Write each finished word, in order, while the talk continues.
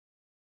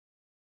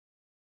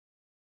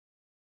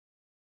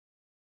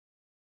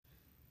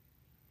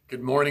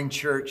Good morning,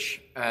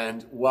 church,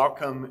 and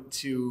welcome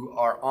to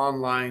our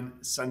online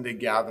Sunday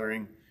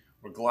gathering.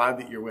 We're glad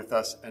that you're with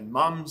us. And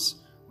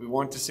moms, we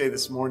want to say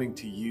this morning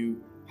to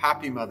you,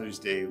 Happy Mother's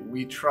Day.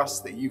 We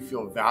trust that you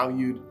feel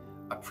valued,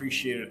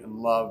 appreciated, and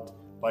loved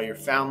by your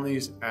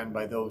families and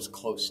by those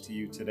close to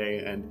you today.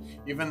 And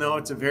even though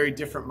it's a very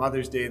different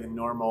Mother's Day than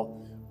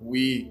normal,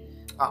 we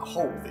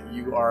hope that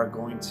you are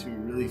going to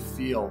really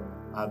feel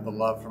the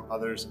love from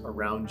others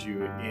around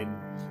you in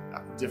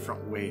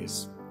different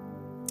ways.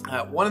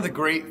 One of the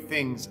great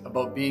things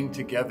about being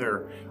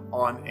together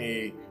on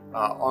a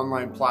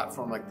online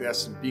platform like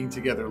this and being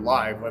together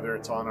live, whether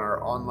it's on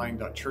our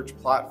online.church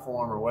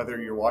platform or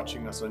whether you're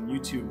watching us on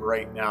YouTube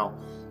right now,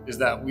 is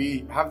that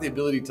we have the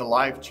ability to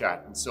live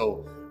chat. And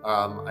so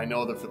I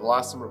know that for the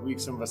last number of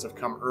weeks, some of us have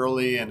come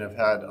early and have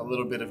had a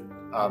little bit of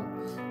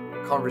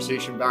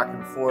conversation back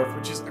and forth,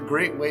 which is a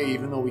great way,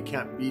 even though we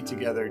can't be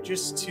together,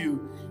 just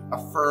to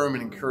affirm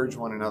and encourage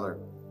one another.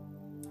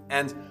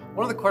 And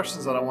one of the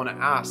questions that I want to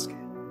ask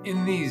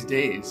in these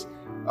days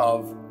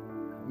of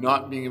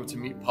not being able to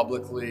meet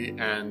publicly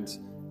and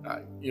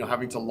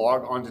having to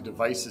log onto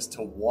devices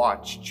to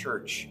watch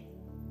church,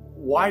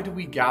 why do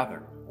we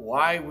gather?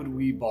 Why would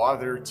we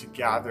bother to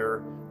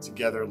gather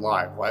together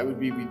live? Why would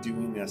we be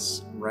doing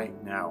this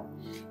right now?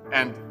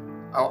 And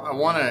I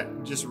want to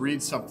just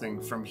read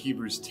something from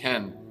Hebrews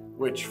 10,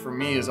 which for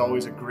me is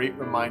always a great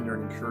reminder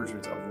and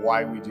encouragement of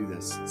why we do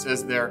this. It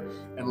says there,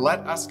 "And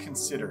let us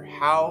consider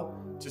how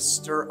to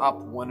stir up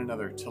one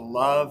another to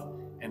love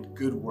and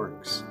good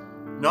works,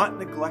 not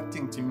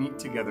neglecting to meet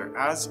together,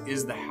 as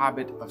is the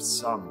habit of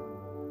some,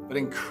 but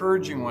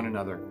encouraging one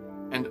another,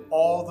 and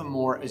all the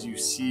more as you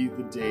see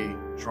the day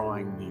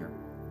drawing near."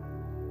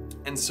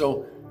 And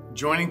so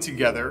joining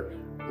together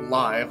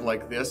live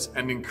like this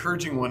and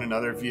encouraging one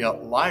another via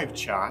live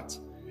chat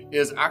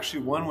is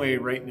actually one way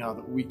right now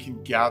that we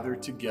can gather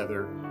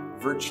together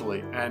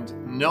virtually and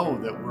know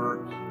that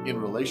we're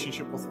in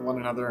relationship with one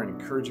another and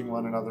encouraging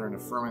one another and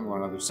affirming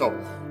one another. So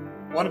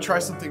I want to try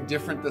something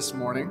different this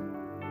morning.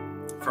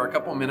 For a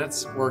couple of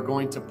minutes, we're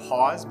going to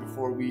pause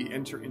before we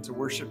enter into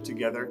worship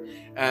together.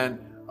 And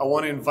I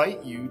want to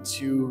invite you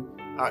to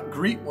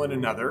greet one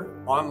another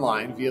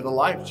online via the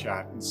live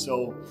chat. And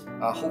so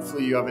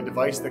hopefully you have a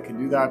device that can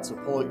do that. So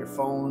pull out your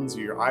phones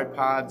or your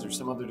iPads or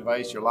some other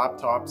device, your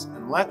laptops,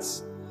 and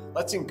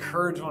let's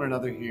encourage one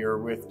another here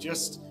with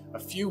just a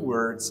few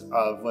words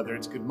of whether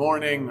it's good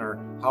morning or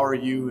how are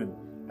you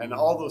and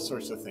all those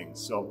sorts of things.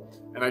 So,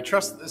 and I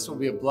trust that this will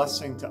be a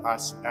blessing to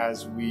us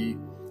as we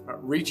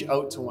reach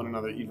out to one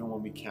another even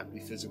when we can't be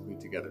physically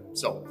together.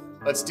 So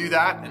let's do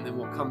that, and then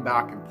we'll come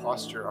back and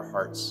posture our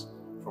hearts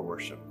for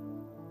worship.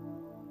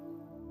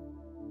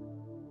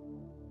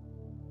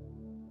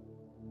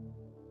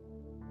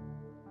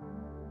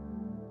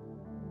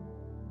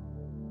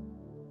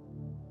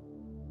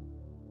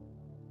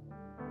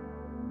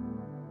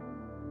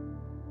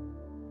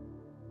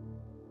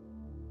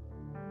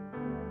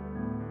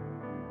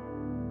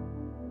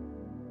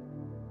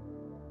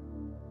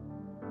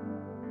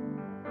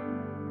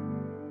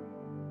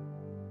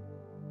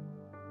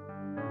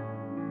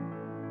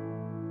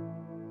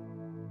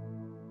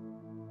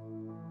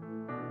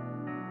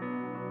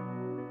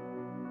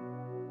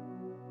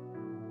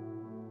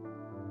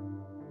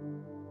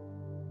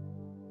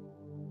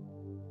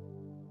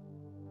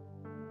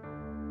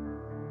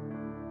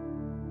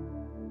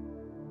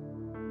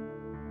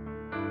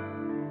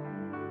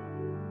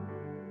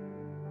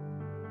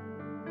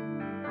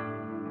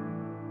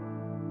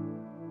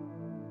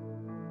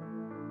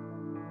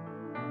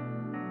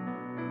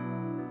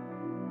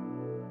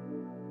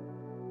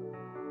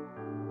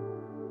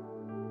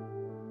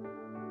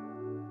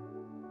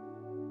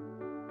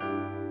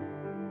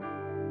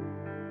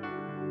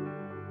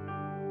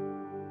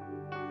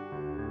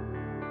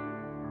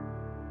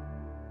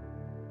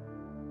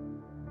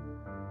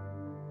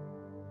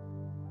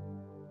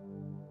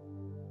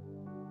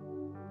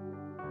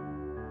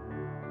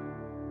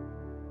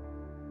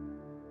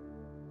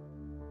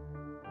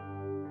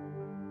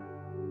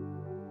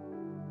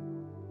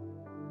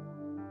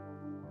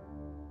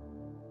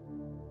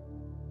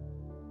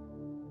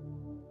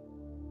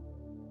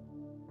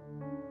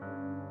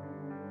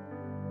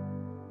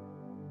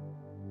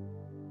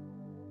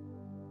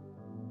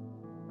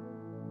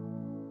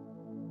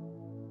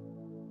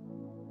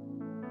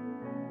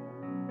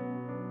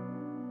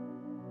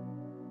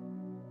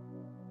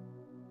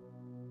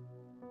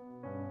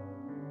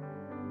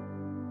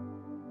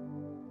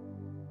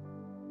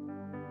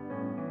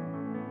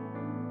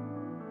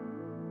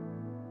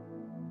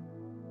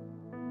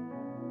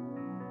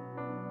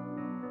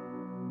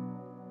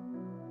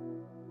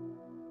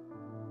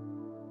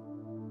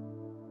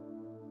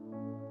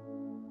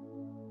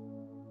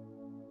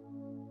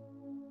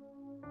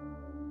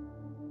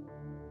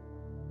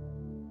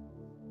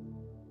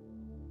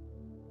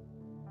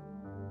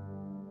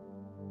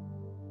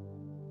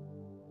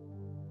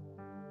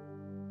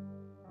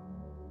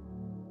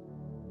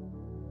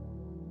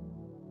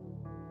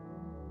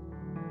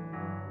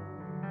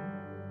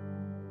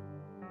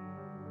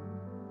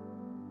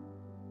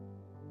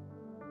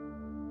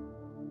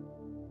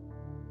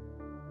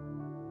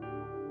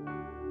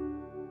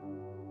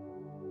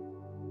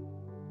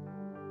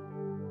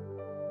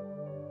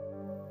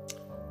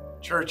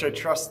 Church, I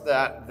trust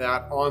that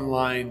that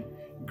online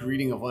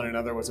greeting of one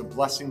another was a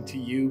blessing to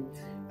you.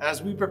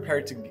 As we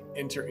prepare to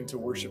enter into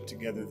worship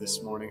together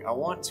this morning, I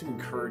want to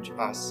encourage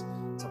us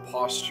to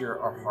posture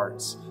our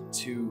hearts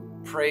to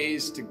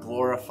praise, to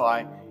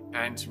glorify,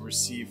 and to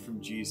receive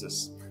from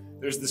Jesus.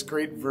 There's this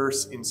great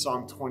verse in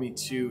Psalm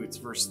 22, it's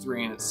verse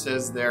 3, and it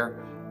says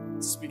there,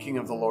 speaking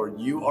of the Lord,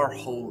 "You are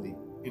holy,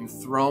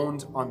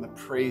 enthroned on the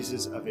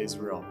praises of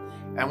Israel."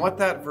 And what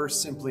that verse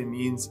simply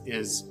means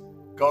is,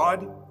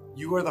 God,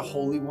 you are the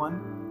Holy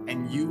One,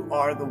 and you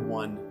are the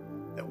one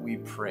that we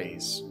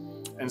praise.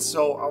 And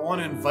so I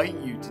want to invite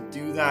you to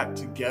do that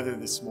together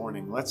this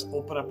morning. Let's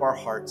open up our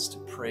hearts to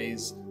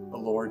praise the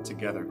Lord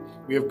together.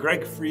 We have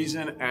Greg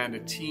Friesen and a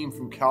team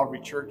from Calvary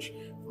Church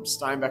from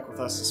Steinbeck with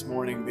us this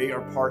morning. They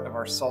are part of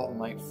our Salt and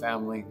Light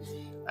family.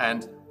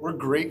 And we're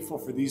grateful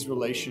for these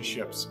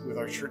relationships with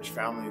our church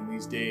family in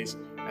these days,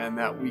 and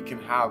that we can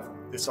have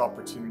this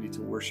opportunity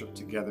to worship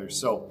together.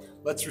 So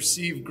let's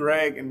receive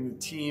Greg and the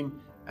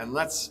team, and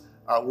let's,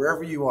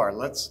 wherever you are,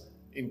 let's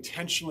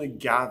intentionally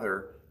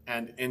gather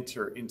and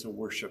enter into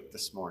worship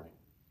this morning.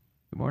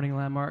 Good morning,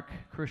 Landmark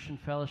Christian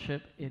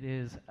Fellowship. It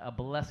is a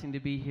blessing to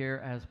be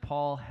here. As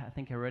Paul, I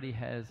think already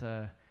has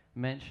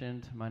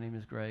mentioned, my name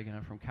is Greg, and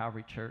I'm from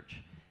Calvary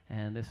Church.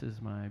 And this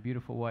is my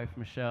beautiful wife,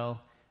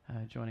 Michelle,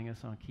 joining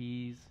us on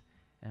keys,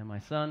 and my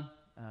son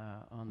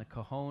on the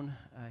cajon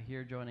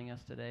here joining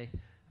us today.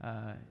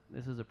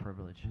 This is a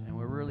privilege, and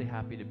we're really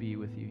happy to be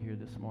with you here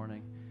this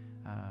morning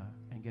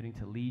and getting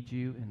to lead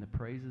you in the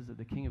praises of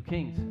the King of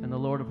Kings and the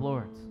Lord of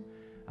Lords.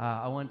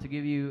 I wanted to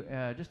give you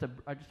just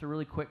a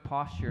really quick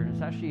posture, and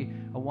it's actually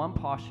a one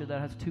posture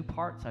that has two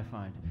parts, I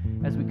find.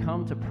 As we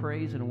come to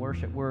praise and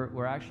worship,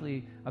 we're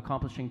actually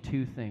accomplishing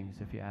two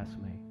things, if you ask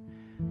me.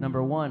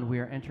 Number one, we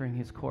are entering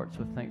his courts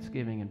with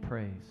thanksgiving and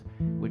praise,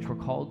 which we're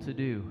called to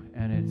do,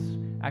 and it's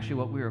actually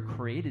what we were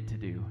created to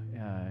do,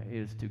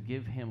 is to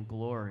give him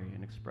glory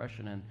and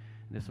expression. And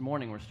this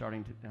morning we're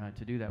starting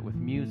to do that with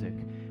music.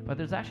 But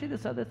there's actually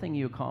this other thing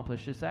you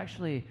accomplish. It's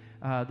actually,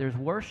 there's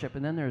worship,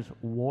 and then there's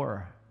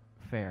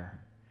warfare.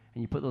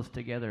 And you put those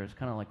together, it's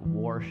kind of like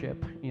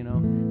warship, you know.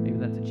 Maybe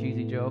that's a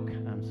cheesy joke.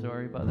 I'm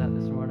sorry about that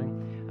this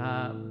morning.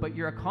 But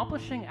you're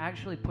accomplishing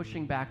actually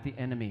pushing back the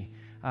enemy.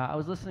 I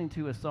was listening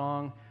to a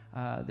song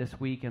this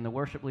week, and the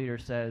worship leader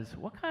says,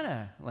 what kind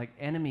of like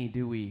enemy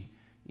do we,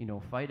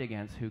 fight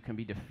against who can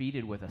be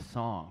defeated with a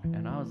song?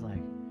 And I was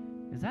like,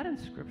 is that in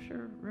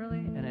Scripture, really?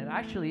 And it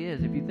actually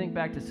is. If you think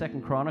back to 2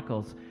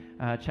 Chronicles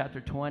chapter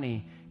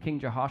 20, King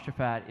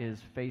Jehoshaphat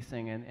is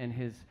facing, and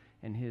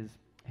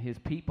his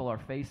people are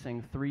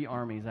facing three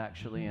armies,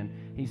 actually. And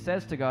he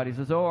says to God, he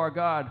says, "Oh, our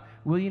God,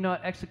 will you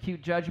not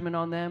execute judgment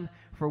on them?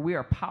 For we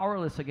are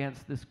powerless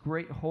against this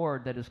great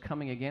horde that is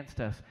coming against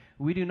us.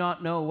 We do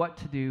not know what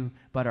to do,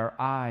 but our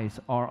eyes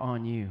are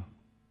on you."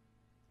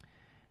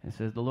 It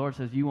says, the Lord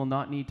says, "You will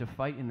not need to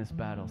fight in this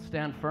battle.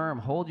 Stand firm,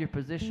 hold your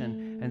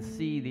position, and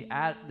see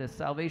the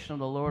salvation of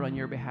the Lord on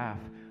your behalf.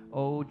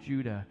 O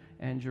Judah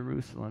and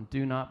Jerusalem,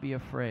 do not be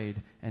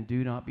afraid, and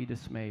do not be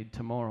dismayed.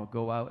 Tomorrow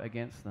go out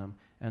against them,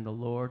 and the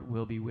Lord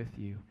will be with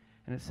you."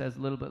 And it says a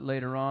little bit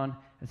later on,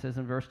 it says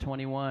in verse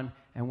 21,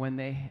 and when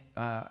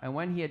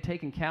he had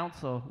taken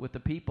counsel with the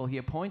people, he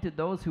appointed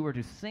those who were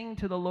to sing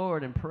to the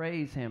Lord and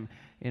praise him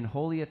in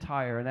holy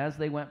attire. And as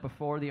they went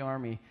before the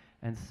army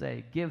and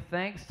say, "Give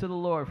thanks to the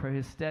Lord, for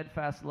his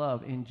steadfast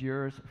love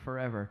endures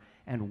forever."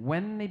 And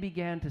when they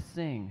began to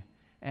sing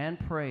and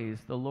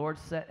praise, the Lord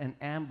set an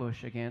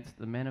ambush against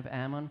the men of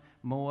Ammon,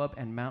 Moab,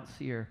 and Mount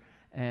Seir,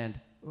 and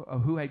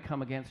who had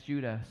come against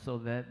Judah, so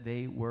that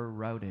they were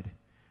routed.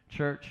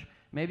 Church,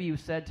 maybe you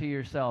said to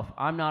yourself,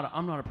 I'm not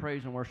a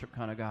praise and worship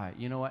kind of guy.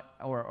 You know what?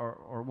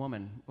 Or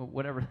woman,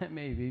 whatever that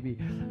may be,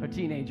 a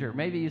teenager.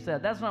 Maybe you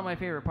said, that's not my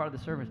favorite part of the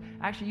service.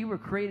 Actually, you were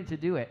created to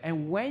do it.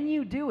 And when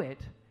you do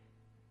it,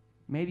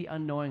 maybe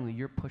unknowingly,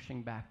 you're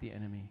pushing back the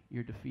enemy.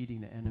 You're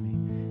defeating the enemy.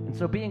 And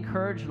so be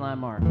encouraged,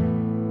 Landmark.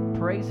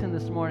 Praise him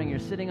this morning. You're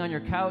sitting on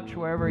your couch,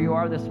 wherever you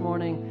are this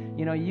morning.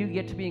 You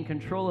get to be in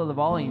control of the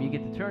volume. You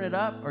get to turn it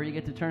up or you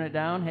get to turn it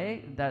down.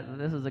 Hey,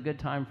 this is a good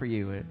time for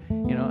you.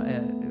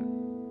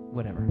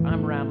 Whatever.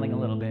 I'm rambling a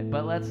little bit,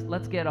 but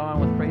let's get on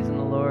with praising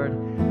the Lord,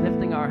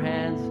 lifting our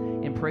hands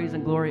in praise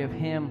and glory of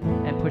him,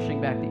 and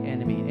pushing back the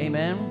enemy.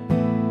 Amen.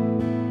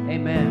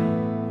 Amen.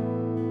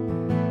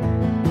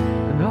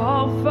 And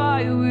I'll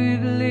fight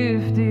with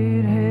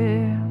lifted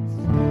hands.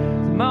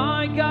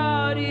 My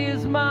God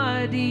is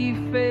my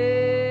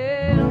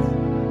defense.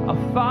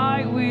 I'll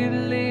fight with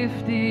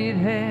lifted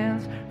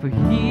hands, for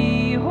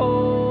he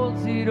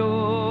holds it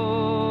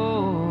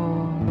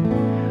all.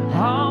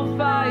 I'll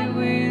fight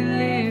with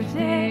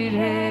lifted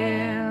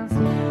hands.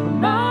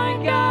 My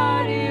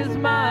God is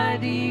my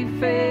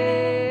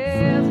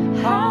defense.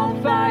 I'll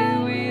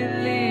fight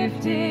with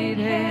lifted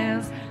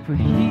hands, for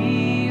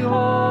he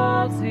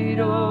holds it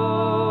all.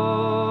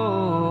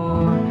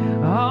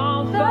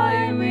 I'll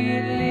fight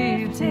with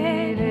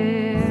lifted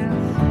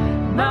hands.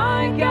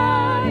 My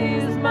God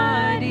is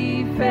my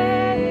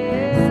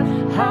defense.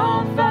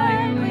 I'll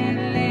fight with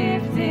lifted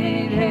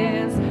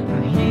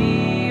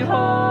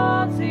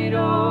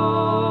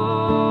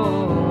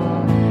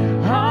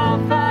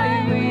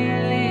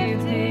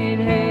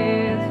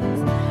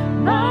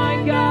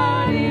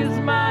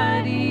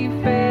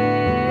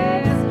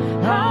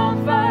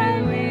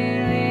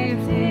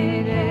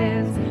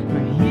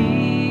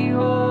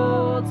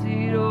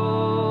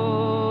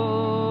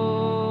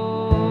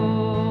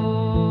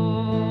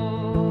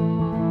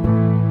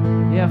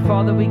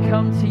Father, we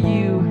come to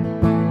you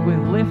with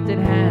lifted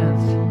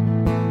hands,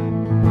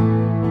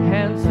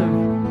 hands of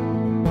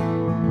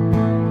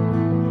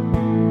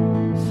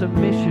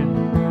submission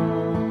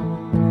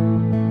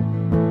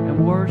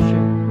and worship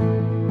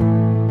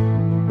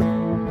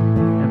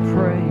and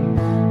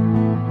praise,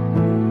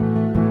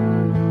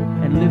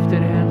 and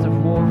lifted hands of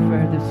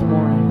warfare this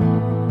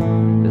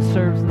morning that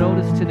serves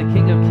notice to the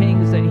King of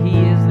Kings that He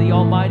is the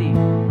Almighty,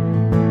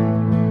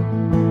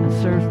 and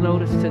serves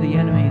notice to the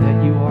enemy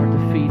that you are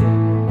defeated.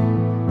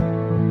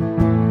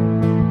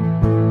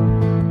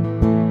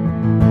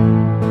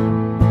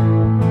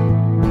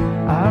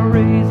 I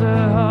raise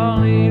a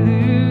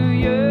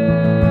hallelujah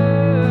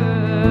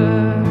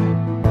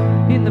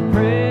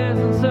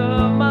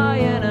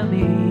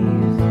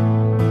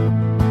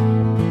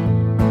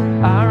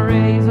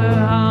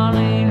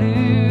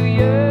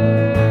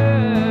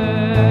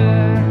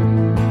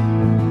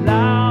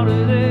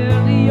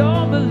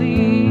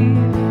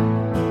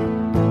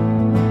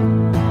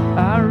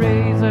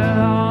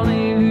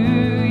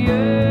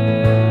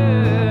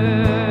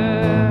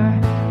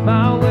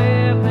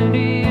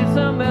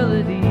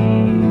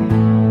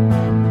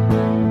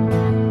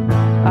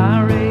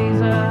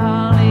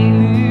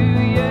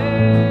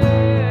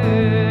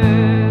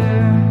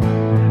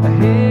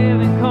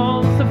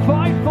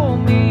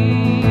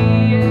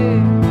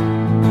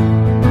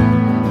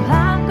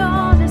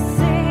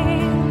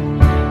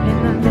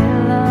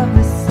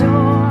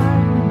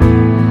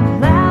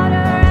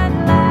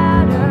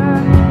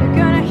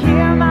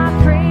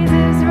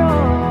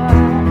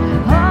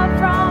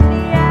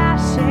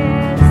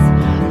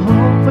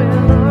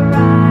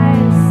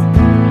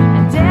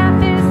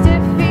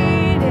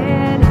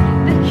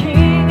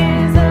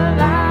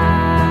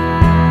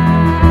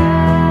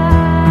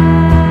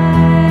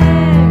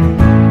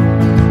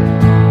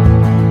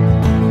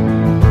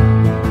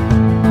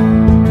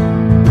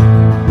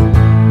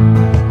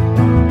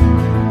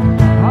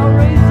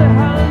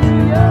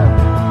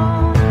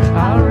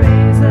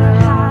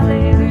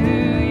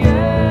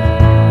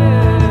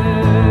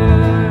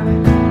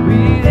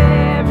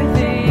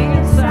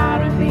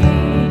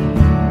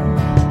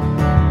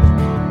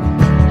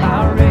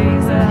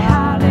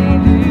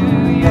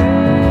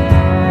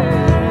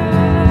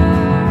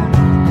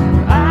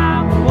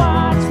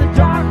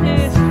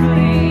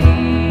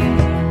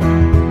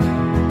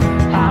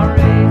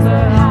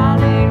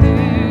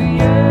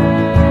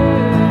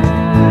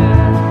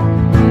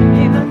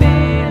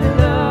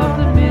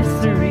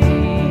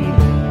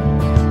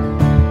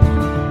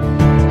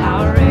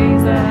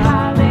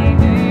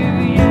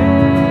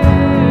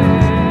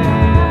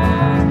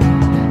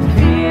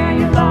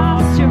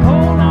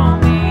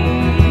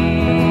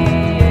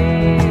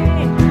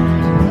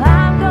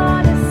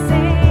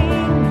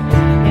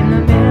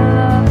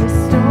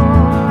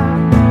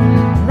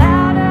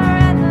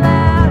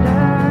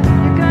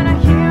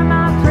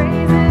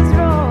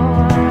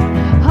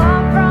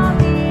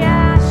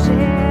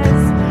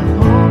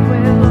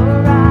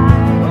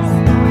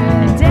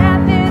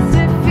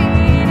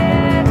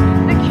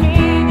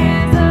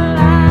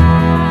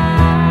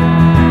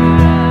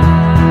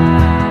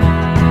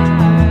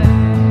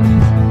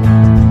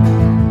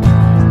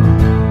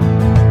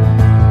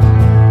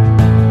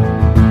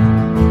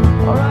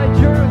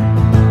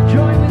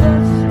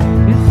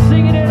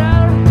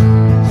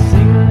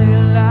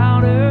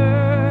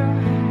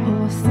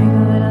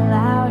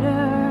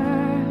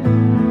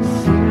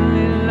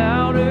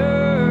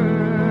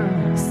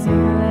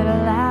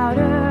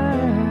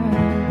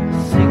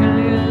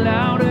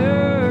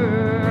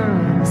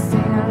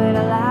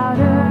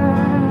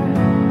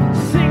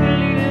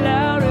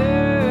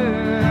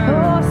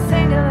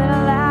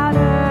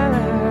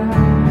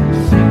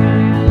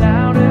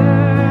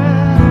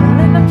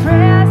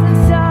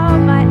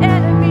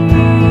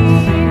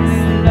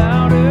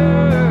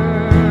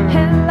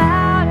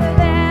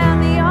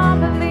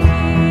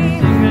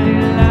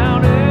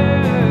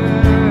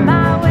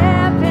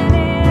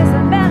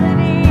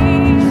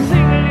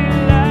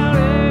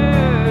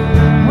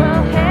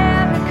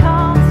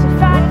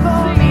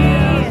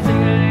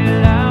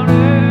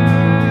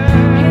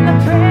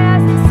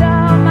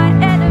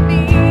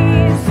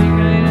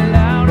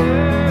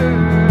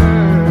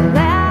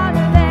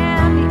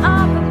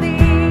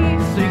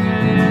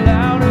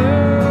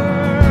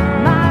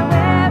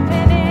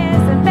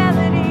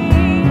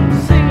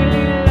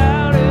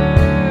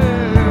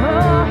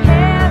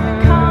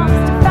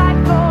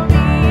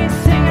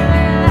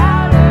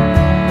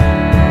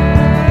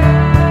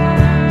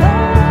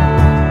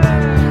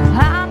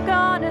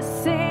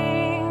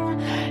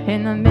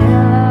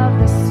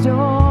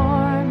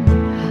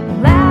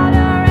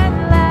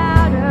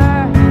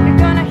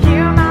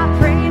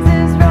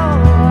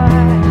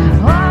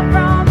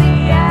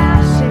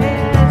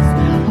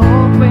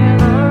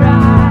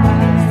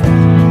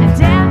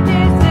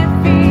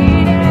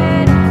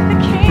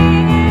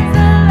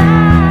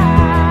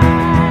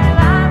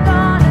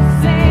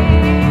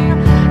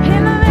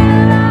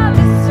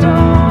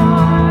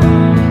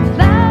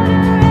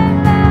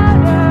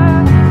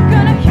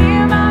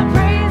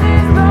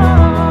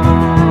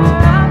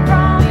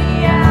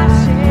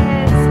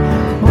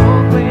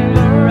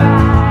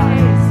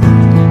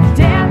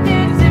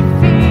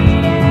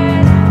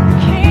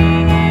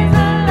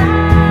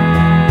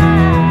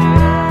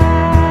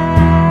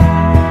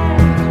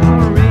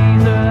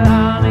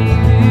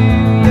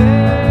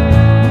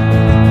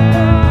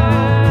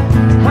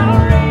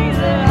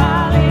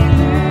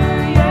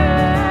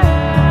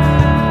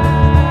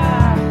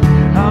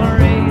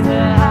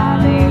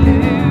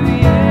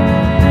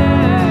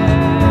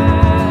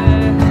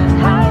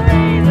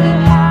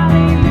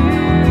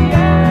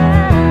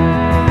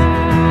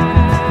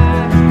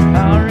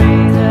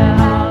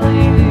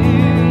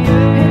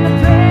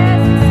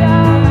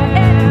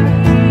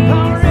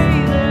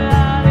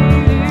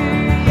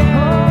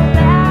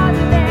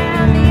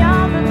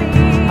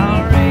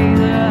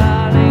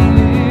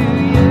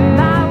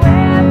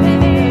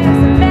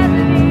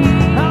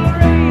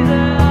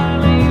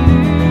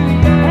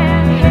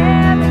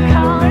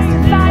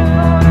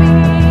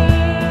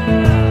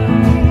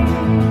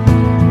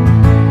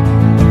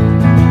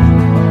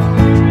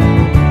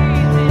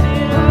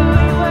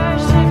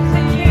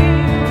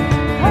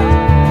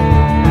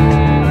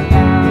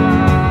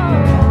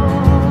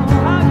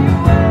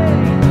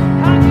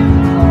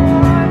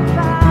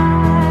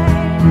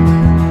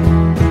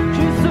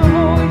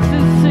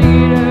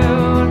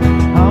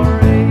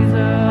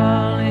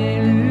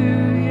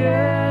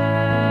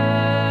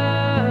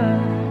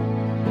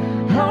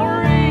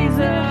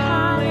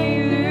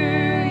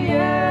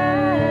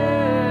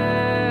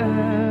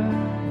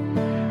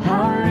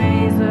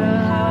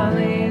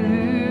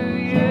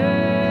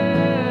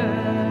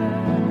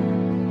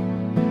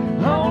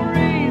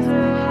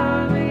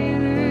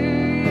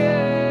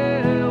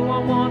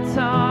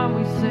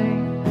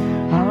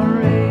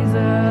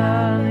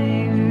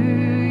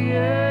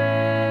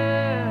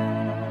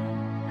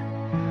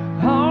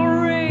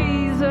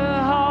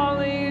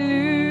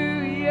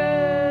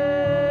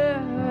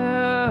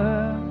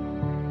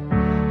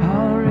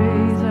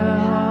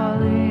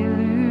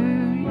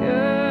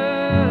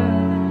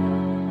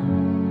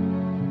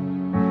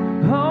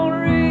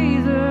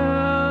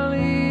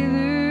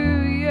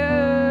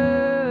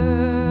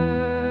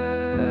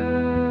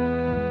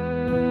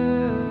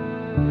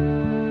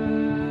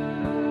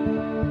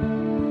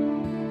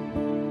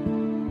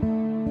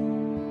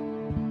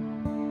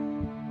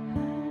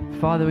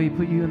Father, we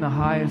put you in the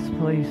highest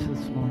place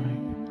this morning.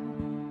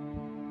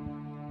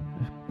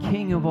 The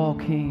King of all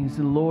kings,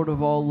 the Lord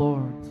of all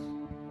lords.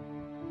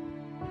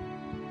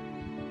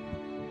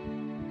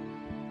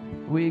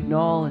 We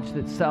acknowledge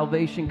that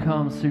salvation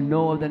comes through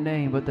no other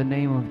name but the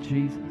name of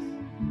Jesus.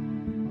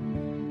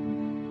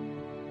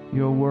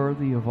 You're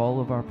worthy of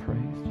all of our praise,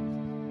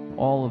 Jesus.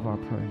 All of our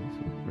praise.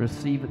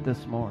 Receive it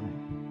this morning.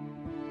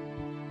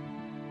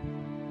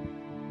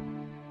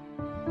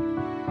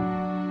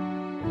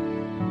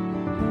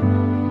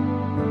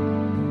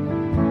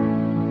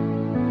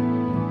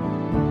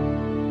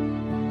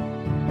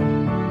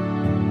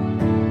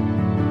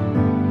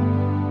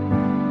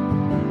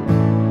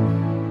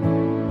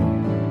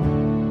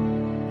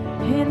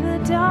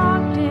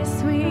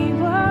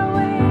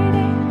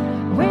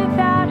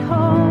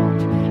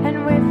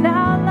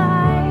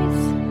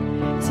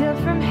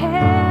 From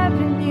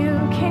heaven you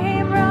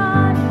came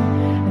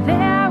running.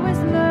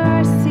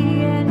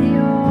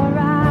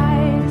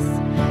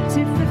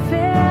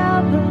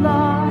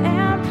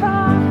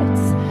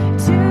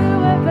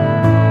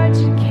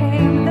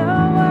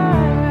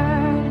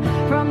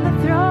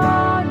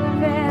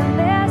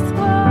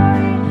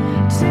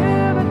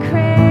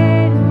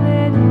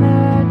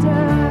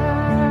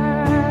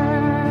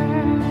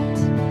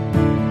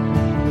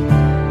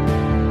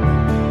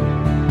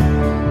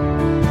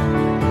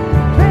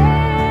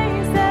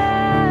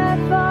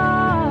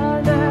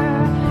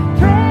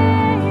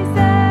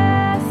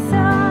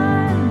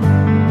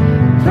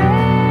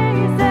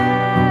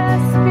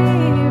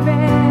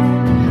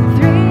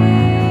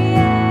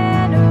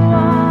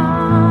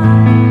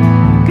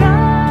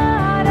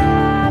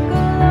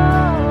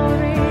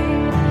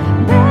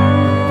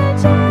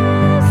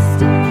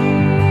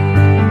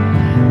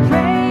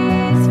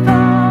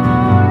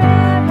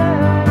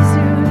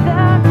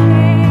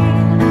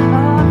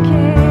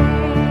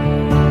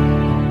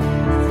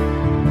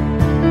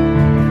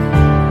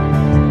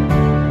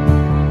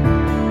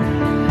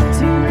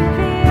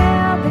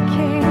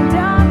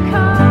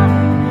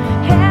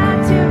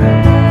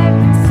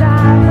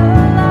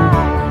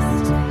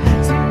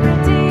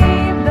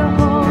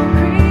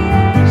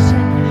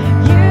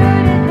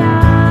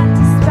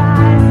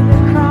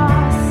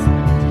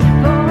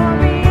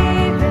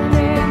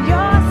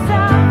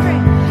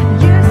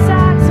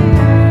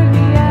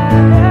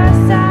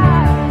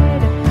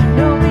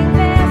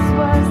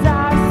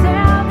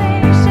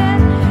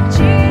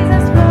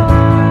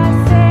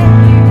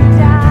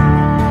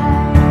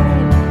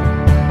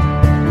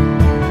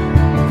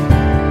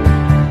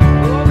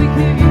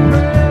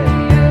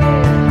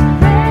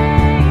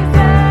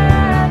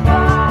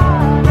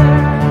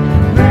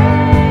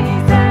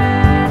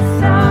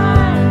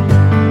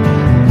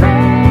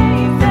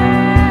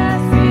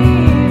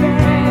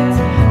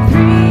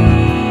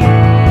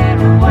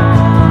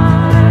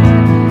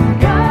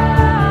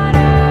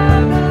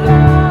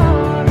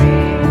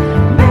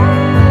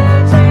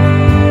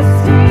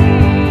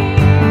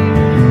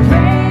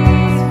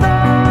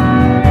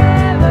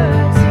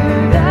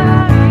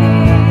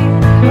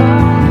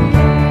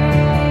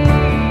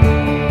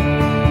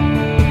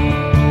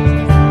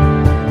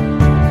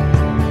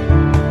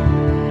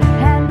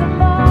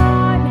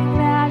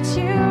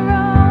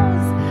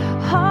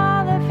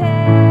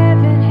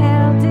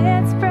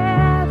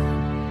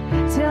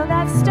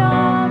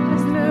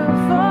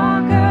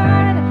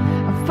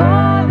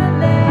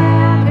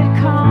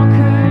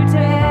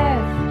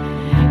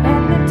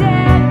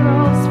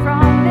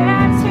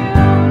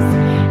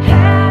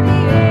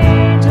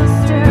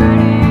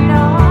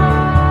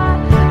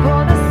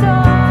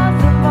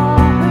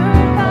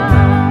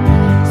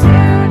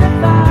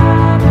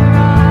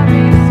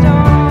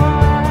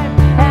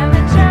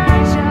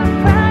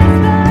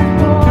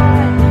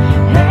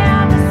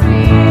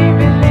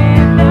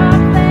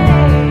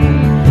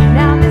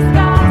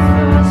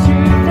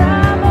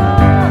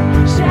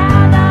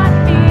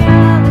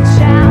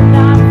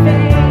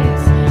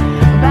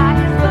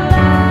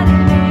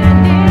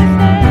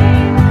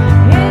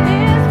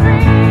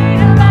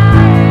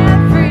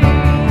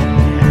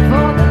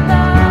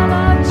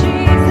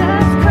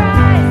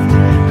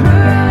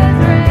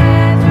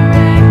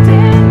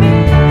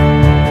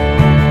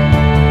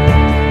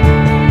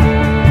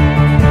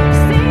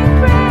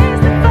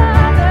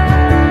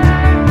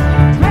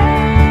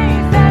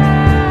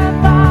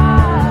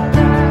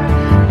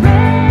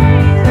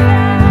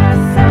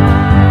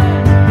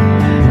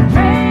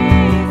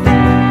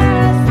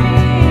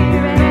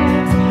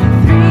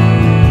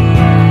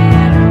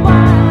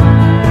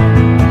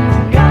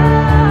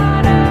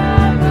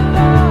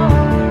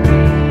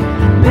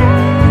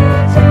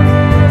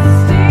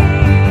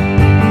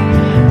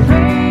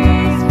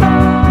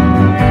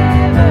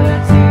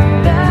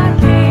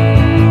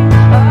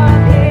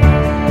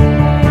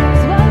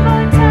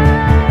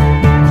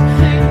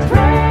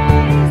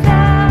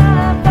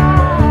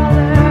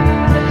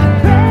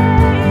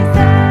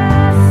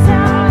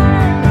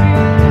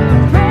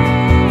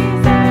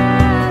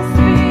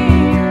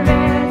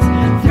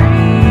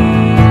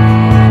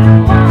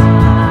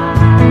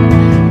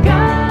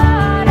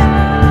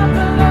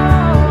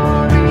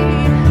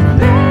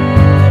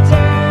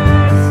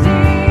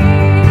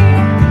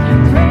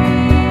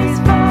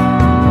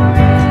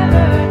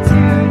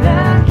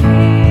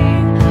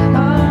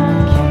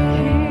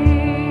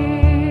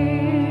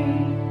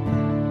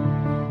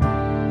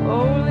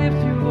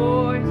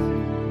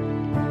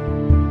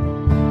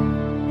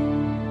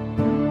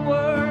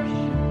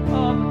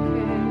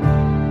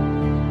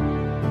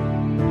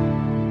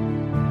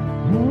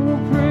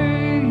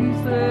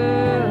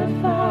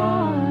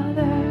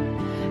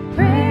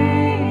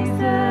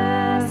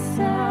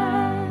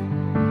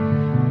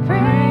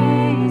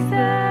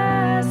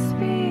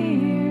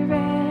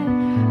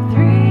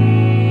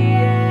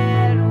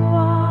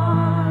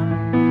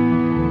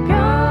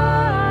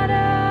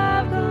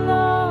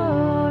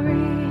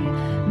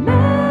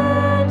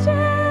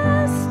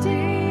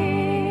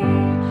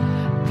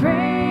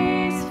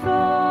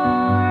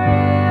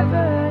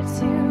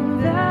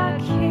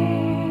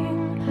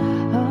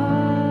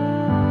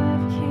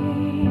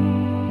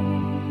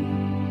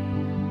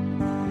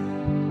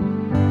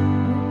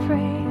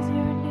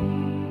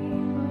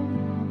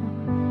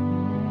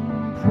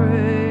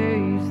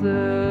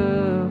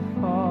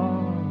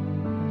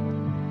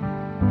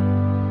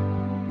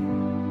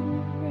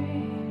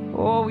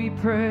 Oh, we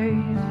praise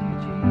you,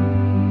 Jesus.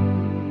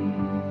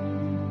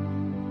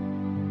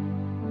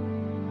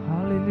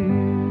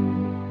 Hallelujah.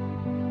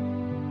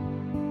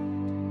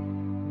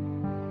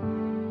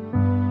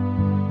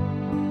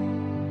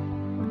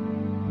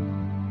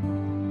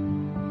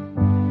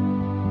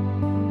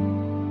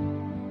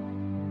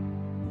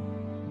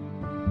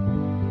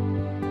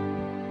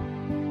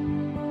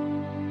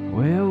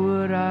 Where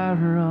would I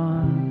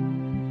run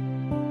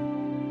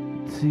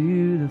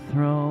to the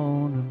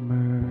throne of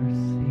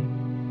mercy?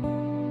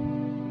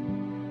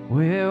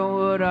 Where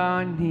would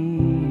I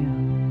kneel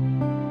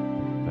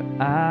but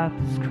at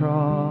this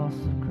cross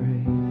of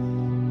grace?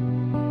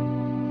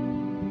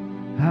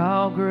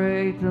 How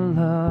great the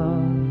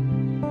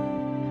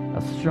love, how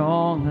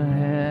strong the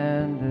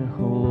hand that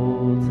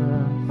holds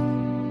us.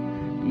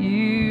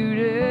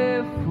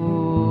 Beautiful,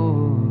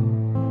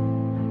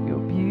 you're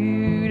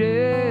beautiful.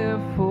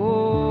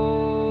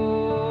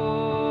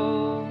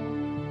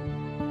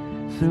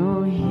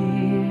 So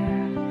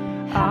here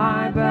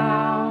I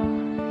bow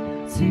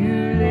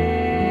to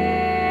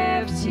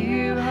lift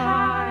you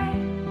high,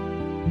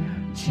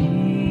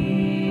 Jesus,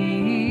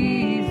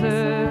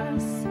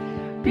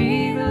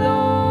 be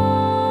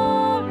glorified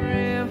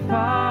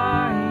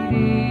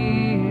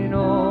in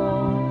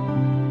all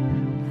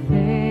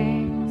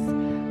things.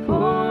 For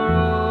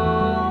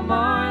all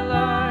my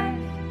life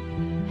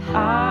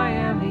I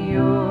am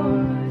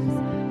yours,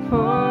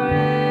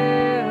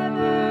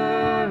 forever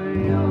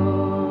yours.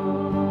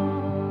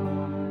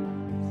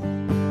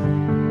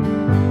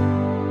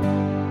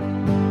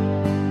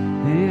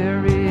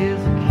 There is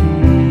a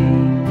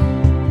king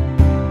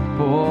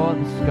for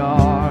the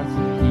scars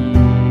of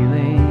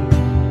healing.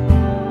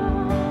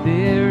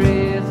 There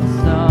is a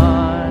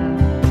son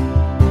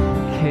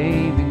who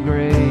came in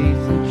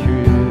grace and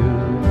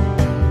truth.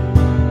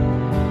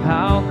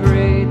 How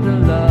great the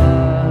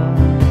love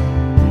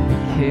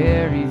that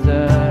carries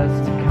us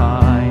to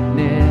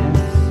kindness.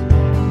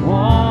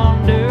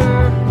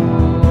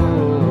 Wonderful,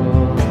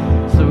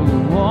 so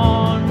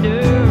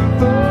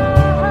wonderful.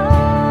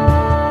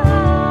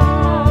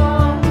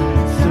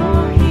 So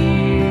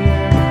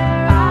here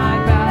I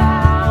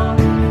bow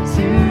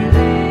to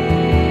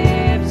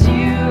lift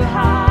you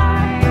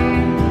high,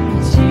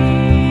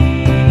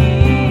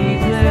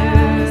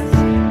 Jesus,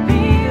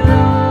 be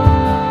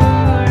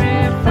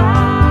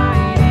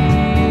glorified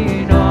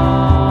in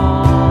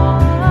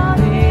all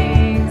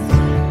things.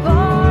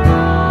 For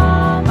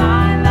all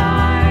my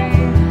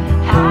life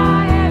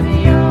I am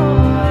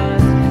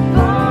yours,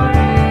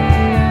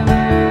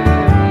 forever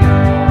yours.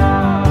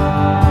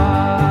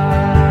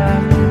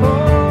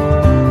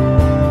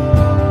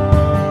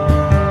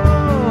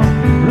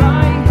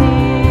 Right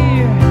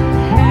here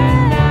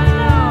and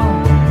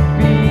now,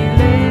 be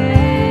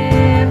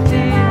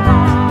lifted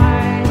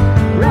high.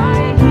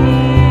 Right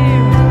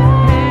here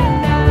and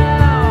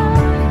now,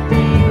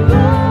 be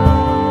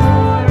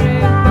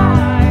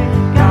glorified.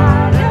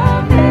 God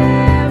of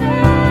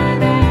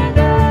heaven and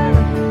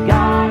earth,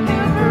 God who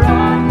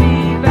brought me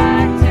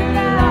back to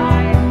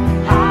life,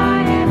 I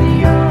am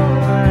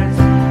yours,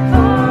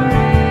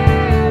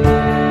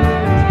 forever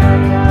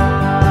yours.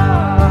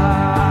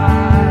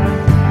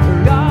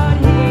 God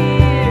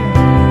here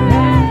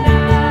and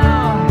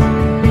now,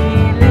 be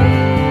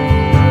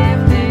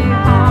lifted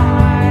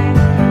high.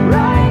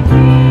 Right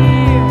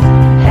here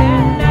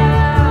and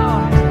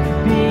now,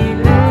 be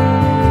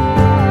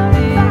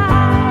lifted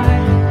high.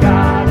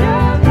 God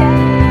of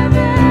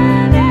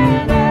heaven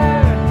and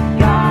earth,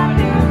 God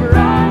who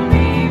brought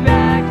me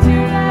back to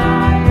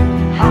life,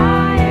 I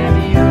am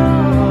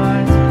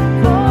yours,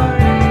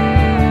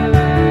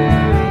 forever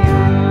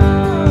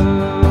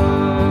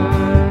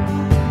yours.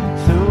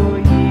 So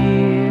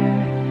here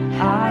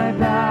I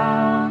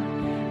bow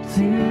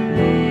to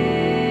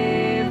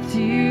lift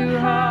you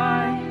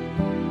high,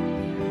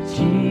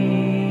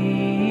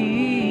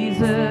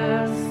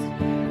 Jesus,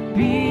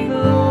 be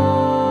glorified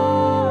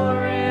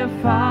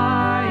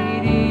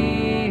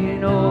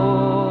in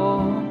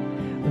all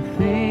the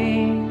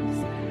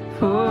things.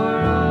 For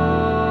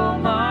all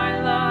my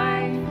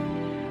life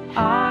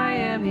I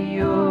am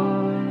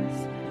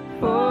yours,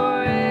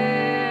 forever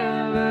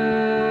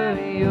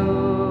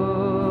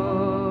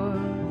yours.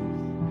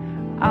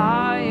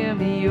 I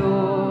am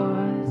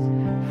yours,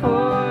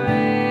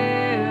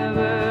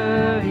 forever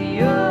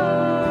yours.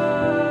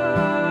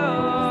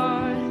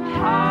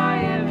 I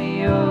am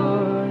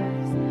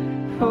yours,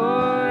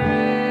 forever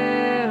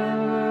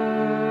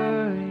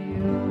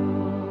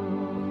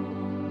yours.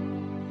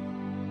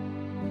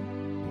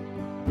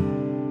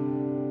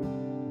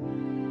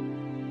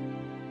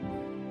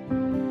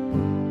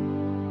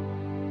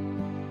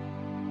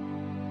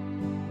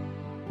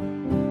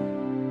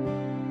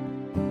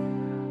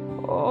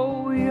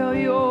 Oh, we are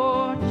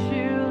your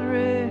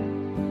children,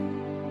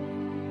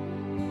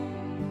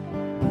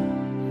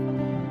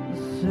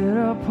 set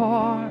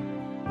apart,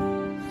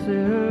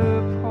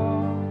 set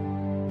apart.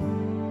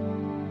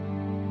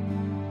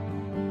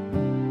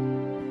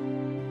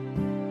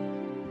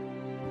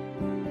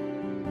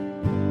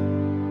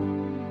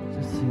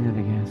 Just sing it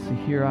again. So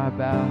here I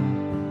bow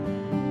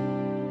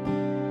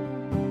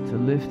to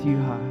lift you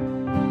high.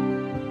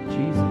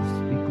 Jesus,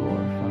 be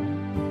glorified.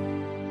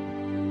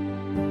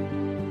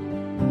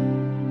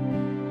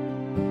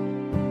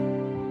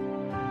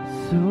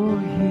 So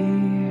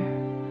here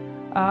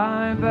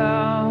I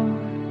bow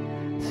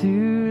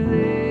to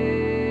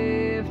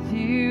lift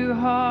you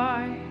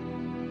high.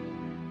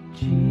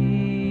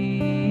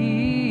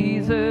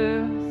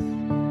 Jesus,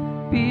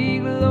 be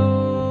glorified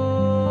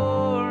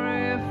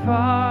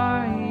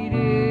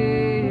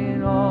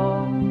in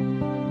all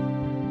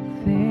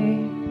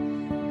things.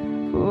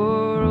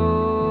 For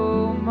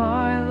all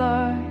my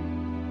life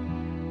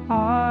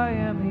I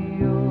am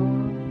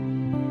yours,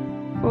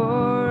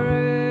 forever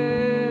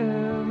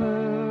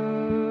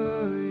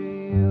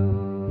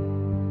yours.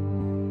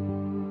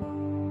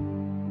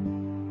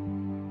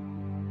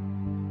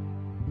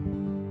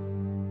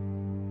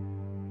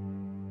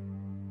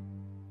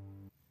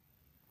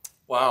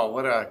 Wow,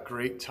 what a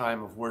great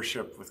time of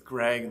worship with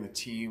Greg and the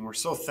team. We're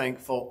so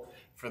thankful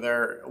for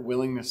their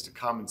willingness to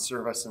come and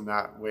serve us in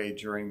that way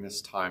during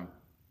this time.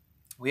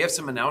 We have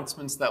some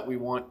announcements that we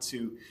want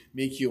to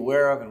make you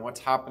aware of and what's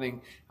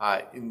happening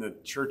in the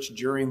church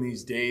during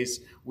these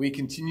days. We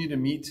continue to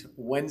meet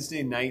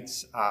Wednesday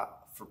nights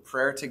for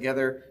prayer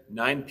together,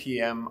 9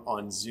 p.m.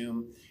 on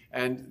Zoom.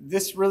 And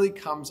this really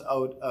comes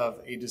out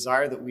of a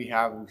desire that we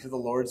have, and the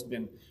Lord's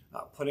been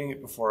putting it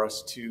before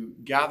us, to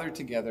gather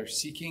together,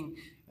 seeking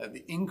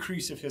the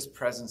increase of his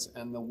presence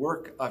and the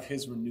work of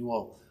his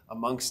renewal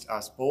amongst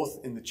us, both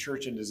in the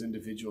church and as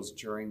individuals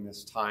during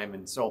this time.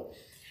 And so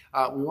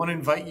we want to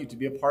invite you to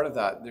be a part of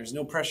that. There's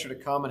no pressure to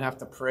come and have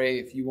to pray.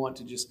 If you want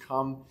to just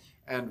come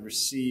and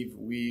receive,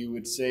 we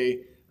would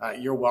say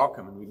you're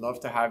welcome, and we'd love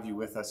to have you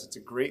with us. It's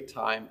a great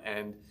time,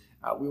 and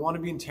we want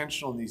to be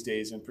intentional in these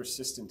days and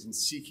persistent in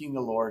seeking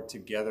the Lord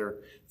together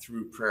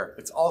through prayer.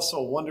 It's also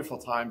a wonderful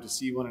time to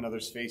see one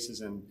another's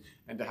faces and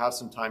to have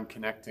some time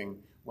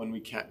connecting when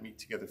we can't meet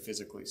together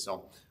physically.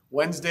 So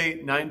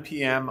Wednesday, 9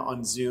 p.m.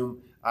 on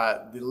Zoom.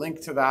 The link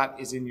to that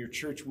is in your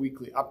church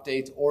weekly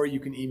update, or you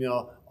can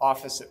email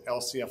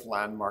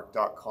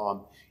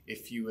office@lcflandmark.com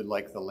if you would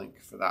like the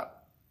link for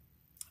that.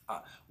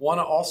 Want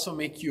to also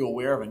make you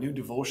aware of a new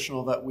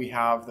devotional that we've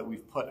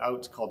put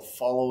out called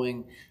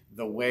Following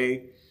the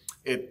Way.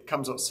 It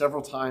comes out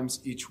several times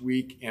each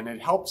week, and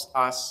it helps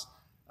us,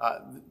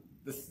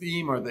 the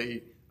theme or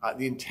the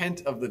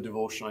intent of the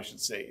devotion, I should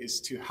say,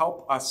 is to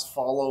help us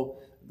follow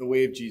the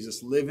way of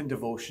Jesus, live in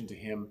devotion to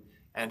him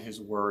and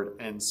his word.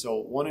 And so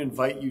want to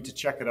invite you to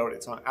check it out.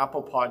 It's on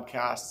Apple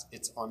Podcasts,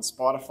 it's on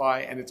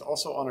Spotify, and it's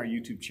also on our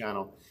YouTube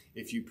channel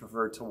if you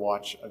prefer to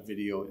watch a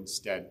video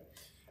instead.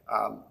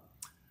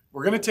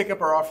 We're going to take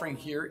up our offering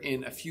here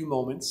in a few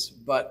moments,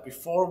 but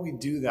before we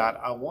do that,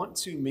 I want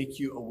to make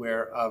you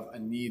aware of a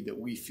need that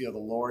we feel the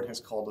Lord has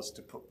called us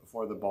to put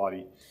before the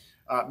body.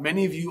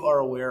 Many of you are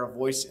aware of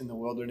Voice in the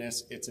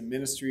Wilderness. It's a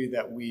ministry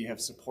that we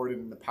have supported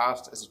in the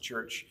past as a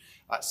church.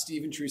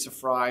 Steve and Teresa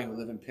Fry, who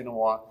live in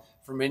Pinawa,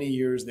 for many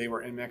years they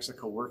were in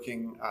Mexico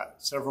working.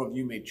 Several of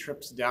you made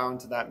trips down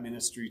to that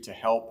ministry to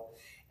help.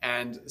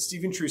 And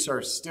Steve and Teresa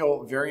are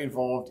still very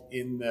involved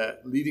in the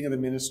leading of the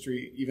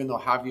ministry, even though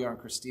Javier and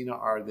Christina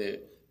are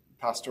the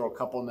pastoral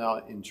couple now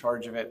in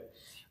charge of it.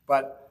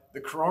 But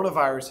the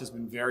coronavirus has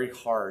been very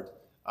hard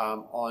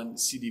on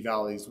CD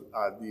Valleys,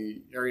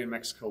 the area in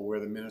Mexico where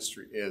the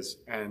ministry is,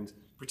 and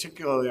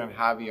particularly on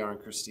Javier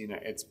and Christina.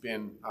 It's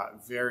been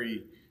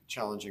very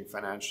challenging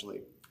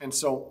financially. And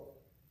so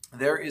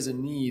there is a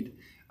need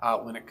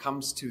when it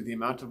comes to the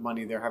amount of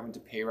money they're having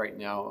to pay right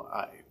now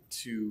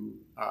to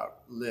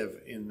live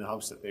in the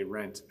house that they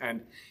rent.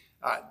 And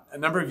a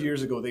number of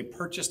years ago, they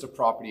purchased a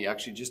property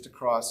actually just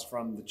across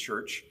from the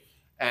church,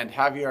 and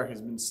Javier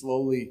has been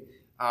slowly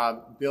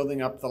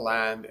building up the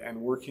land and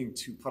working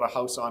to put a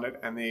house on it,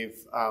 and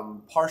they've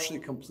partially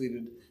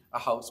completed a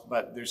house,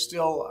 but there's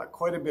still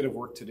quite a bit of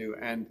work to do,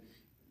 and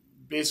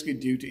basically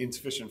due to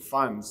insufficient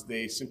funds,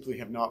 they simply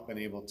have not been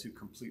able to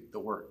complete the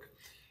work.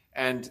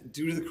 And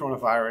due to the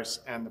coronavirus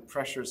and the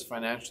pressures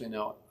financially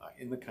now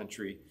in the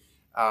country,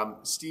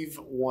 Steve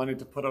wanted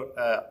to put out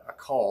a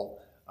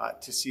call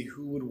to see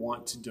who would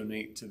want to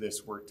donate to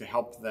this work to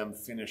help them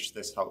finish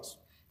this house.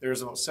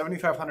 There's about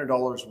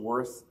 $7,500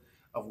 worth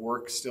of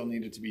work still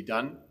needed to be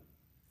done.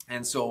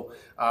 And so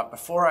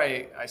before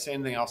I say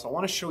anything else, I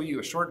want to show you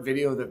a short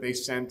video that they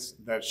sent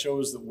that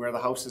shows where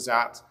the house is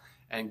at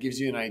and gives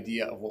you an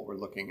idea of what we're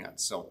looking at.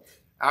 So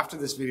after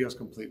this video is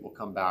complete, we'll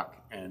come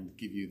back and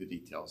give you the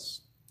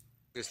details.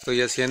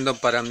 Estoy haciendo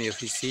para mi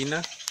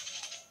oficina.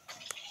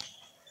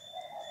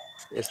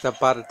 Esta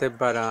parte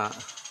para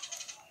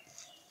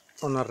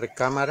una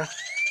recámara.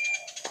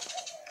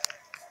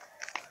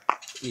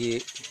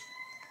 Y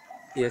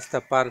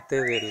esta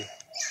parte lo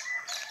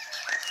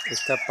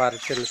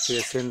estoy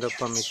haciendo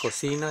para mi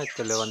cocina.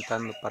 Estoy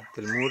levantando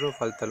parte del muro,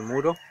 falta el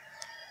muro.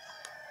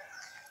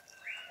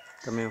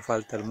 También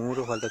falta el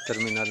muro, falta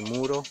terminar el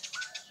muro.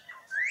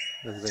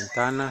 Las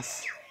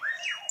ventanas.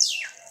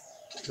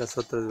 Las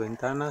otras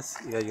ventanas.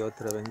 Y hay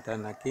otra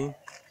ventana aquí.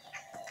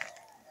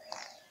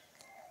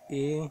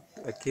 Y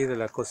aquí de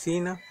la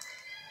cocina.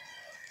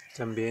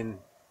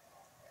 También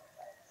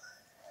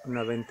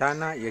una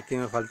ventana y aquí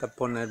me falta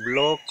poner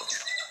block.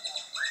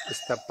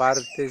 Esta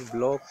parte es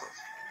block.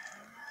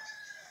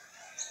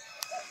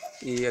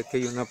 Y aquí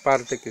hay una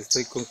parte que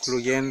estoy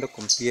concluyendo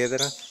con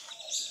piedra.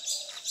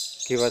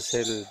 Aquí va a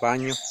ser el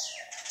baño.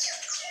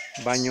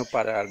 Baño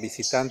para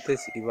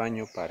visitantes y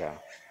baño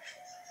para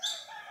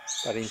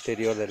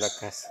interior de la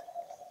casa.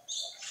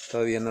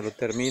 Todavía no lo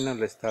termino,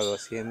 lo he estado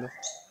haciendo.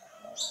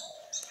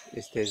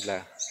 Esta es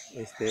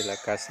la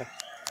casa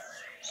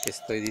que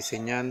estoy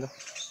diseñando.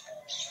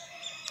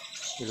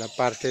 Y la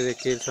parte de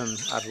aquí son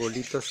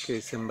arbolitos que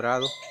he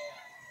sembrado.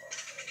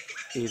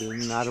 Y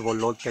un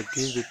arbolote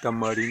aquí de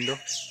tamarindo.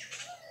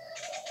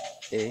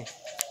 He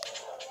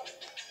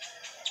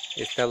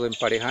estado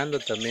emparejando,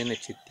 también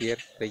eché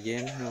tierra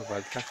rellena, nos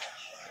falta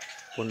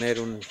poner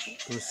un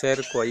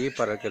cerco ahí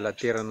para que la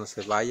tierra no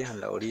se vaya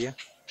en la orilla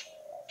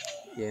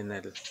y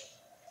allá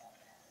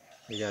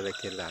de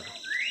aquel lado.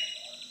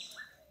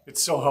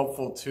 It's so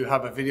helpful to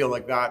have a video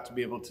like that to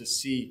be able to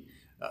see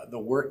the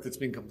work that's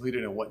been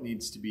completed and what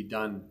needs to be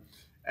done.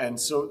 And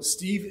so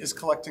Steve is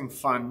collecting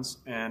funds,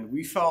 and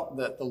we felt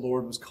that the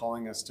Lord was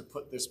calling us to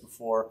put this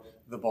before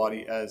the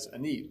body as a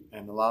need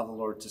and allow the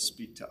Lord to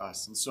speak to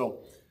us. And so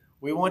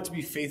we want to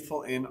be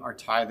faithful in our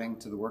tithing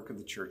to the work of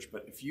the church.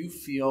 But if you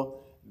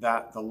feel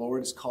that the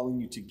Lord is calling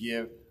you to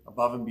give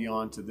above and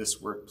beyond to this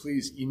work,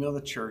 please email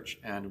the church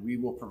and we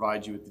will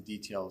provide you with the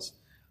details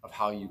of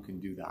how you can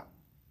do that.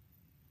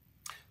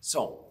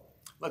 So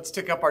let's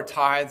take up our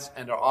tithes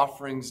and our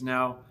offerings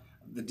now.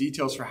 The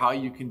details for how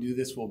you can do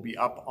this will be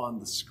up on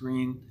the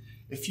screen.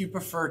 If you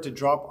prefer to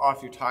drop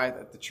off your tithe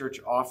at the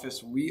church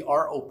office, we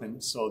are open,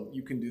 so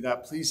you can do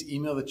that. Please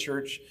email the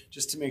church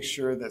just to make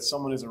sure that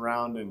someone is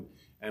around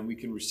and we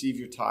can receive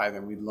your tithe,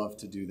 and we'd love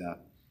to do that.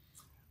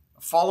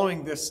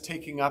 Following this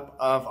taking up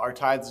of our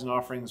tithes and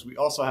offerings, we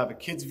also have a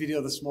kids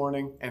video this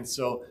morning, and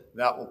so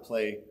that will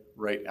play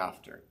right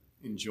after.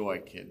 Enjoy,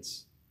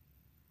 kids.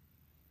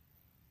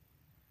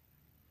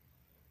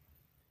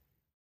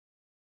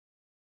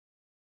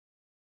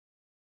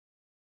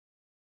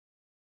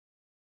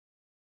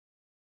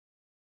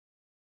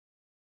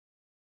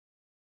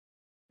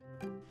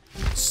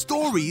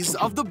 Stories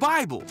of the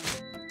Bible.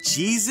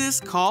 Jesus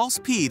calls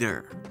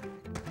Peter.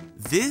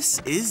 This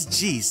is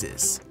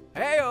Jesus,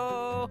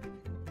 Heyo!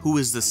 who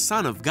is the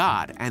Son of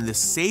God and the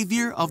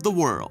Savior of the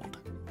world.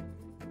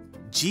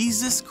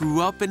 Jesus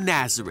grew up in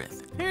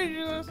Nazareth Here,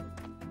 Jesus.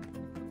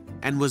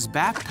 and was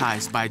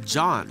baptized by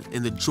John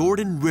in the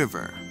Jordan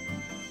River.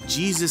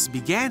 Jesus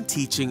began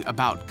teaching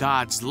about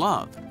God's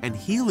love and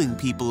healing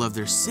people of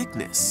their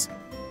sickness.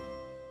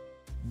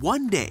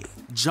 One day,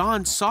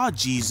 John saw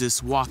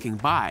Jesus walking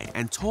by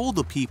and told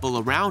the people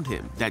around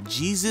him that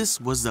Jesus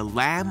was the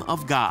Lamb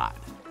of God.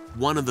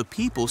 One of the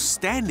people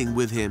standing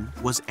with him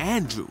was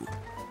Andrew,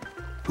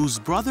 whose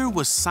brother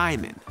was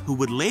Simon, who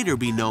would later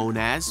be known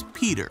as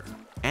Peter.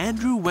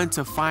 Andrew went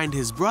to find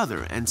his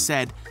brother and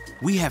said,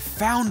 "We have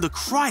found the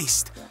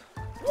Christ."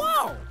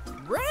 Whoa!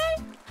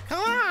 Really?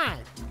 Come on!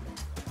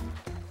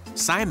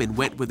 Simon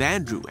went with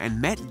Andrew and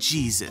met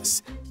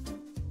Jesus.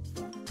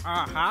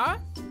 Uh-huh.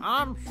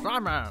 I'm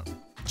Simon.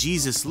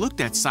 Jesus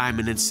looked at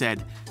Simon and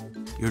said,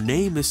 "Your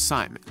name is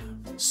Simon,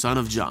 son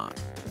of John,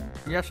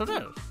 Yes, it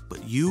is.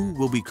 but you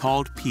will be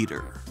called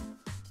Peter."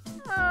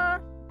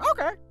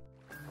 Okay.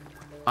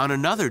 On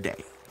another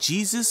day,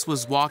 Jesus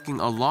was walking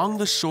along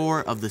the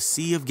shore of the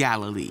Sea of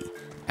Galilee,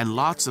 and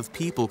lots of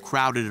people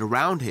crowded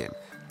around him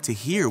to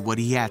hear what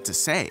he had to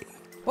say.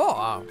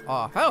 Oh,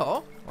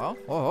 hello. Well,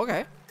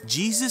 okay.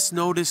 Jesus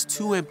noticed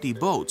 2 empty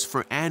boats,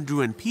 for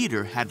Andrew and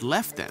Peter had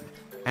left them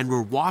and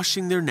were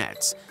washing their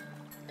nets.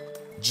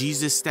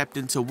 Jesus stepped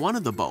into one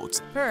of the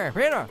boats Hey,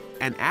 Peter.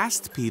 and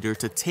asked Peter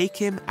to take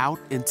him out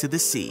into the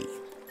sea.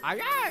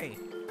 Aye, aye.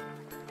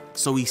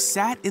 So he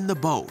sat in the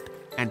boat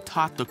and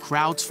taught the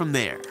crowds from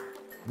there.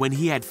 When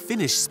he had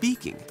finished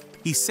speaking,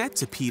 he said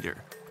to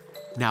Peter,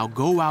 "Now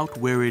go out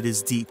where it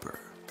is deeper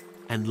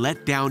and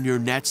let down your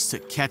nets to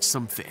catch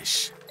some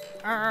fish."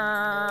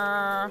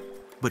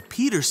 But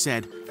Peter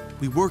said,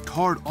 "We worked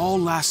hard all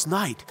last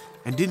night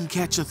and didn't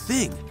catch a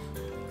thing.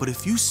 But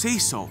if you say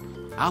so,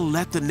 I'll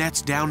let the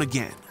nets down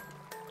again."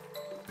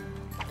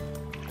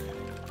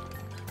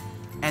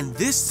 And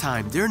this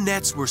time their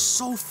nets were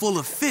so full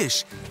of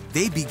fish,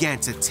 they began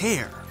to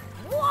tear.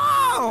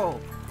 Whoa!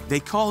 They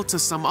called to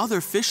some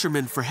other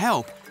fishermen for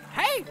help,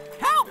 Hey,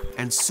 help!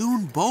 and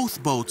soon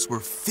both boats were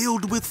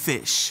filled with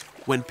fish.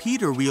 When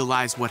Peter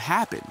realized what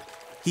happened,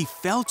 he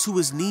fell to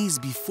his knees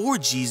before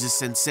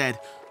Jesus and said,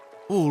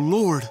 "Oh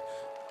Lord,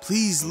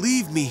 please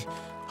leave me.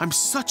 I'm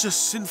such a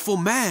sinful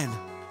man."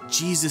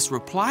 Jesus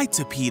replied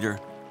to Peter,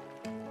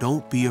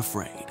 "Don't be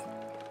afraid.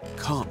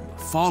 Come,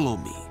 follow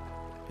me,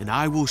 and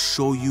I will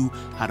show you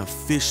how to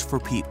fish for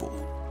people."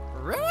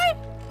 Really?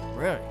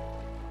 Really?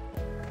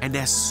 And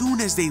as soon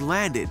as they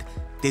landed,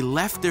 they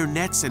left their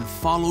nets and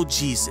followed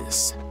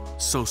Jesus.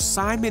 So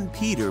Simon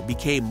Peter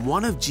became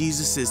one of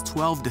Jesus'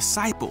 12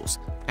 disciples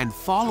and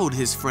followed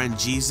his friend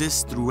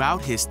Jesus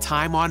throughout his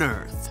time on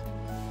earth.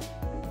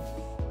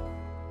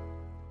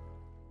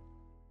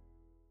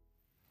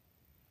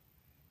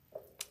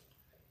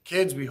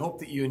 Kids, we hope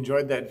that you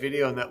enjoyed that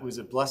video and that was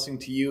a blessing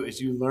to you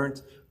as you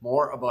learned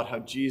more about how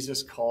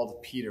Jesus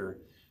called Peter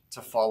to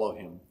follow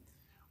him.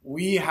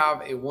 We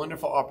have a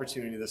wonderful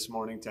opportunity this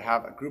morning to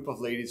have a group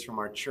of ladies from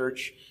our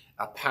church,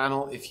 a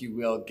panel, if you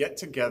will, get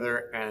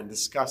together and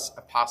discuss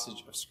a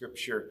passage of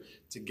Scripture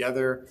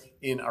together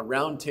in a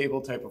round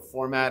table type of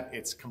format.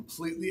 It's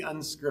completely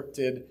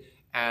unscripted,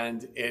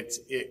 and it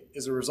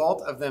is a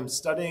result of them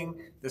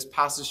studying this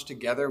passage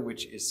together,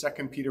 which is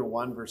 2 Peter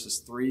 1, verses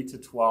 3 to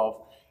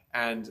 12,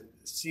 and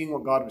seeing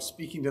what God was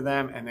speaking to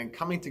them, and then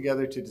coming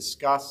together to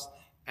discuss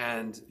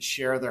and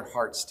share their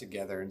hearts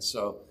together. And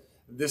so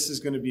this is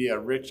going to be a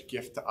rich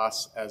gift to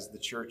us as the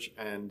church,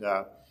 and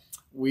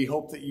we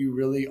hope that you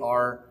really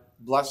are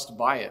blessed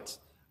by it.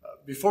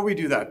 Before we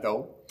do that,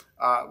 though,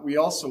 we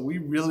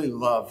really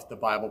love the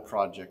Bible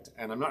Project,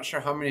 and I'm not sure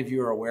how many of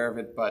you are aware of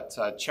it, but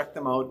check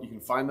them out. You can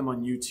find them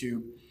on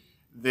YouTube.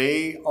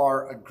 They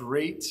are a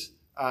great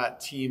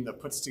team that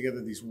puts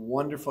together these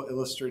wonderful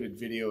illustrated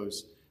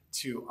videos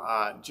to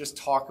just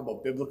talk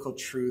about biblical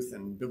truth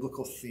and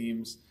biblical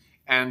themes.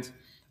 And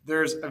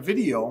there's a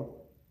video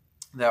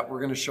that we're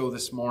going to show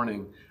this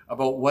morning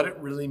about what it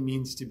really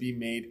means to be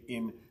made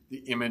in the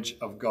image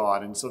of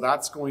God. And so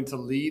that's going to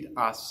lead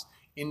us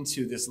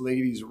into this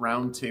ladies'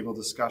 roundtable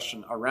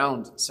discussion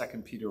around 2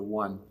 Peter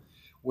 1,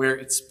 where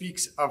it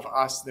speaks of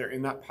us there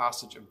in that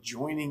passage of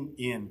joining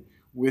in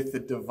with the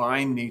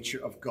divine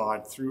nature of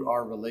God through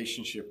our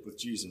relationship with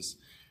Jesus.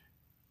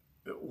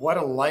 What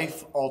a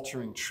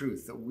life-altering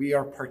truth that we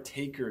are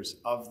partakers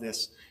of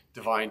this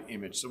divine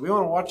image. So we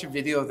want to watch a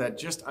video that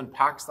just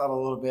unpacks that a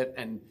little bit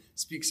and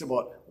speaks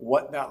about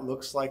what that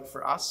looks like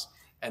for us.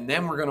 And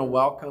then we're going to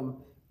welcome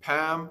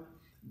Pam,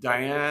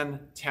 Diane,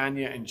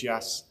 Tanya, and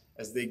Jess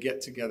as they get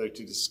together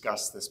to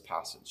discuss this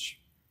passage.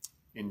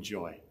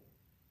 Enjoy.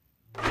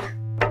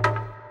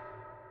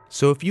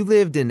 So if you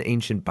lived in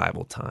ancient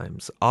Bible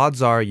times,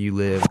 odds are you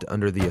lived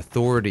under the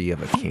authority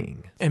of a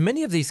king. And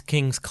many of these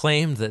kings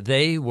claimed that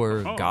they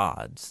were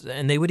gods,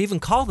 and they would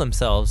even call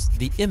themselves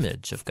the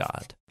image of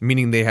God.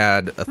 Meaning they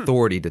had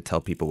authority to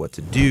tell people what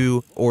to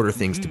do, order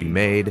things to be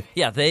made.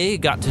 Yeah, they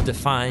got to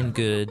define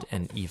good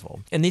and evil.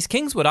 And these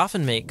kings would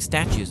often make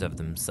statues of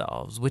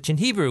themselves, which in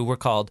Hebrew were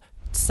called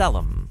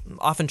tselem,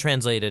 often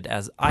translated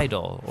as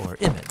idol or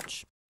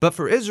image. But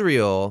for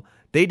Israel,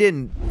 they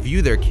didn't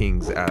view their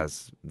kings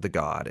as the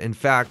God. In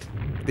fact,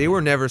 they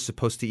were never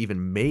supposed to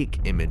even make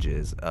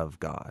images of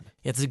God.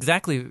 It's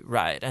exactly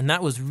right, and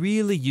that was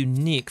really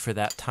unique for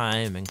that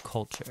time and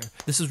culture.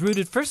 This is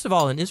rooted, first of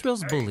all, in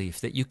Israel's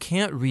belief that you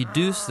can't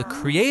reduce the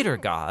Creator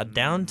God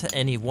down to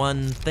any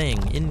one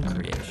thing in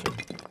creation.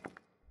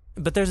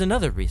 But there's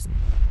another reason.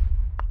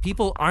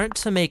 People aren't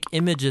to make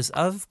images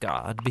of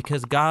God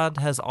because God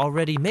has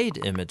already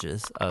made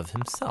images of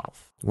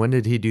himself. When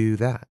did he do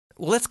that?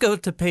 Well, let's go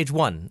to page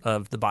 1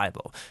 of the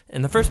Bible.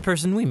 And the first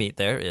person we meet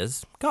there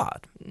is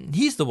God.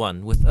 He's the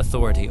one with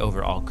authority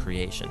over all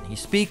creation. He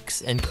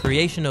speaks and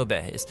creation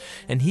obeys,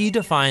 and he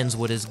defines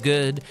what is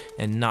good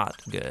and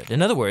not good.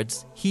 In other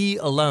words, he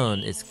alone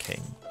is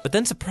king. But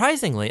then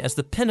surprisingly, as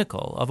the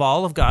pinnacle of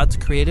all of God's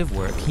creative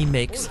work, he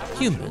makes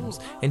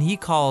humans, and he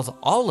calls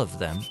all of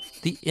them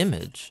the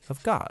image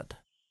of God.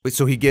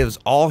 So he gives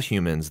all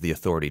humans the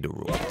authority to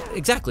rule.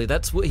 Exactly,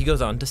 that's what he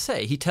goes on to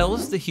say. He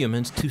tells the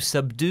humans to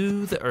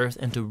subdue the earth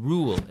and to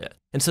rule it.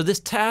 And so this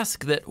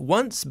task that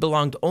once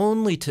belonged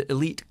only to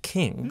elite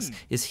kings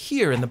is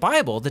here in the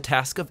Bible the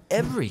task of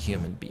every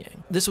human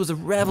being. This was a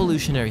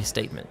revolutionary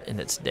statement in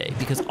its day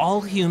because all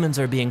humans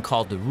are being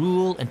called to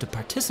rule and to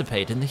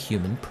participate in the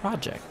human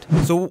project.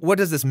 So what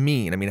does this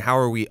mean? I mean, how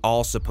are we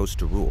all supposed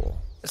to rule?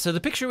 So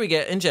the picture we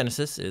get in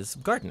Genesis is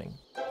gardening.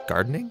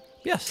 Gardening?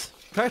 Yes.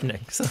 Gardening.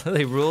 So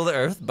they rule the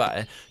earth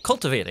by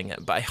cultivating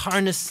it, by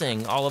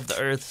harnessing all of the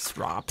earth's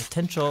raw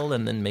potential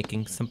and then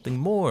making something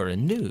more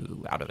and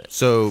new out of it.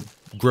 So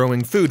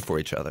growing food for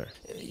each other.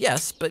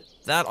 Yes, but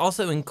that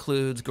also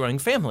includes growing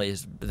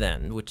families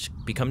then, which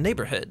become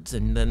neighborhoods,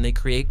 and then they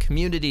create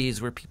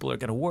communities where people are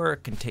going to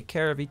work and take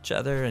care of each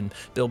other and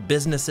build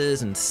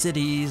businesses and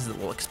cities that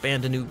will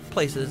expand to new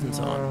places and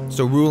so on.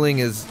 So ruling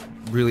is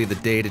really the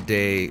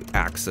day-to-day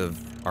acts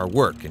of our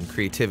work and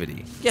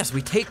creativity. Yes,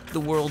 we take the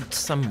world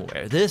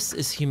somewhere. This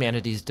is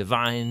humanity's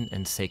divine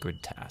and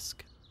sacred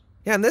task.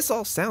 Yeah, and this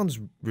all sounds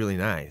really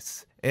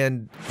nice.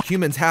 And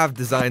humans have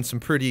designed some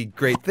pretty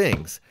great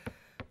things.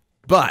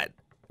 But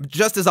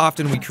just as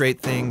often we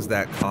create things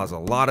that cause a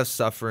lot of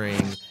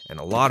suffering and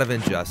a lot of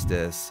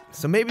injustice.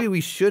 So maybe we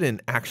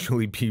shouldn't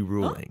actually be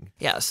ruling.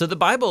 Yeah, so the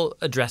Bible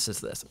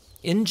addresses this.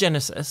 In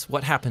Genesis,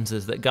 what happens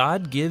is that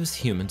God gives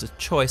humans a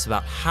choice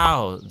about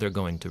how they're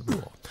going to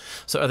rule.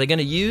 So are they going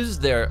to use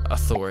their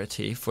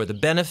authority for the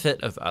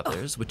benefit of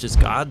others, which is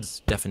God's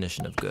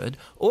definition of good,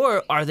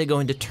 or are they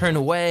going to turn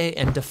away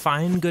and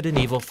define good and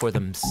evil for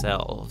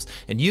themselves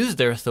and use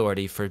their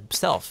authority for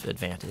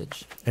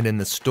self-advantage? And in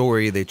the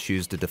story, they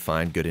choose to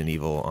define good and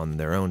evil on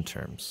their own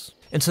terms.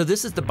 And so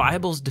this is the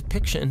Bible's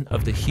depiction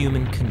of the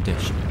human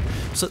condition.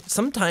 So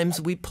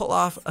sometimes we pull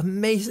off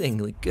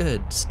amazingly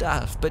good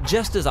stuff, but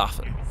just as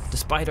often,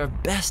 despite our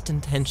best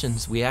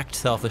intentions, we act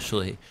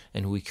selfishly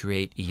and we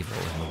create evil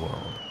in the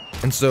world.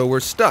 And so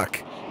we're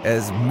stuck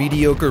as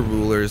mediocre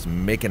rulers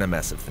making a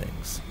mess of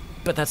things.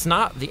 But that's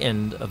not the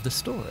end of the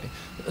story.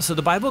 So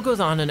the Bible goes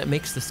on and it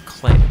makes this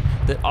claim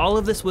that all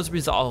of this was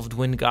resolved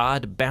when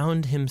God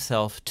bound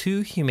himself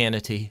to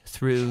humanity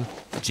through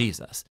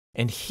Jesus.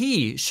 And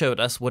he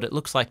showed us what it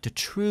looks like to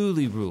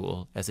truly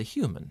rule as a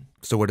human.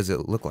 So what does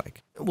it look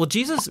like? Well,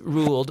 Jesus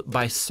ruled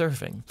by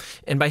serving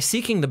and by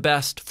seeking the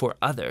best for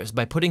others,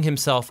 by putting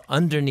himself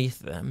underneath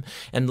them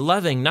and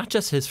loving not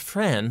just his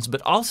friends,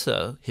 but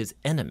also his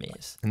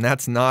enemies. And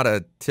that's not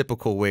a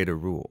typical way to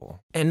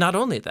rule. And not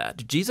only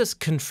that, Jesus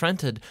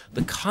confronted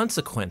the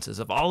consequences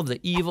of all of the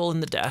evil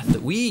and the death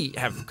that we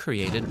have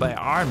created by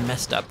our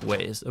messed up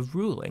ways of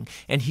ruling.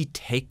 And he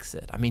takes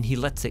it. I mean, he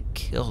lets it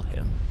kill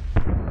him.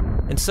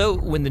 And so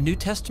when the New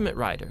Testament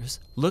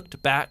writers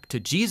looked back to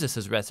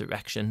Jesus'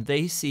 resurrection,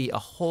 they see a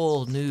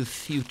whole new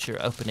future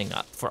opening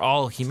up for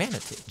all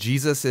humanity.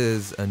 Jesus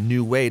is a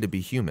new way to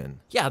be human.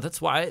 Yeah, that's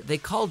why they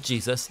called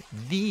Jesus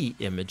the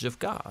image of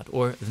God,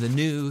 or the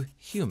new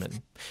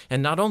human.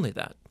 And not only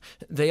that,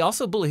 they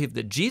also believe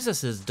that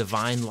Jesus'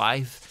 divine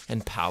life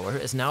and power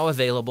is now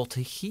available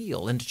to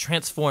heal and to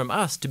transform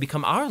us to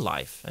become our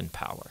life and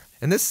power.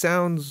 And this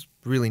sounds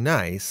really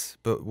nice,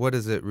 but what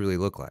does it really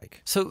look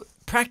like? So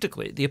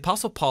practically, the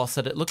Apostle Paul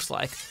said it looks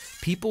like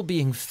people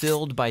being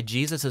filled by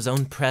Jesus'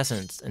 own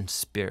presence and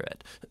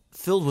spirit,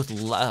 filled with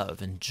love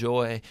and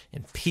joy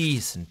and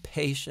peace and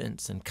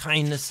patience and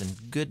kindness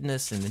and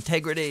goodness and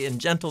integrity and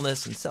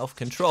gentleness and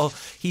self-control.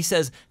 He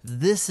says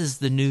this is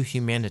the new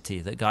humanity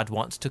that God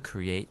wants to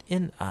create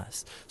in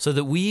us so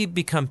that we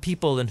become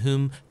people in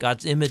whom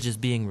God's image is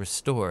being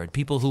restored,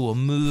 people who will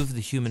move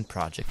the human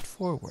project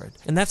forward.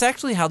 And that's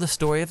actually how the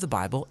story of the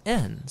Bible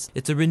ends.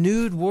 It's a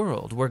renewed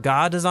world where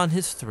God is on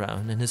his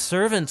throne and his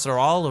servants are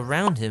all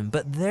around him,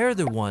 but they're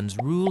the ones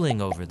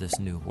ruling over this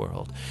new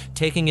world,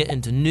 taking it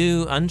into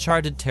new, uncharted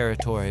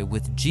territory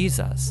with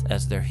Jesus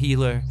as their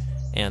healer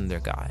and their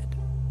guide.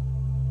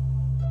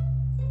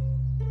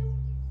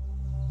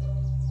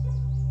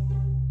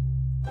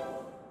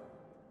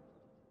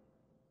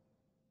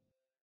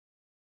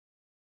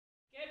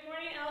 Good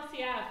morning,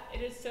 LCF.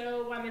 It is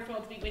so wonderful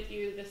to be with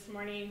you this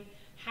morning.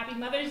 Happy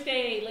Mother's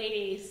Day,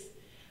 ladies.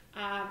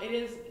 It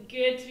is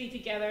good to be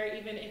together,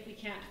 even if we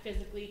can't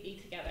physically be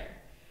together.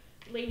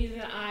 Ladies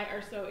and I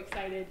are so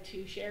excited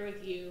to share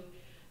with you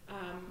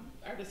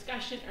our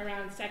discussion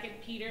around 2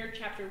 Peter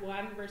chapter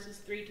 1, verses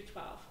 3 to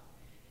 12,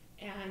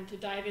 and to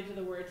dive into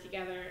the Word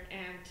together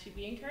and to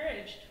be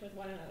encouraged with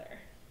one another.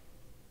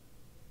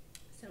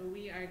 So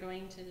we are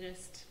going to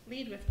just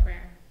lead with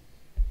prayer.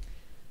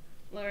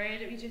 Lord,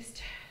 we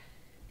just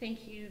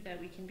thank you that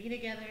we can be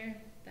together,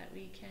 that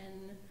we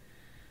can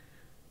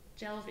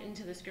delve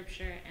into the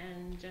Scripture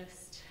and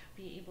just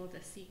be able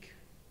to seek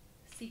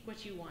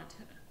what you want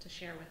to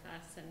share with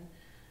us, and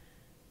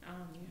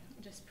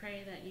just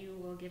pray that you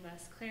will give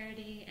us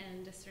clarity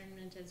and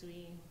discernment as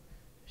we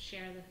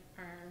share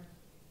our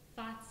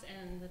thoughts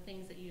and the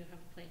things that you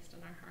have placed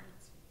on our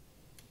hearts.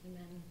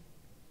 Amen.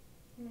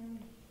 Amen.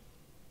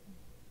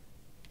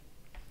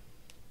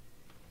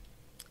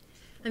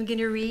 I'm going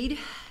to read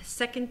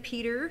 2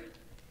 Peter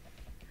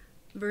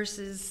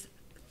verses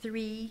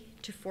 3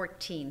 to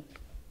 14.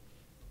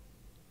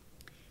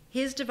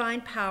 His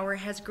divine power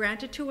has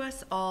granted to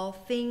us all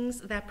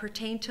things that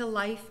pertain to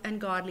life and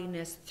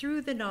godliness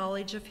through the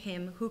knowledge of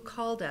him who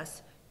called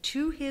us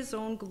to his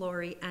own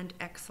glory and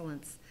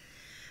excellence,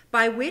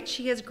 by which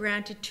he has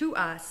granted to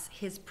us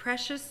his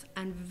precious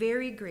and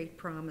very great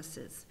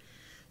promises,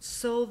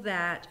 so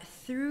that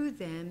through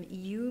them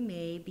you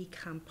may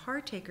become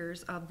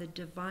partakers of the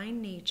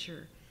divine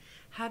nature,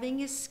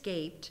 having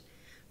escaped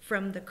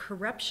from the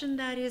corruption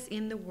that is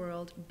in the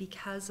world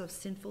because of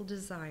sinful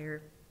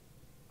desire.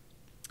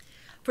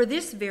 For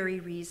this very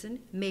reason,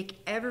 make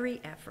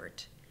every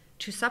effort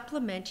to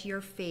supplement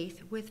your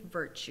faith with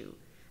virtue,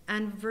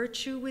 and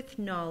virtue with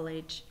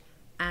knowledge,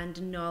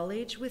 and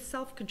knowledge with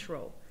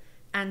self-control,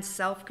 and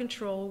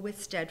self-control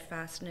with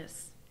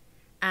steadfastness,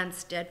 and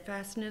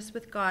steadfastness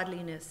with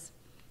godliness,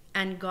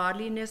 and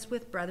godliness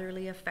with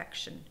brotherly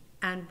affection,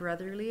 and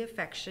brotherly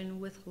affection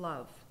with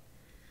love.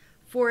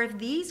 For if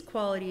these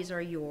qualities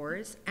are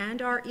yours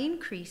and are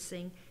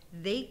increasing,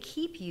 they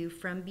keep you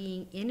from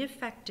being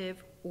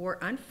ineffective or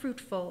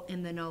unfruitful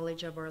in the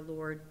knowledge of our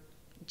Lord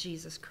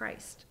Jesus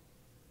Christ.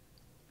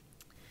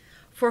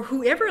 For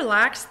whoever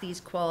lacks these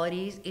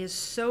qualities is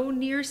so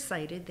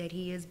nearsighted that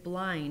he is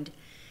blind,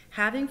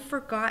 having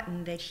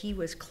forgotten that he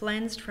was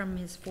cleansed from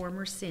his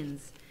former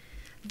sins.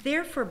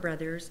 Therefore,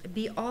 brothers,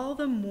 be all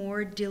the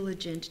more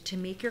diligent to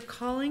make your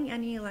calling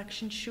and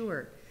election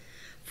sure.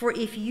 For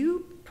if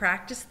you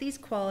practice these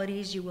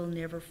qualities, you will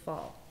never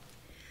fall.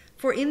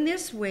 For in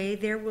this way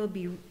there will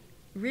be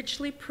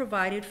richly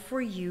provided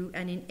for you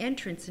and an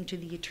entrance into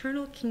the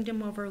eternal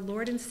kingdom of our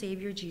Lord and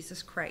Savior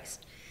Jesus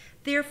Christ.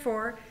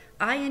 Therefore,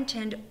 I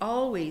intend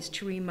always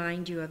to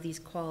remind you of these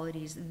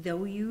qualities,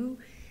 though you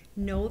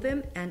know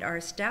them and are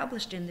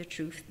established in the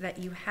truth that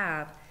you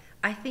have.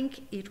 I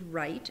think it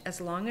right,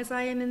 as long as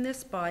I am in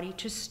this body,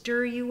 to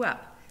stir you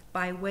up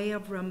by way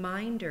of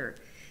reminder,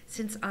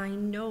 since I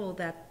know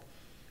that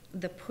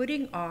the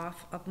putting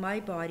off of my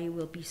body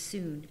will be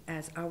soon,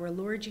 as our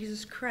Lord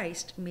Jesus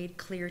Christ made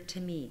clear to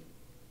me.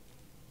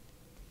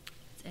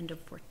 It's end of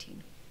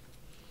 14.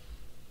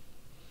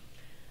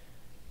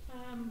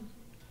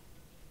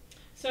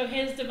 So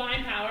his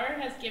divine power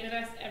has given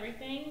us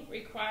everything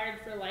required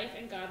for life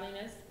and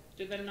godliness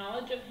through the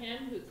knowledge of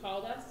him who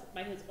called us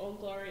by his own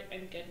glory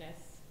and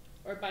goodness,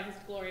 or by his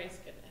glorious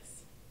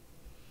goodness.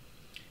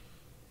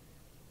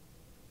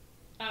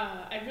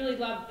 I really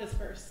love this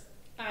verse.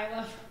 I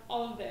love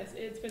all of this.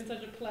 It's been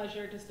such a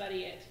pleasure to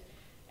study it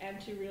and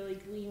to really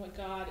glean what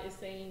God is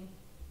saying.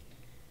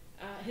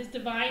 His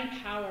divine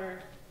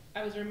power,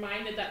 I was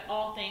reminded that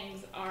all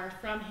things are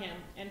from him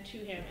and to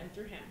him and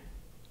through him.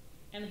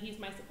 And he's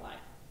my supply.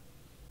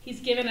 He's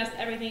given us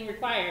everything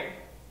required.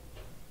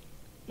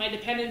 My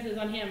dependence is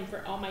on him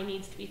for all my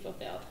needs to be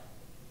fulfilled.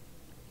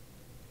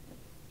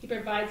 He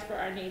provides for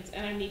our needs,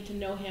 and I need to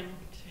know him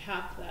to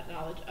have that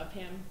knowledge of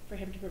him, for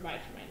him to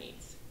provide for my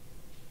needs.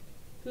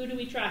 Who do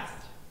we trust?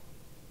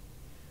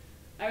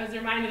 I was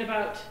reminded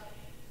about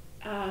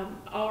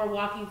all we're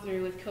walking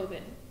through with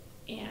COVID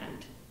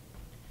and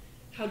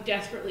how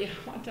desperately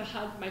I want to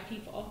hug my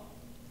people.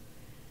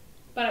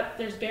 But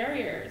there's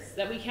barriers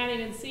that we can't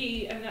even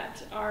see and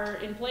that are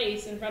in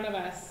place in front of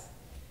us.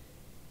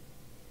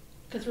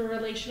 Because we're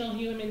relational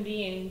human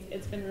beings,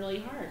 it's been really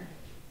hard.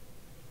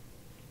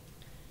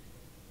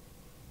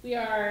 We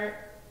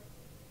are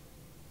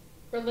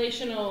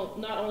relational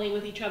not only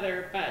with each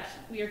other, but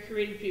we are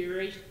created to be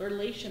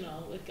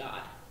relational with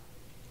God.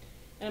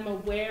 And I'm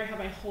aware how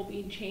my whole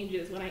being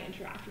changes when I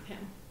interact with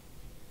him.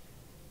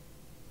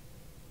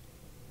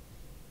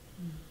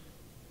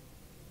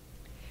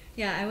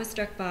 Yeah, I was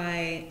struck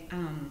by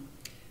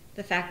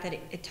the fact that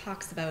it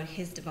talks about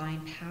his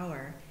divine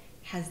power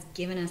has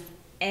given us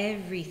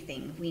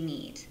everything we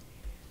need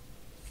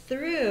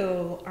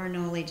through our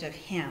knowledge of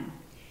him.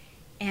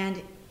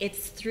 And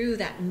it's through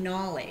that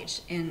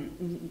knowledge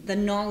and the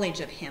knowledge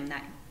of him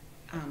that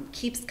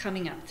keeps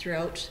coming up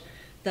throughout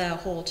the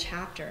whole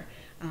chapter,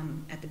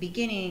 at the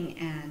beginning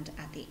and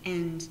at the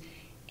end.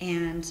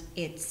 And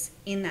it's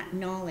in that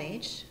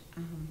knowledge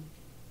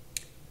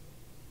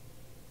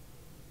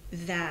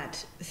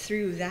that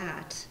through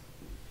that,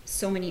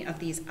 so many of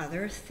these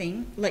other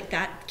things, like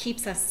that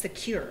keeps us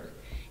secure.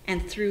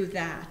 And through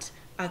that,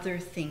 other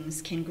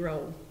things can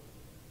grow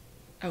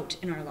out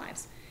in our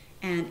lives.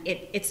 And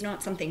it's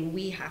not something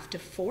we have to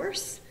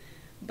force,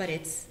 but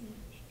it's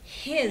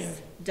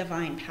his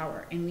divine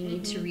power, and we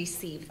need to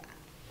receive that.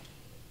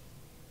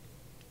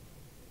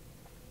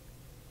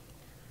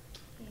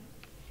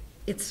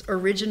 It's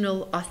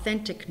original,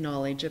 authentic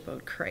knowledge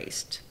about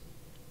Christ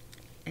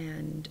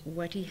and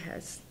what he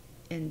has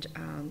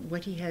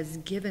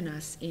given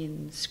us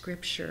in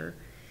Scripture.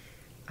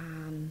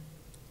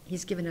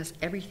 He's given us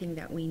everything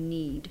that we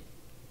need,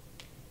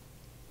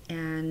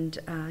 and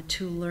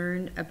to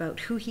learn about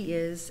who he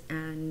is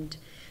and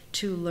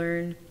to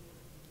learn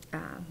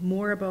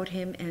more about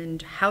him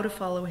and how to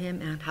follow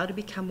him and how to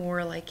become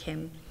more like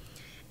him.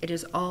 It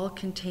is all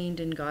contained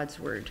in God's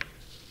word.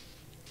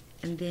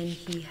 And then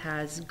he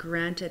has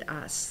granted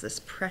us this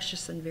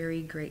precious and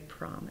very great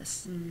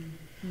promise,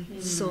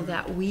 so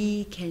that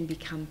we can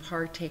become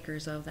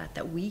partakers of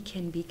that we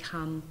can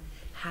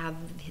have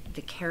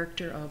the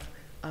character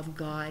of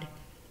God.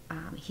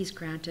 He's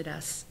granted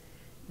us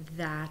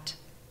that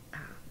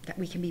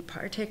we can be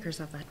partakers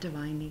of that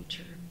divine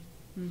nature.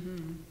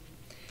 And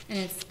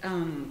it's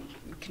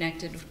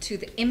connected to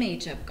the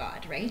image of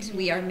God, right?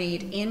 We are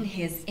made in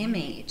his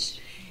image,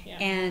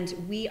 and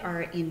we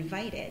are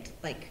invited.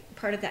 Like,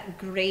 part of that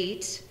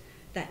great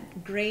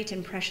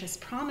and precious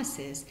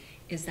promises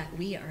is that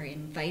we are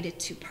invited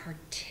to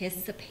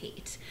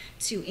participate,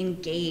 to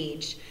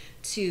engage,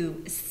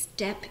 to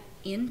step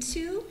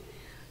into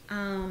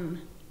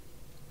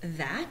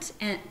that,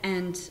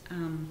 and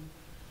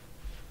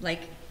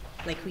like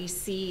we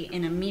see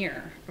in a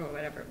mirror or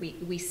whatever,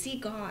 we see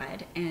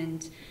God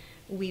and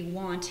we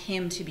want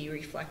him to be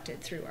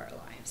reflected through our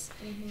lives.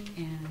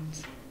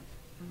 And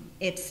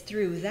it's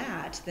through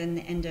that, then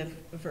the end of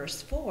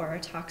verse 4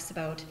 talks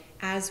about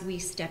as we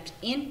stepped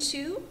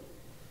into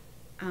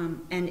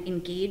and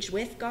engage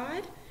with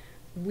God,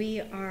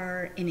 we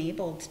are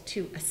enabled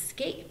to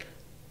escape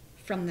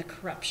from the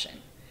corruption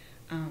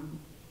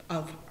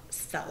of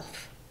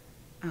self,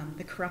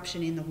 the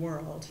corruption in the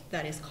world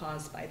that is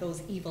caused by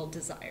those evil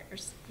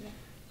desires.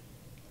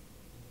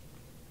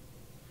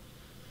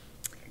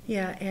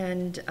 Yeah,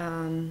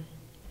 and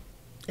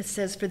it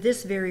says, for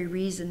this very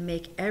reason,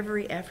 make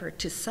every effort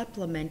to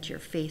supplement your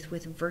faith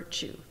with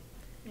virtue.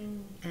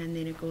 And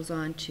then it goes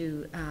on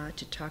to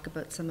talk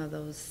about some of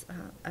those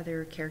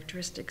other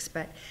characteristics.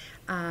 But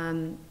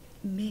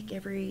make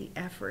every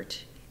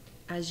effort,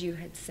 as you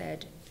had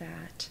said,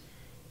 that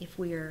if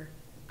we are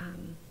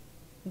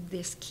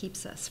this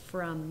keeps us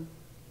from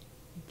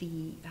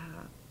the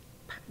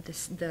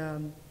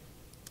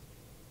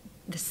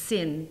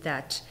sin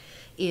that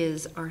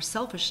is our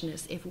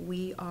selfishness. If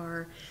we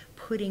are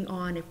putting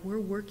on, if we're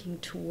working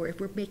toward,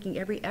 if we're making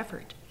every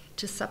effort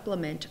to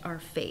supplement our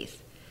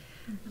faith,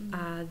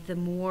 the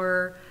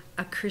more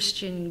a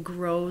Christian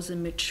grows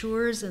and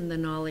matures in the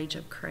knowledge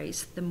of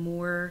Christ, the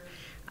more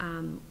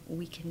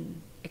we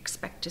can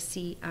expect to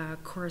see a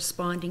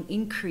corresponding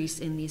increase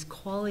in these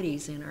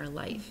qualities in our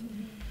life.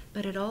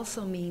 But it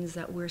also means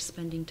that we're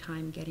spending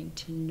time getting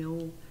to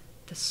know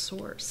the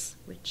source,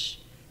 which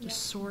the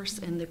source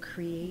and the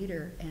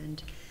creator,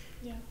 and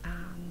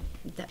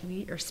that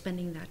we are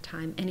spending that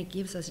time, and it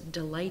gives us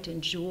delight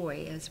and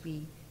joy as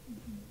we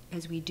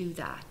do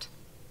that.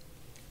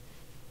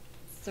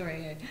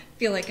 Sorry, I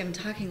feel like I'm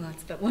talking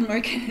lots, but one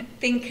more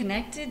thing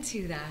connected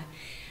to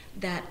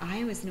that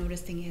I was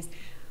noticing is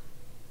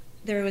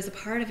there was a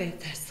part of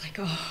it that's like,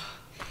 oh,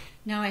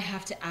 now I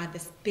have to add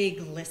this big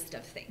list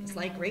of things.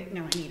 Like right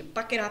now I need to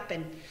buck it up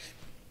and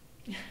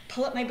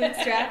pull up my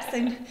bootstraps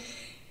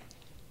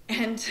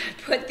and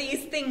put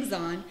these things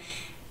on.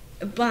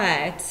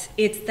 But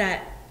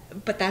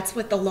that's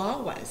what the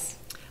law was.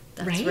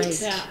 That's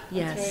right? Yeah,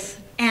 yes.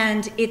 Right.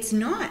 And it's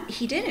not,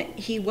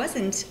 he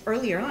wasn't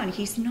earlier on,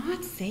 he's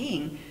not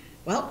saying,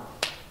 well,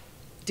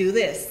 do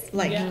this.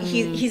 Like,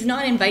 he's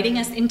not inviting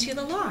us into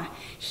the law.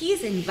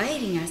 He's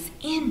inviting us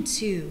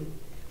into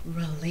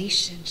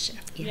relationship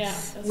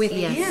with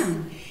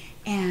him.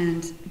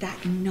 And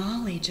that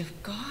knowledge of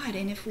God.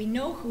 And if we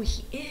know who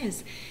he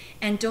is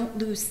and don't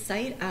lose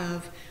sight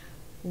of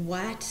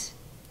why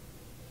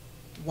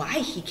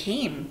he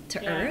came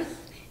to earth,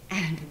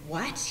 and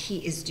what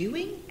he is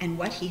doing and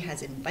what he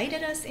has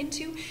invited us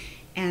into.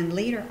 And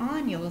later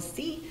on you'll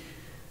see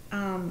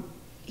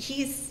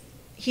he's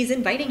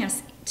inviting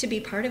us to be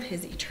part of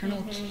his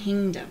eternal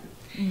kingdom.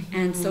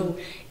 And so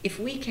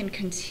if we can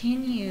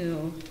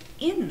continue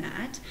in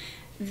that,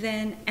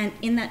 then, and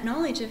in that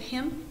knowledge of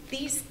him,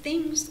 these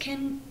things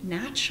can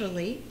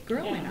naturally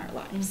grow in our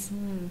lives.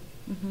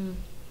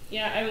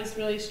 Yeah, I was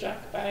really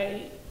struck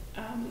by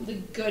the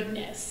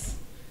goodness,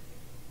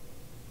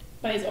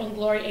 by his own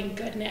glory and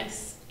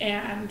goodness.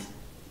 And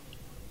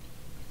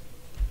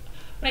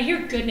when I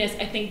hear goodness,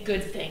 I think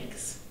good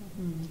things.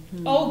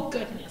 Oh,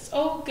 goodness.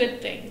 Oh, good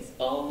things.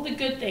 Oh, the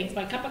good things.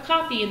 My cup of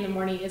coffee in the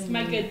morning is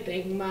my good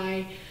thing.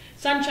 My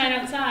sunshine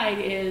outside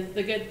is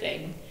the good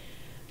thing.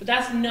 But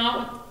that's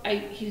not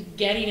what he's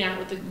getting at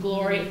with the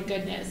glory and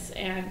goodness.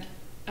 And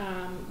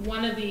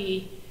one of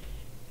the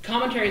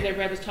commentaries I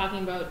read was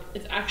talking about,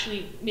 it's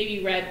actually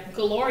maybe read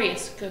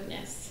glorious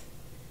goodness.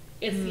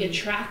 It's the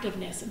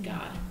attractiveness of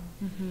God.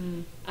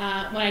 When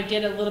I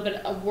did a little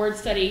bit of word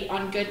study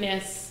on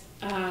goodness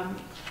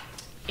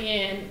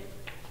in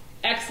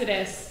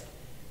Exodus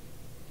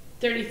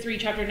 33,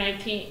 chapter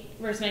 19,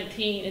 verse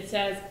 19, it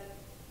says,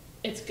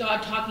 it's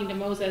God talking to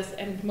Moses,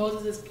 and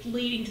Moses is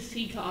pleading to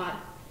see God.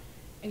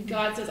 And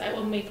God says, I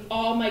will make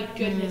all my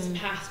goodness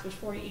pass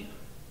before you.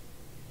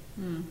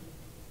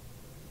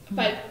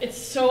 But it's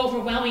so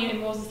overwhelming,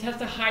 and Moses has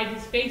to hide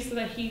his face so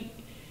that he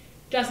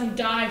doesn't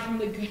die from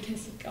the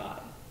goodness of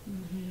God.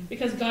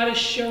 Because God is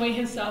showing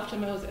himself to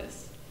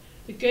Moses.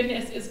 The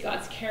goodness is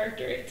God's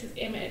character. It's his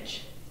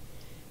image.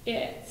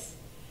 It's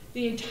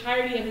the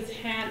entirety of his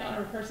hand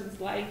on a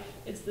person's life.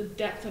 It's the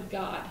depth of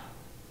God.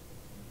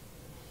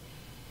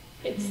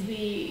 It's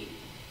the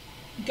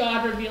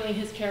God revealing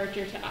his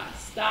character to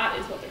us. That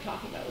is what they're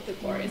talking about with the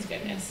glorious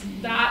goodness.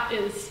 That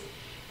is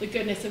the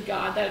goodness of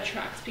God that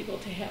attracts people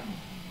to him.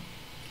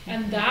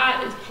 And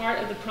that is part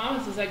of the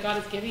promises that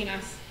God is giving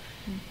us.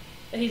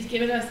 That he's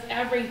given us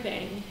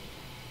everything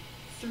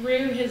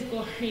through his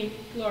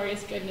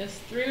glorious goodness,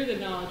 through the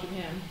knowledge of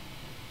him,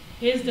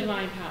 his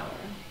divine power.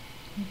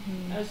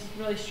 I was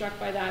really struck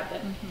by that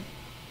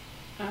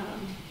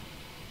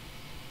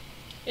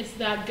it's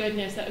that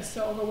goodness that is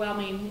so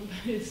overwhelming,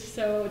 but is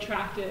so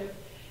attractive,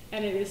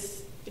 and it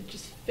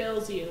just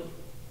fills you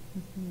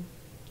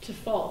to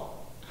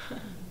full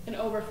and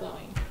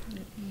overflowing.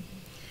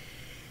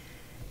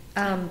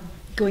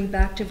 Going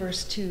back to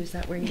verse 2, is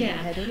that where you were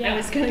headed? I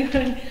was going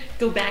to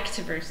go back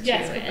to verse 2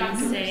 and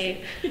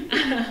say,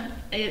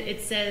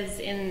 it says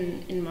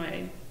in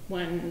my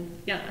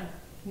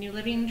New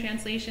Living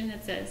Translation,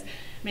 it says,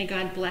 may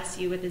God bless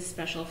you with his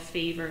special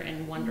favor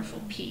and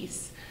wonderful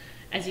peace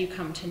as you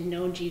come to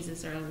know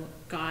Jesus, our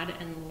God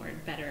and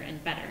Lord, better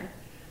and better.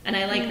 And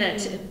I like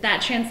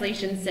that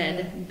translation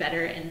said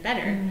better and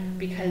better,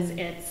 because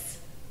it's,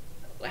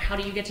 how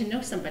do you get to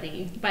know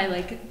somebody?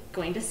 By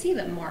going to see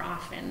them more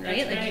often,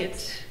 right?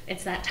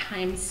 It's that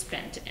time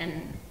spent,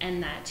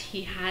 and that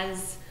he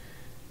has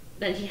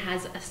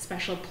a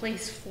special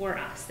place for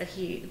us,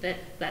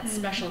 that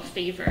special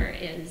favor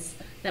is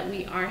that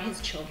we are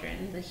his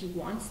children, that he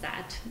wants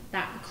that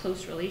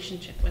close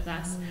relationship with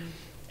us.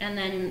 And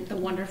then the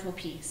wonderful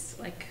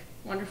peace,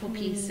 wonderful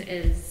peace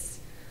is,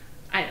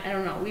 I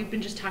don't know, we've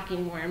been just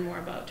talking more and more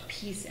about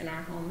peace in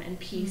our home, and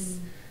peace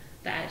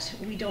that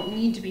we don't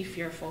need to be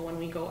fearful when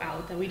we go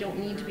out, that we don't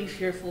need to be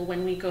fearful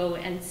when we go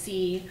and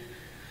see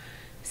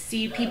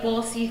see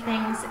people, see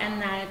things,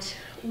 and that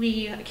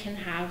we can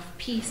have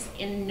peace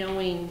in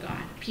knowing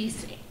God,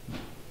 peace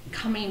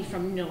coming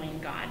from knowing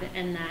God,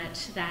 and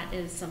that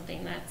is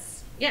something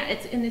that's,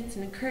 it's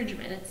an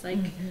encouragement. It's like,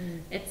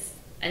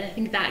 and I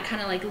think that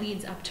kind of like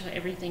leads up to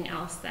everything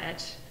else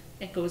that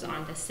it goes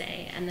on to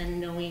say, and then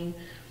knowing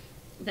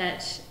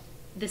that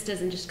this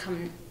doesn't just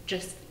come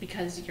just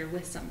because you're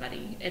with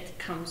somebody. It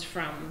comes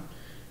from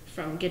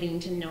getting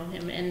to know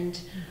him. And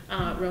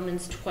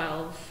Romans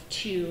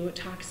 12:2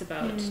 talks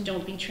about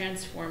don't be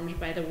transformed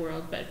by the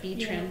world, but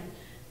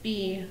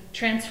be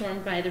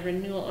transformed by the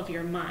renewal of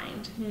your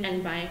mind,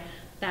 and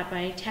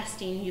by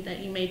testing you, that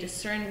you may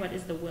discern what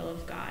is the will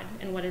of God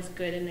and what is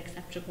good and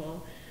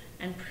acceptable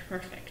and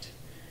perfect.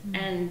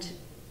 And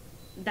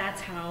that's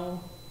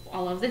how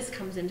all of this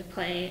comes into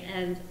play,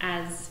 and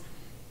as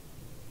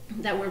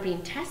that we're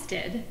being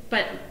tested,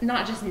 but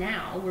not just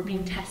now, we're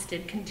being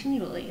tested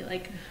continually.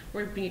 Like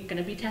we're going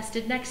to be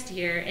tested next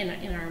year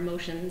in our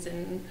emotions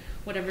and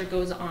whatever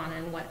goes on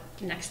and what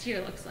next year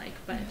looks like.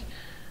 But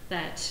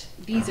that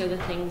these are the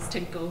things to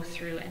go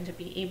through and to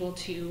be able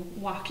to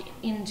walk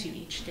into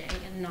each day,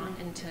 and not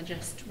into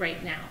just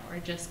right now or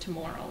just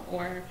tomorrow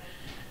or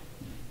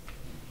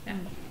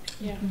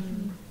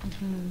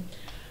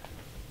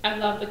I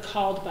love the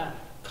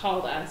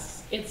called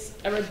us. It's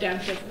a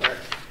redemptive work.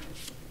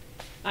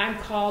 I'm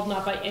called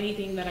not by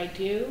anything that I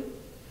do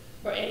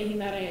or anything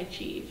that I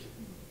achieve,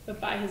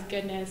 but by his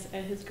goodness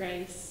and his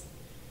grace.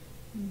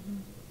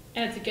 And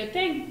it's a good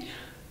thing,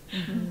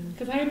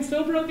 because I am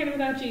so broken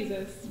without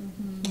Jesus.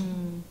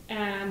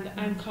 And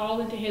I'm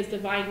called into his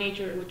divine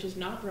nature, which is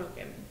not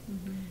broken,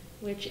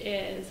 which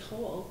is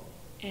whole.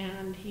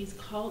 And he's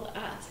called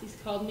us, he's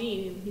called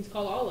me, and he's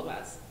called all of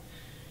us.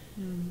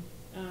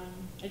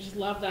 I just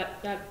love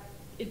that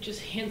it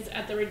just hints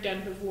at the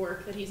redemptive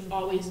work that he's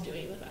always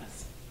doing with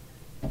us.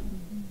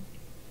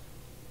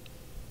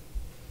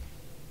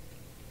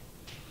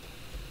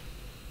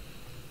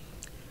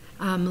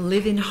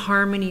 Live in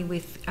harmony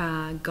with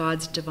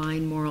God's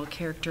divine moral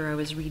character. I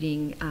was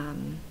reading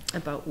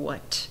about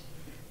what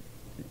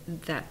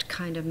that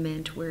kind of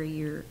meant, where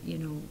you're,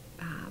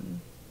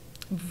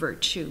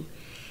 virtue.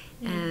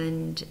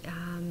 And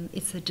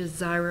it's a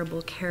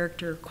desirable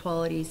character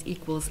qualities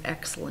equals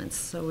excellence.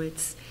 So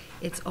it's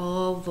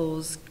all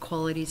those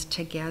qualities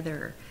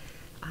together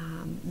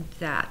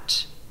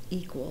that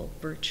equal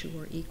virtue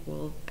or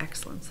equal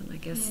excellence. And I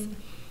guess,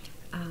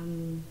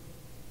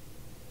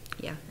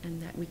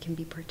 and that we can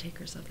be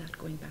partakers of that,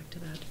 going back to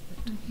that.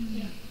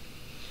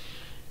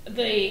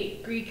 The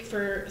Greek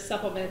for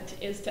supplement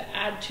is to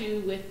add to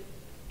with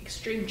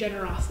extreme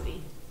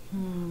generosity.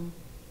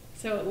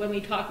 So when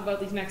we talk about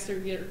these next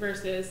 3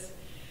 verses,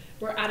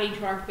 we're adding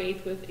to our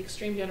faith with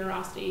extreme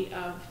generosity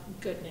of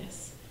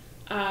goodness,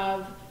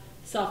 of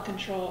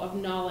self-control, of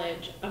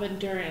knowledge, of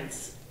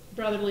endurance,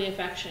 brotherly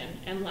affection,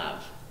 and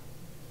love.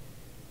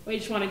 We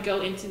just want to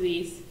go into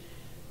these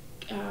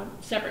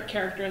separate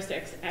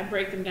characteristics and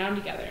break them down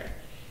together,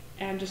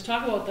 and just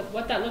talk about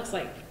what that looks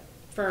like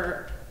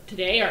for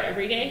today or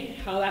every day,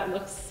 how that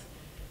looks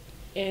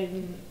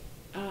in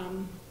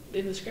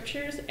the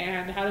scriptures,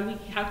 and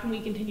how can we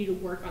continue to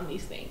work on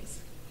these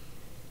things.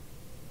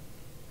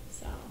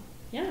 So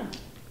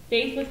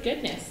faith with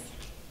goodness.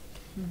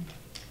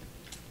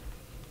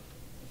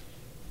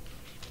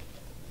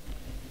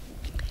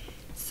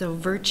 So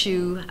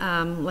virtue,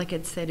 like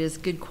it said, is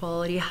good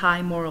quality,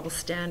 high moral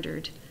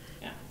standard.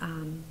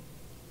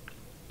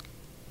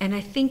 And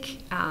I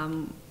think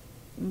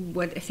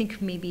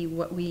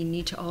what we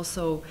need to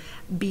also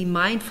be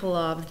mindful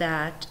of,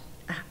 that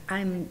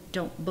I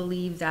don't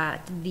believe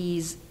that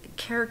these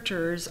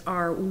characters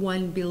are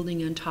one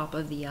building on top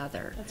of the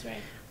other. That's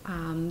right.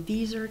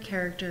 These are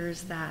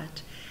characters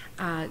that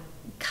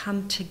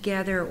come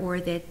together, or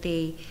that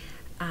they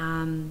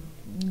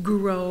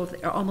grow.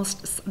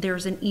 Almost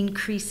there's an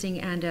increasing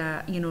and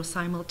a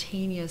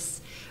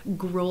simultaneous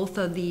growth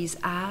of these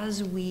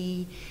as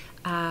we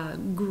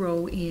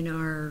grow in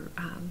our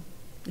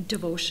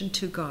devotion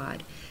to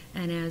God,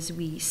 and as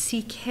we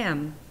seek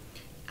Him,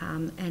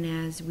 and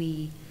as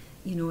we,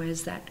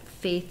 as that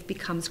faith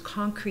becomes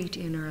concrete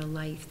in our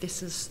life.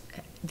 This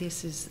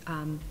is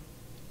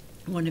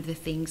one of the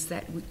things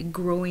that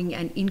growing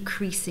and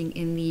increasing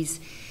in these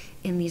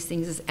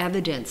things is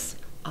evidence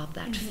of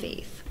that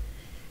faith.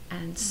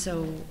 And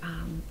so,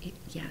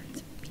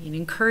 it's an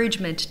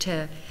encouragement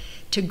to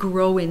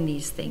grow in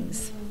these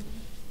things.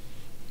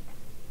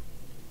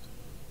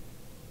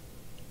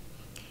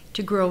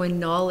 To grow in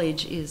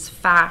knowledge is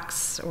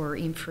facts or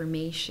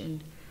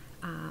information,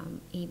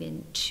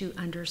 even to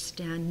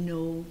understand,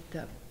 know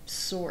the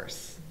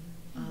source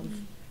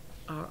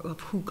of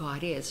who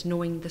God is,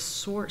 knowing the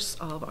source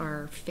of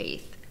our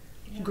faith,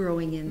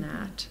 growing in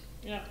that.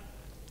 Yeah.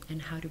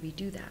 And how do we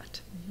do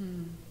that?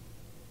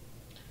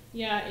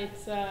 Yeah,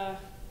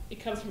 it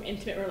comes from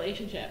intimate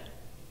relationship.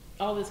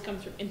 All this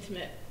comes from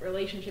intimate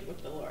relationship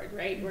with the Lord,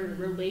 right? We're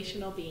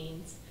relational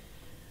beings.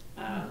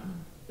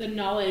 The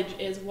knowledge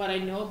is what I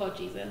know about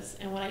Jesus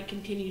and what I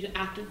continue to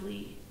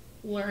actively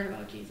learn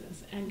about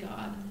Jesus and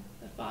God.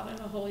 The Father, and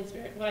the Holy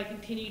Spirit. What I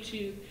continue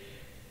to,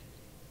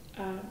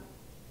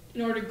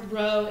 in order to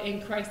grow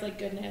in Christ-like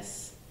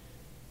goodness,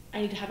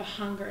 I need to have a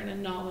hunger and a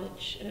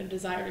knowledge and a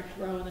desire to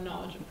grow in the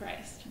knowledge of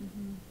Christ.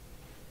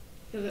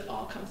 Because it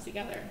all comes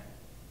together,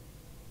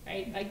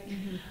 right? Like,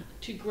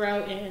 to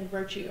grow in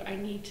virtue, I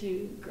need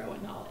to grow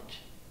in knowledge.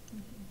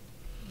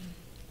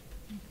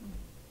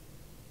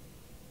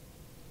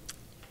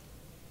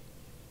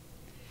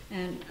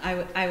 And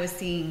I was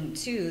seeing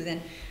too,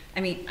 then,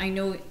 I mean, I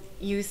know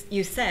you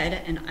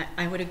said, and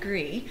I would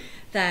agree,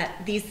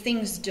 that these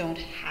things don't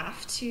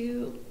have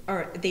to,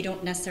 or they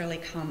don't necessarily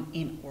come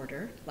in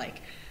order,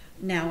 like,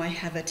 now I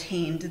have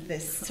attained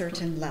this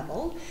certain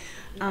level.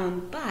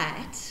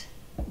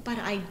 But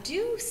I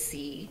do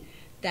see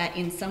that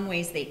in some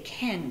ways they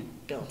can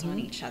build on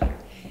each other.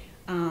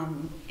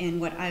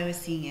 And what I was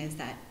seeing is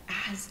that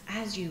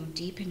as you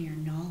deepen your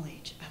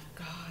knowledge of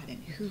God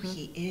and who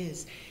He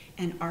is,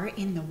 and are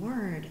in the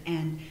Word,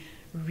 and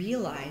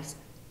realize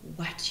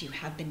what you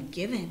have been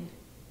given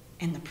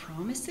and the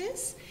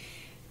promises,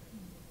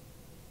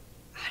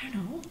 I don't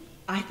know,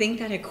 I think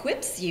that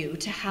equips you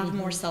to have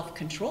more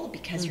self-control,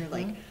 because you're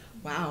like,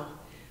 wow,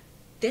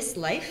 this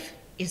life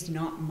is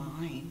not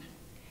mine.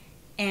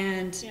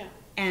 And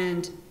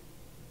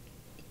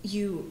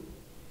you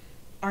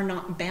are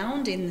not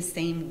bound in the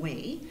same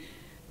way.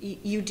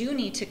 You do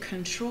need to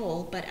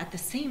control, but at the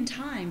same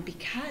time,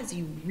 because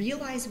you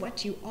realize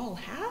what you all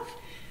have,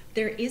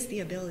 there is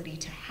the ability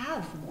to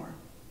have more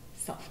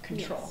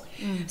self-control.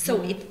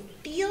 So it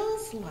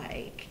feels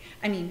like,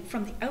 I mean,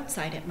 from the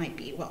outside it might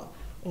be, well,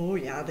 oh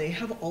yeah, they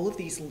have all of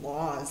these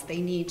laws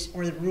they need,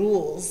 or the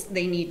rules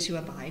they need to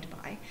abide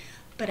by.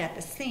 But at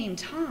the same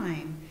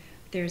time,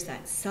 there's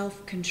that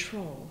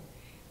self-control.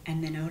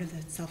 And then out of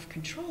that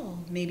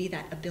self-control, maybe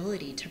that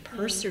ability to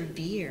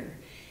persevere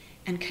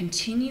and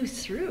continue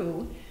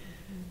through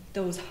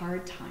those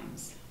hard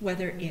times,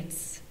 whether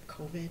it's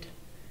COVID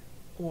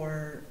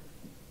or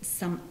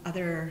some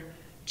other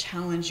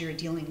challenge you're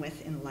dealing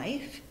with in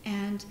life.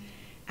 And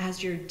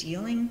as you're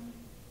dealing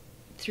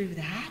through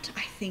that,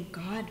 I think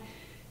God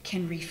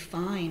can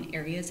refine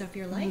areas of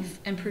your life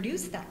and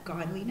produce that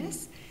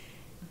godliness.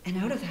 And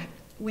out of that,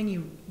 when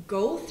you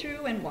go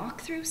through and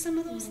walk through some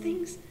of those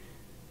things,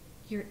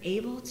 you're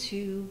able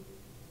to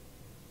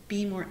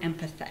be more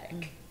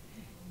empathetic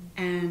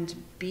and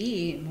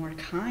be more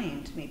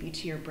kind maybe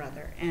to your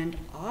brother, and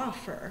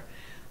offer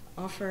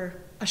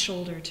a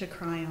shoulder to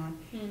cry on.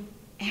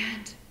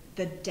 And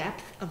the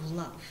depth of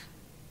love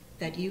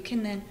that you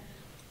can then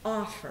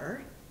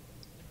offer,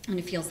 and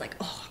it feels like,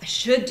 oh, I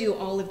should do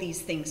all of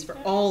these things for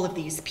all of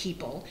these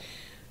people,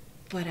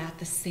 but at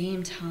the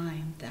same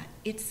time that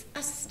it's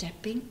a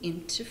stepping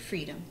into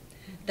freedom,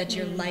 that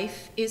your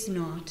life is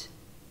not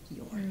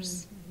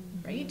yours,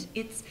 right?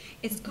 It's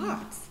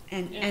God's,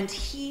 and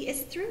He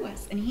is through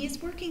us, and He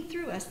is working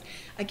through us.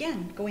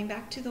 Again, going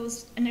back to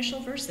those initial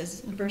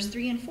verses, verse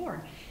 3 and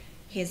 4,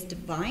 His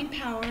divine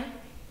power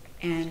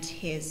and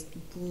His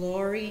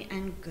glory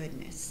and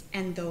goodness,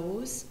 and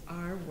those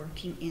are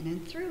working in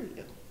and through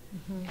you.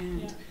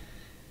 And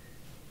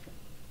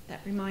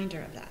that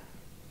reminder of that.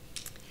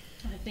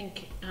 I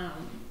think,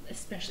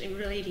 especially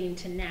relating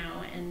to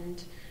now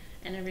and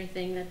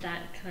everything, that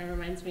kind of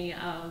reminds me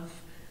of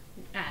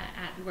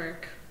at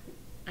work.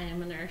 I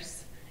am a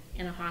nurse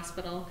in a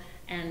hospital,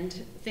 and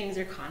things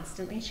are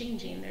constantly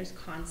changing. There's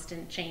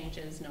constant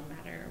changes no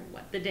matter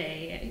what the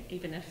day,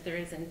 even if there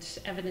isn't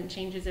evident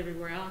changes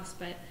everywhere else.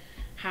 But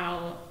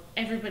how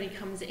everybody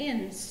comes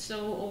in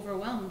so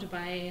overwhelmed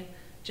by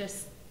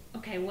just,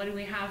 okay, what do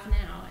we have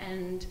now?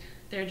 And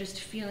they're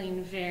just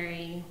feeling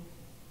very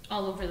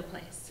all over the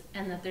place,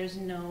 and that there's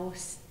no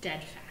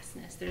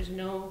steadfastness. There's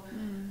no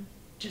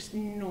just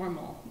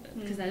normal,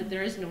 because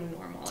there is no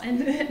normal,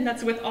 and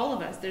that's with all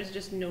of us. There's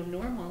just no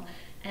normal.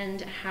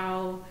 And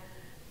how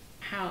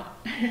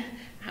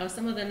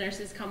some of the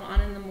nurses come on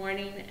in the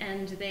morning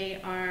and they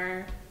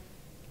are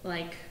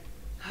like,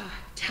 oh,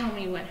 tell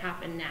me what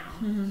happened now.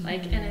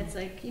 Like, and it's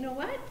like, you know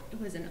what? It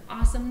was an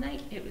awesome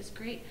night. It was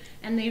great.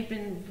 And they've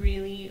been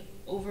really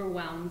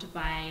overwhelmed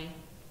by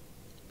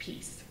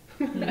peace.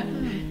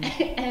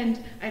 And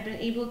I've been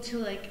able to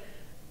like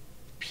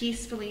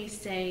peacefully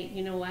say,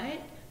 you know what?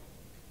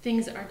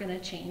 Things are going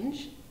to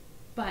change,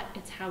 but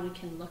it's how we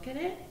can look at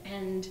it,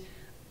 and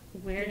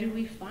where do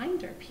we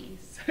find our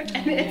peace?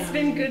 And it's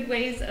been good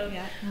ways of,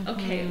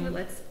 okay, well,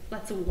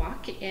 let's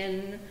walk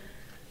in.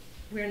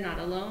 We're not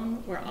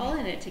alone. We're all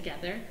in it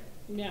together.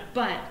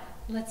 But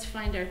let's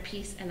find our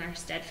peace and our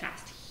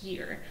steadfast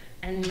here,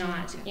 and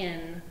not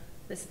in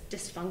this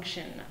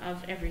dysfunction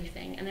of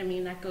everything. And I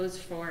mean, that goes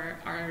for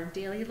our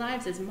daily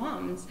lives as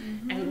moms,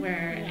 and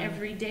where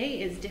every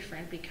day is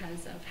different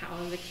because of how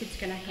the kid's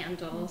going to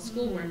handle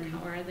schoolwork. How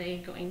are they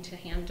going to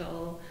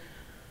handle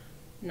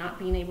not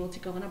being able to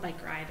go on a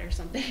bike ride or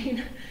something?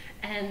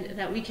 And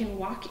that we can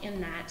walk in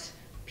that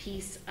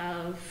peace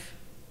of,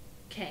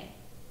 okay,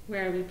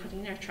 where are we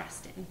putting our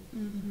trust in?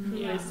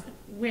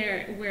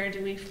 Where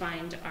do we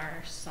find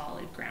our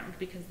solid ground?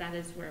 Because that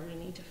is where we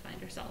need to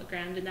find our solid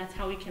ground, and that's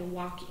how we can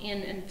walk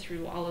in and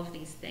through all of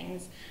these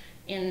things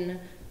in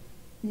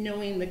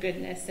knowing the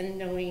goodness and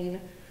knowing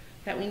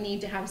that we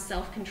need to have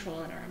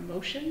self-control in our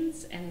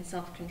emotions and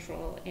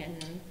self-control in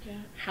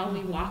how we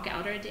walk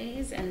out our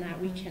days, and that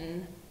we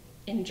can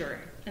endure,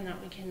 and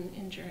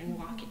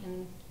walk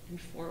in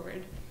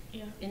forward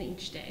in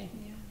each day.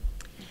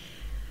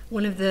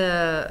 One of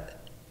the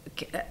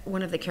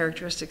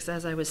characteristics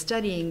as I was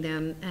studying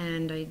them,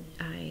 and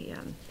I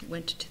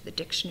went to the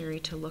dictionary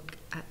to look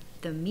at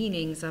the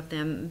meanings of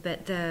them,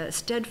 but the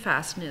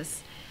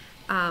steadfastness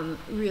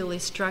really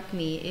struck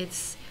me.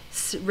 It's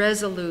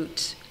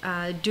resolute,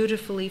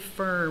 dutifully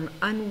firm,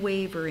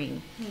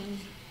 unwavering,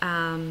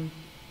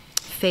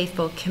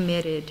 faithful,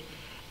 committed,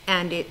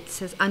 and it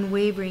says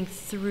unwavering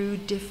through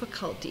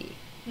difficulty.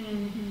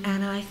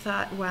 And I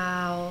thought,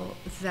 wow,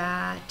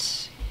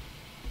 that,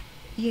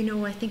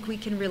 I think we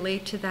can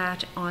relate to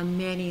that on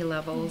many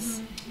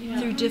levels.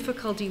 Through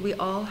difficulty, we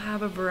all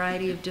have a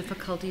variety of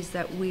difficulties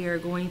that we are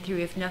going through.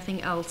 If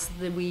nothing else,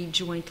 that we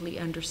jointly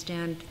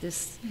understand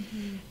this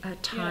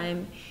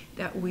time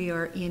that we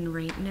are in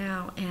right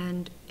now,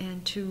 and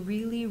to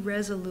really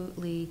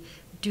resolutely,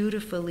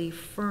 dutifully,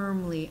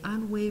 firmly,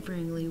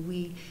 unwaveringly,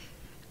 we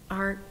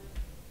are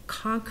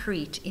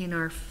concrete in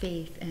our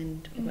faith,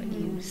 and what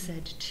you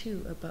said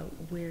too about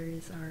where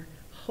is our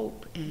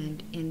hope,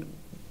 and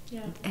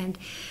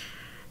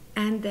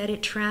that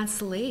it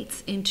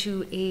translates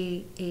into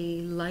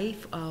a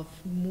life of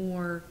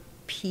more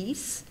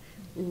peace,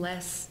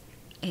 less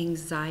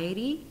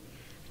anxiety,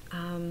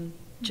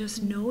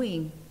 just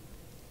knowing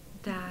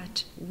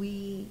that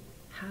we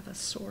have a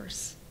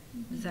source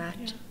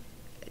that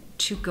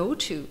to go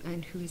to,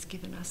 and who has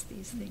given us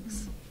these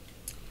things.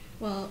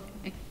 Well,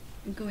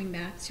 going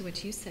back to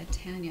what you said,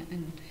 Tanya,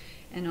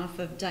 and off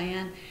of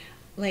Diane,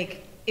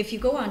 like if you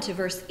go on to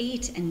verse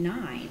 8 and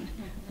 9,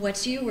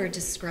 what you were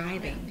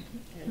describing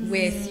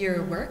with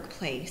your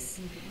workplace,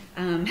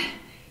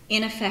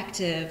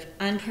 ineffective,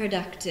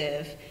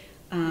 unproductive,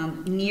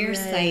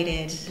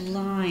 nearsighted,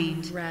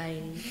 blind,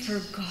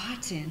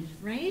 forgotten,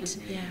 right?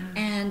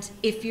 And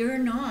if you're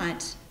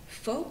not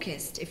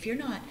focused, if you're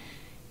not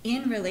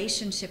in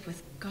relationship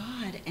with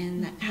God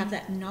and have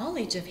that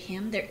knowledge of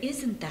Him, there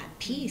isn't that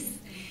peace.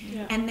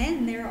 And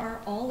then there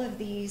are all of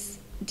these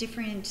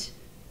different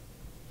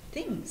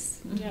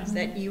things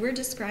that you were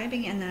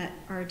describing and that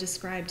are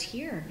described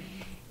here.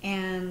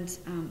 And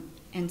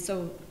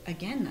so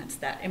again, that's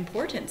that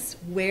importance.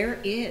 Where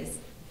is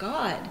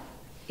God?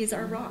 Is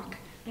our rock.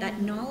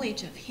 That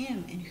knowledge of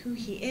Him and who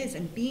He is,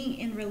 and being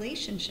in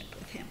relationship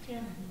with Him.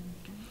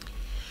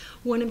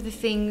 One of the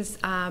things,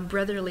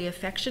 brotherly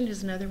affection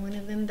is another one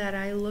of them that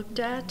I looked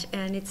at,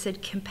 and it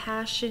said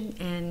compassion,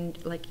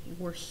 and like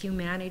we're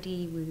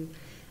humanity,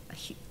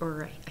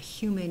 or a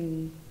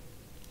human,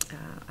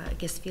 I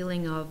guess,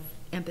 feeling of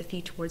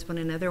empathy towards one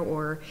another,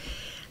 or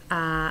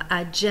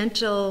a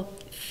gentle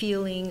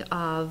feeling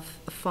of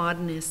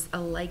fondness, a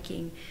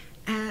liking.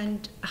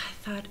 And I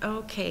thought,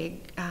 okay,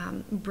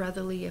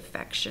 brotherly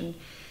affection.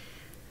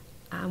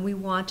 We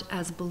want,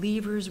 as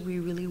believers, we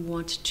really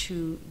want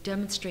to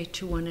demonstrate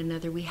to one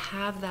another. We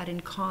have that in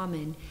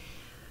common.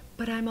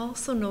 But I'm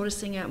also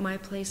noticing at my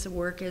place of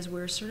work, as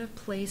we're sort of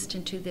placed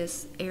into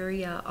this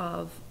area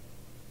of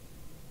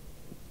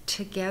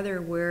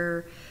together,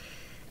 where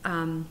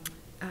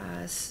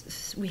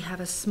we have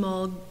a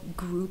small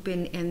group,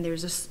 and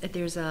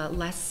there's a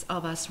less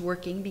of us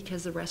working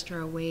because the rest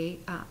are away.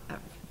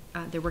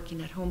 They're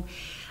working at home.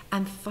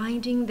 I'm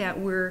finding that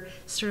we're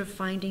sort of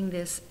finding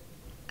this,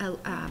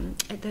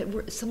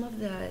 some of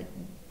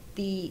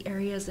the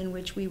areas in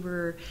which we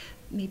were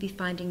maybe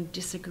finding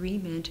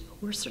disagreement,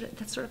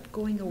 that's sort of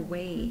going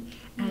away,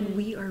 and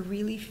we are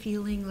really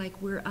feeling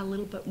like we're a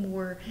little bit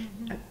more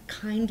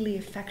kindly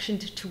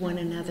affectionate to one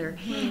another.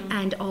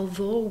 And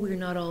although we're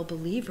not all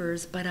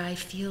believers, but I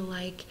feel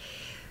like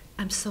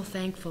I'm so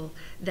thankful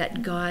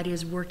that God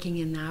is working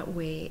in that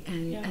way,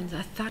 and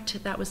I thought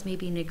that was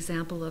maybe an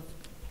example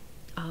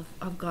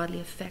of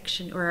godly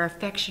affection, or our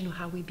affection,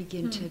 how we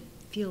begin to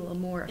feel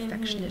more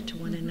affectionate to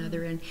one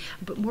another,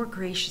 but more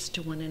gracious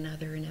to one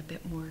another, and a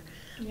bit more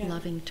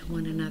loving to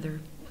one another.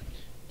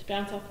 To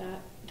bounce off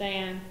that,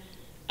 Diane,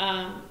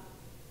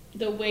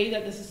 the way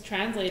that this is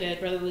translated,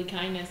 brotherly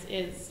kindness,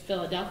 is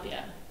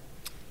Philadelphia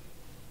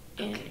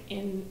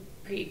in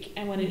Greek,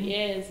 and what it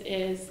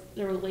is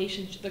the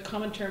relationship, the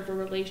common term for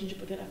relationship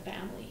within a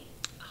family.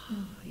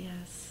 Oh,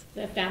 yes.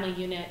 The family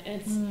unit,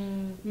 and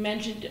it's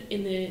mentioned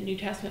in the New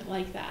Testament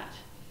like that.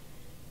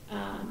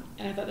 And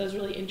I thought that was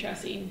really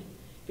interesting,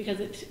 because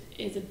it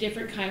is a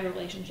different kind of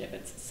relationship.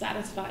 It's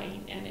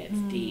satisfying, and it's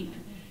deep,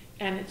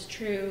 and it's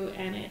true,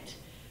 and it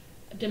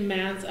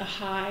demands a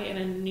high and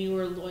a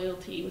newer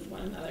loyalty with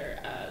one another,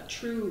 a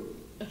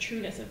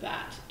trueness of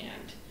that.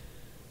 And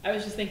I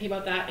was just thinking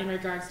about that in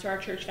regards to our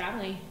church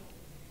family,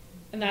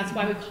 and that's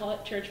why we call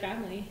it church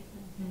family,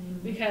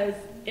 because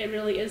it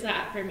really is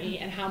that for me,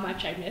 and how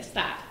much I miss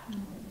that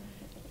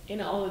in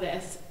all of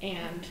this,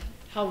 and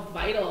how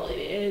vital it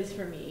is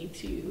for me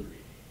to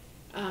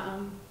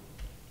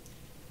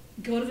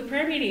go to the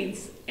prayer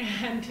meetings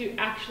and to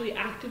actually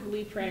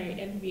actively pray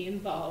and be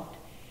involved.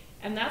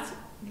 And that's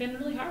been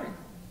really hard.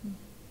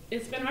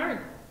 It's been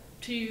hard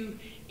to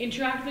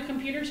interact with a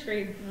computer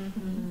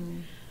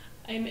screen.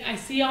 I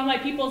see all my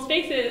people's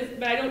faces,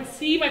 but I don't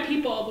see my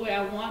people the way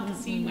I want to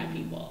see my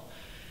people.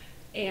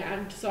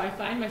 And so I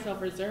find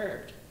myself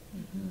reserved.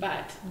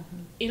 But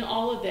in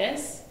all of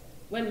this,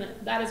 when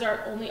that is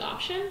our only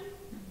option,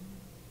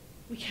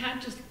 we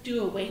can't just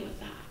do away with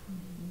that.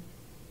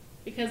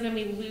 Because then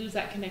we lose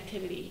that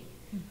connectivity,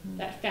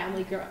 that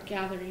family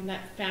gathering,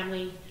 that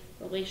family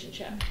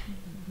relationship.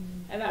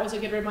 And that was a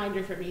good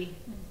reminder for me.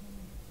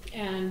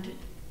 And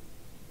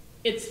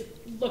it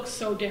looks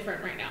so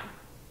different right now.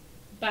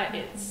 But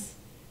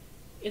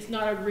it's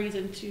not a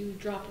reason to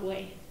drop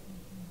away.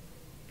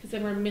 Because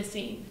then we're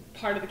missing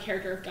part of the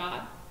character of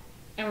God.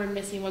 And we're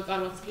missing what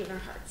God wants to do in our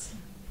hearts.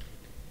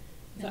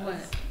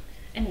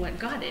 And what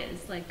God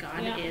is. Like,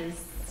 God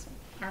is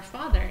our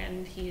Father,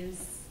 and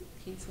He's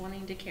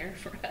wanting to care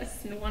for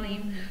us and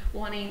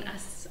wanting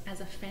us as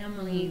a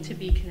family to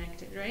be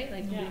connected, right?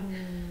 Like,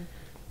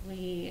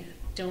 we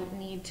don't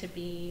need to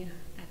be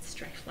at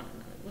strife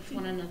with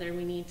one another.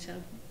 We need to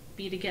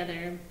be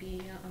together,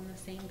 be on the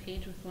same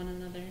page with one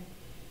another.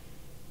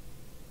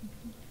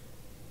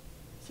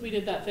 So we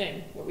did that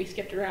thing where we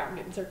skipped around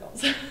in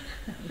circles.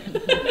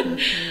 But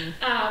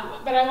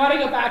I want to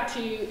go back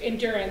to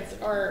endurance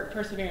or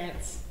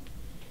perseverance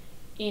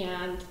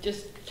and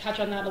just touch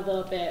on that a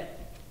little bit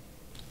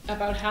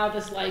about how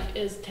this life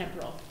is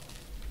temporal.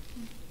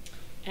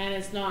 And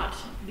it's not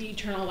the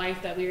eternal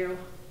life that we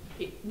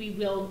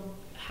will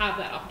have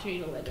that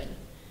opportunity to live in.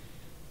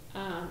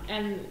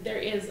 And there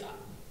is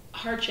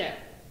hardship.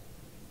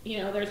 You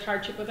know, there's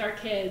hardship with our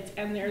kids,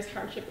 and there's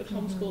hardship with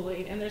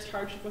homeschooling, and there's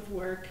hardship with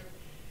work.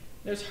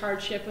 There's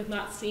hardship with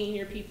not seeing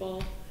your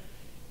people,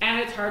 and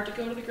it's hard to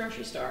go to the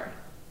grocery store.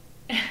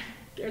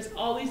 There's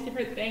all these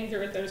different things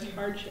where there's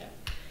hardship.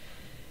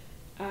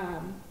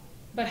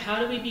 But how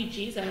do we be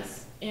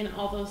Jesus in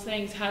all those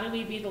things? How do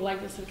we be the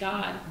likeness of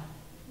God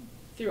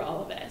through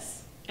all of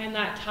this? And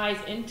that ties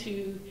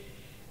into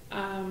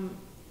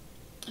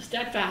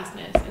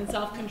steadfastness and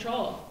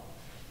self-control.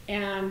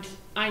 And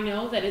I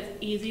know that it's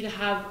easy to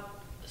have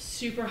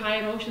super high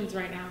emotions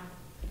right now.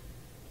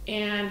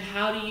 And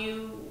how do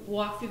you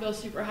walk through those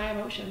super high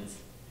emotions?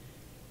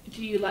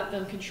 Do you let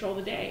them control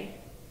the day?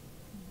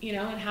 You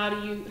know, and how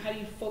do you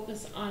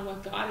focus on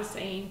what God is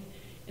saying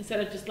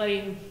instead of just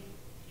letting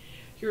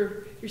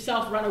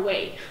yourself run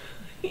away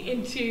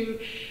into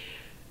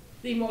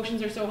the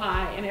emotions are so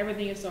high and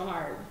everything is so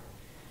hard.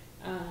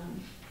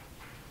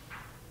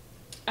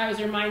 I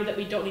was reminded that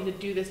we don't need to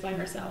do this by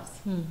ourselves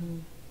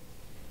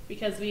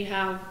because we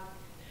have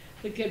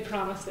the good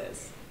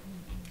promises,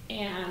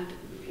 and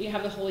we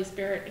have the Holy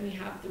Spirit, and we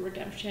have the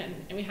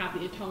redemption, and we have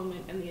the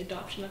atonement and the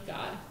adoption of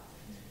God,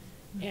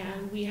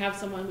 and we have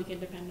someone we can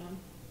depend on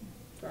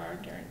for our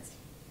endurance.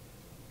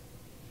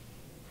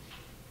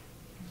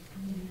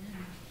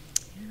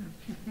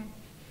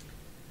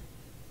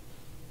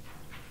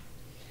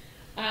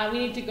 We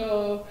need to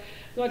go.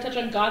 We want to touch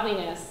on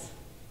godliness.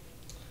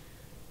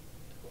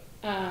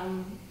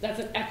 That's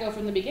an echo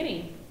from the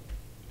beginning.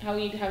 How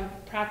we need to have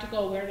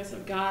practical awareness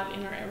of God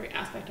in every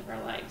aspect of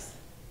our lives.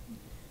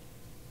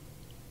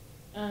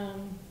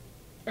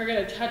 We're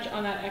going to touch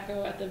on that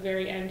echo at the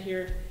very end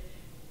here.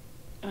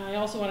 I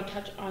also want to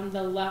touch on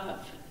the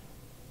love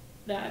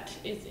that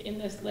is in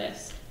this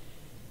list.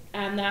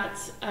 And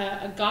that's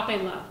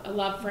agape love, a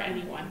love for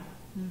anyone.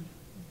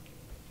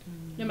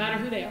 No matter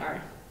who they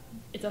are,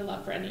 it's a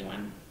love for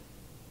anyone.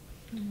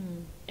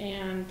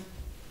 And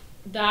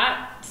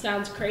that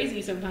sounds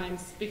crazy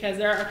sometimes, because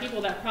there are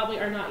people that probably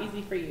are not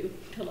easy for you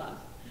to love.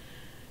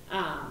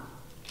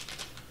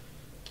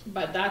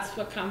 But that's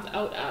what comes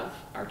out of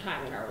our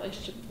time in our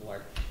relationship with the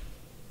Lord.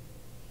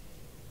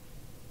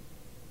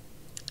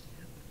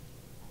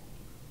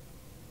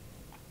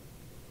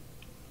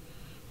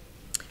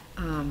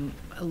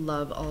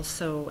 Love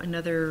also,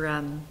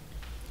 another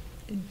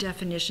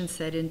definition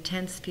said,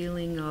 intense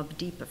feeling of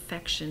deep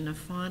affection, a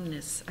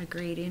fondness, a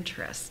great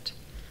interest.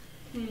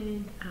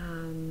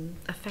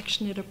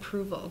 Affectionate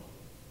approval.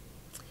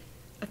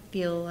 I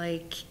feel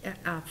like,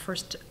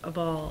 first of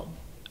all,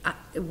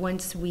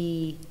 once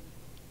we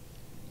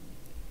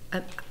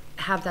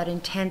have that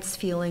intense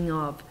feeling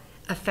of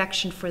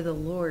affection for the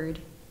Lord,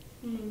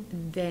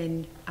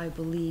 then I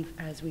believe,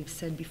 as we've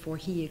said before,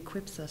 He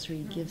equips us, or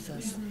He gives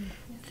us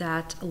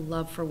that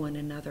love for one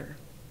another,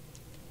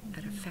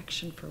 that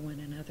affection for one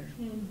another.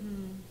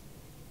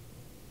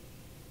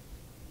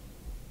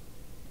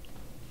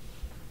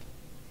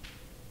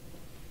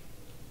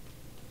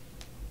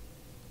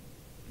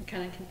 It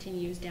kind of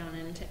continues down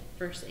into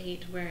verse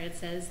 8, where it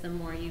says, the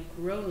more you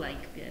grow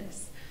like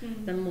this,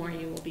 the more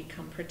you will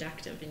become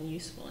productive and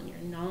useful in your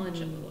knowledge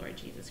of the Lord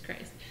Jesus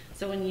Christ.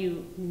 So when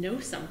you know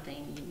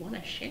something, you want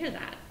to share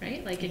that,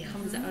 right? Like, it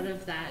comes out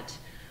of that,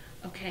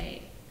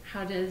 okay,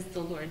 how does the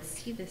Lord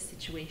see this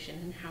situation,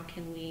 and how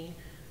can we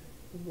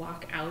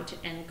walk out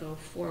and go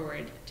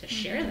forward to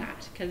share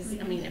that? Because,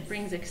 I mean, it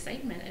brings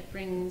excitement. It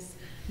brings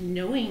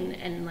knowing,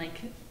 and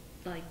like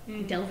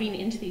delving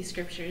into these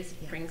scriptures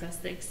brings us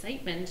the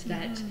excitement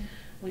that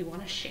we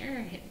want to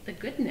share the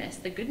goodness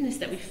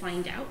that we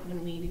find out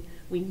when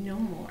we know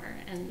more.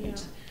 And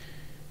that's.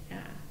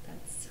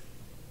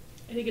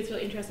 I think it's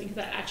really interesting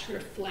because that actually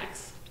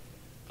reflects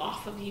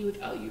off of you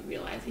without you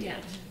realizing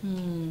it.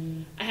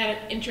 I had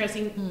an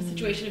interesting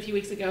situation a few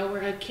weeks ago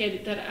where a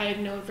kid that I had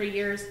known for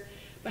years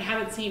but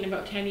haven't seen in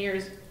about 10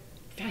 years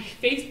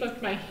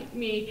Facebooked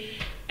me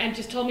and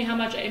just told me how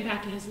much I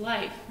impacted his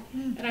life.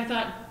 And I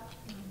thought,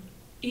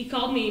 he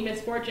called me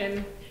Miss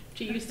Fortune,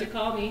 she used to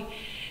call me,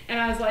 and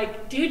I was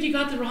like, dude, you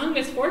got the wrong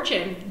Miss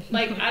Fortune.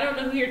 Like, I don't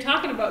know who you're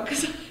talking about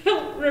because I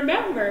don't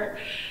remember.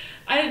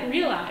 I didn't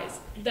realize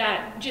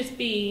that just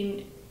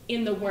being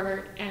in the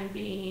Word and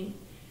being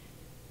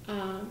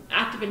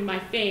active in my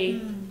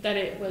faith, that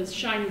it was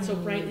shining so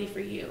brightly for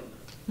you.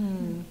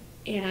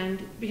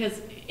 And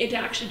because it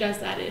actually does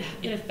that,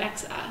 it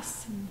affects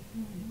us,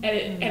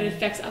 and it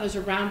affects others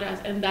around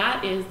us, and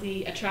that is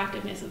the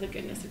attractiveness of the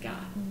goodness of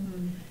God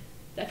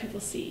that people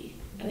see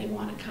and they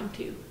want to come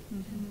to.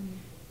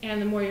 And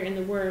the more you're in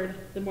the Word,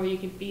 the more you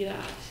can be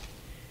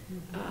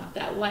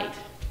that light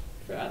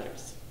for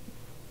others.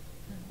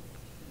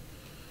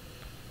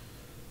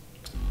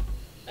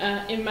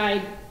 In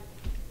my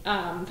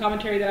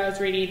commentary that I was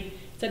reading, it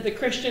said the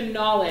Christian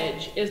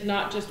knowledge is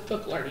not just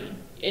book learning.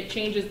 It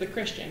changes the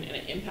Christian and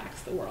it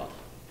impacts the world.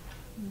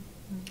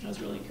 I was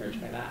really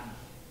encouraged by that.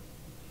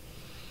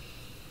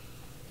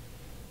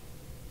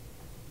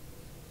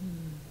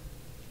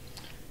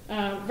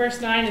 Verse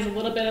 9 is a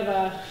little bit of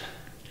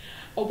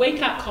a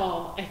wake-up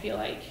call, I feel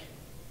like.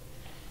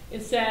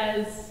 It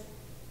says,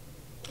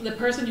 the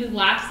person who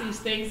lacks these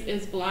things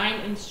is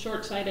blind and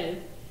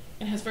short-sighted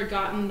and has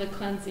forgotten the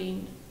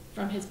cleansing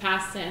from his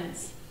past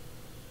sins.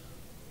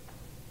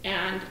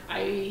 And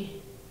I've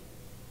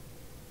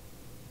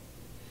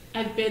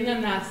been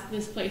in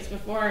this place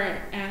before,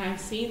 and I've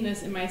seen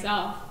this in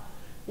myself,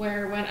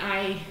 where when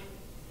I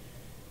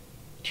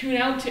tune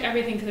out to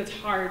everything because it's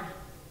hard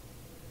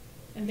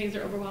and things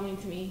are overwhelming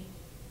to me,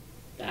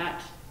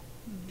 that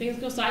things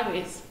go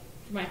sideways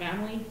for my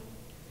family.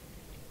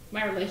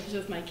 My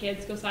relationship with my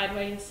kids go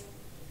sideways.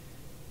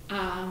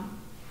 And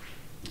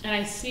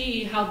I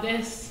see how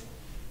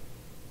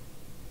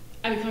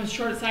I become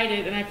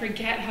short-sighted, and I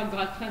forget how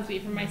God cleansed me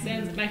from my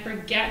sins, and I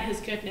forget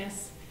his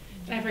goodness,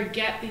 and I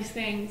forget these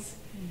things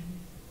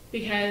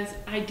because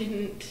I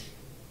didn't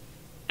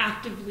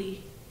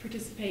actively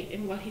participate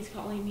in what he's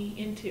calling me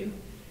into.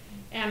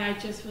 And I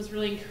just was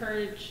really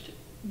encouraged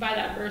by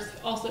that verse,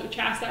 also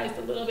chastised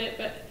a little bit,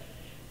 but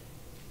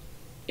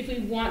if we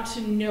want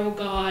to know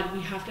God,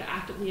 we have to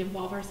actively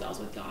involve ourselves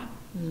with God.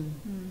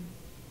 And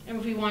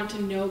if we want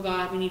to know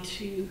God, we need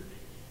to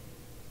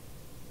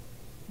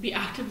be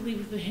actively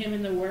with him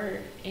in the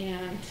Word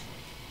and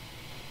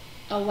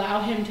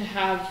allow him to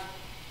have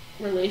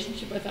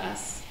relationship with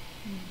us.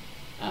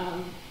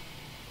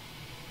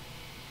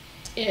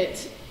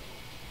 If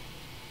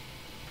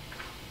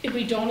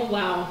we don't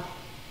allow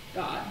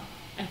God,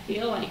 I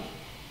feel like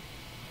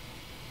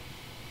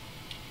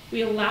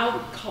we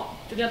allow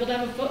the devil to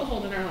have a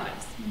foothold in our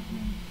lives,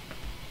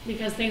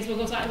 because things will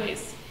go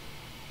sideways.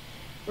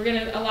 We're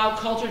going to allow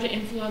culture to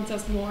influence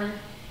us more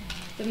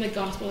than the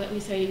gospel that we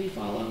say we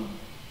follow.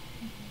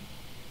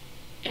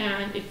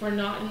 And if we're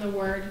not in the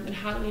Word, then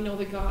how do we know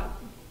the God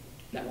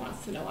that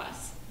wants to know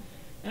us?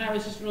 And I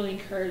was just really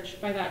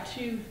encouraged by that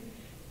too,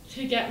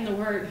 to get in the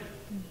Word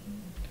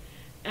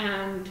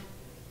and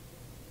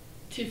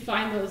to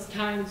find those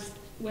times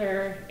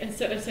where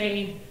instead of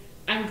saying,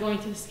 I'm going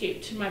to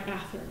escape to my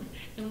bathroom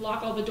and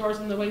lock all the doors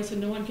in the way so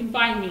no one can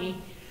find me,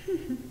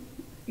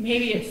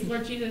 maybe it's,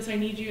 Lord Jesus, I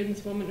need you in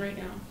this moment right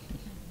now.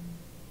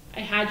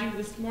 I had you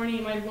this morning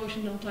in my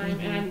devotional time,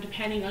 and I'm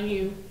depending on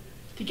you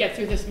to get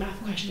through this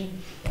math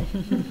question.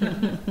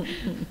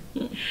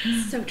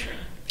 So true.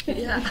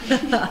 Yeah.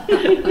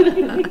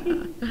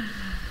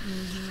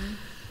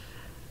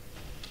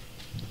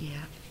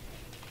 Yeah.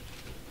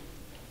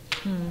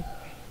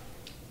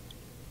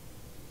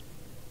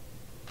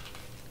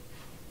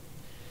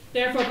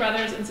 Therefore,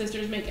 brothers and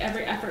sisters, make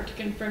every effort to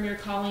confirm your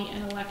calling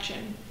and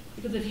election,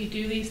 because if you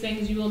do these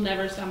things, you will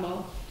never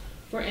stumble.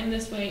 For in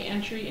this way,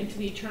 entry into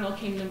the eternal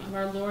kingdom of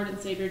our Lord and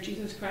Savior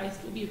Jesus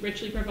Christ will be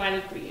richly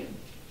provided for you.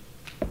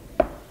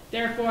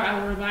 Therefore, I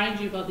will remind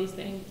you about these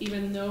things,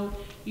 even though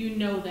you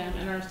know them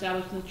and are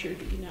established in the truth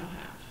that you now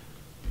have.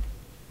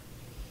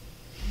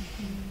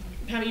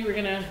 Pam, you were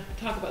going to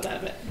talk about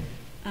that a bit.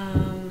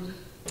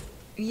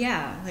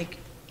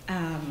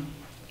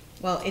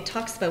 Well, it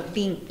talks about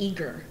being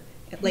eager.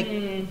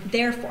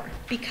 Therefore,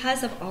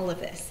 because of all of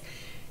this,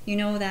 you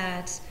know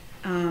that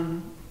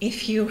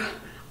if you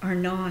are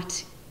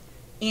not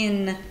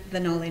in the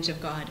knowledge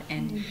of God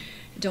and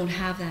don't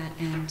have that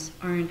and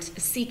aren't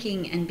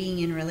seeking and being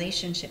in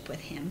relationship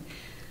with him,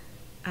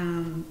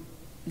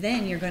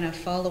 then you're going to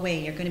fall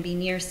away. You're going to be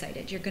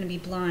nearsighted. You're going to be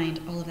blind,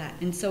 all of that.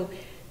 And so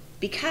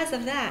because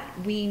of that,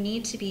 we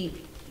need to be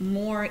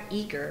more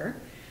eager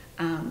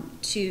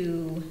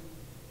to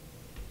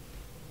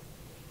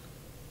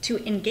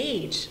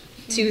engage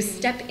to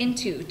step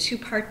into, to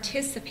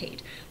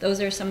participate. Those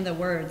are some of the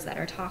words that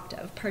are talked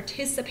of.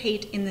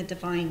 Participate in the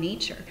divine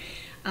nature.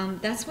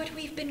 That's what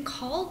we've been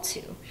called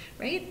to,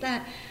 right?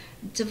 That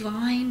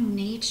divine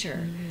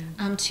nature.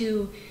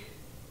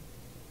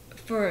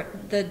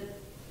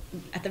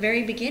 At the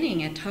very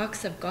beginning, it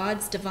talks of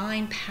God's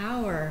divine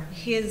power,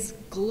 His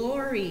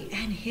glory,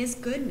 and His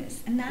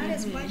goodness. And that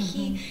is what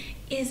He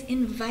is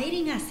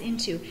inviting us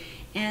into.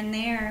 And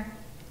there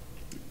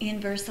in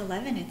verse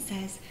 11 it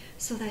says,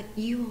 so that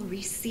you will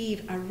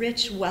receive a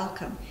rich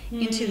welcome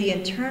into the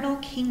eternal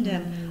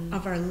kingdom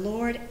of our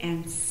Lord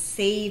and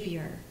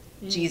Savior,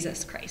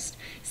 Jesus Christ.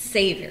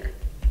 Savior.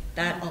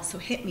 That also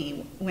hit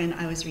me when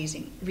I was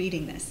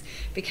reading this,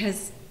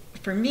 because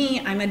for me,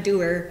 I'm a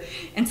doer,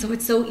 and so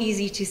it's so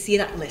easy to see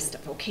that list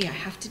of, okay, I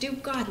have to do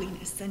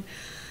godliness,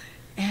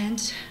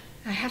 and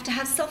I have to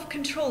have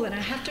self-control, and I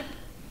have to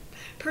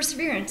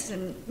perseverance,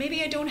 and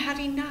maybe I don't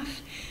have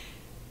enough.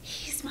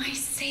 He's my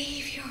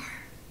Savior.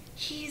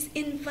 He's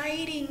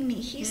inviting me.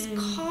 He's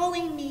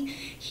calling me.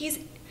 He's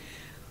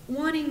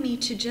wanting me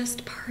to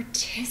just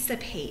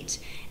participate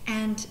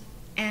and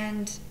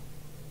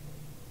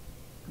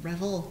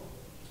revel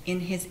in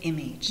His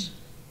image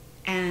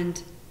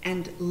and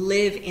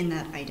live in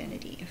that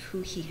identity of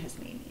who He has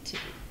made me to be.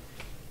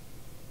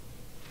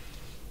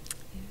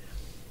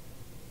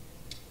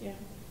 Yeah.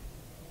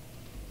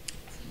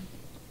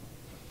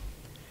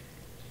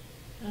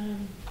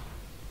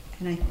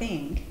 And I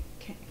think,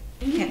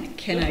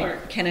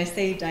 can I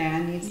say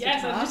Diane needs to talk?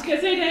 Yes, I was just going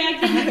to say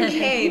Diane.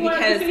 Okay, you wanted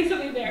to because say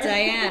something there.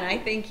 Diane, I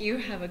think you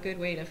have a good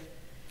way to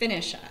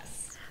finish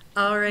us.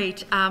 All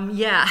right.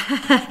 Yeah.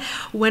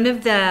 One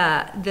of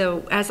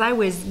the as I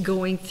was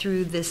going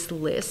through this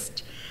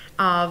list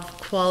of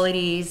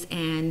qualities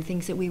and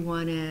things that we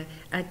want to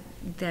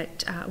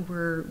that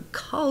we're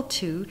called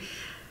to,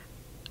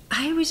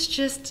 I was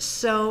just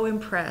so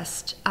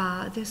impressed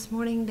this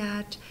morning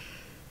that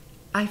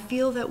I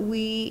feel that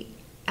we,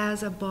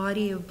 as a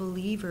body of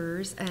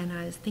believers, and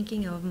I was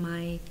thinking of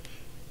my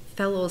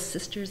fellow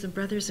sisters and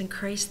brothers in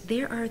Christ,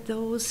 there are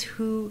those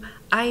who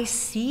I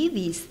see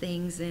these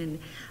things in.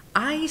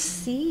 I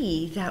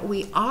see that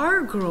we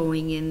are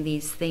growing in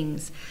these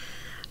things.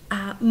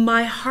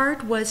 My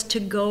heart was to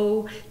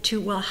go to,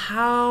 well,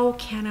 how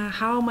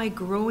am I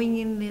growing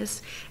in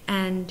this?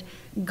 And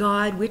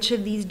God, which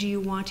of these do you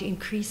want to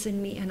increase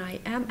in me? And I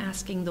am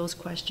asking those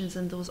questions,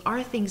 and those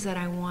are things that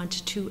I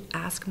want to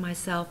ask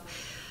myself.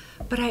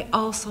 But I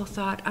also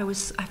thought, I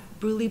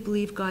really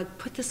believe God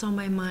put this on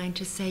my mind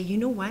to say, you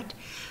know what?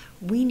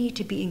 We need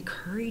to be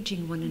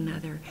encouraging one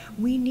another.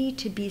 We need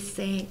to be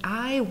saying,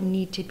 I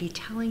need to be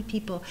telling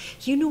people,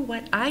 you know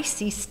what? I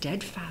see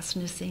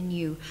steadfastness in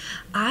you.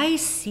 I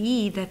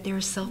see that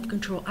there's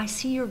self-control. I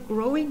see you're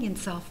growing in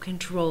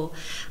self-control.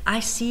 I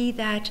see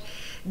that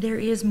there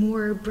is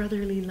more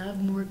brotherly love,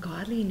 more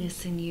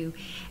godliness in you.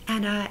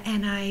 And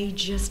I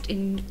just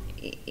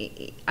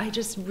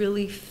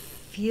really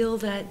feel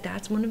that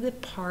that's one of the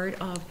part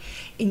of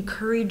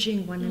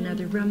encouraging one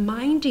another,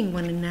 reminding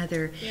one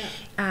another.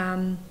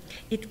 Yeah.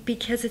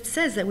 Because it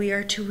says that we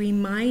are to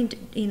remind,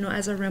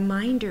 as a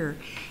reminder,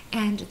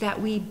 and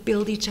that we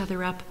build each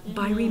other up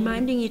by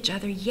reminding each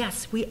other,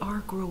 yes, we are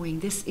growing.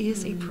 This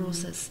is a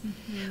process.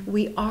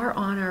 We are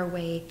on our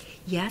way.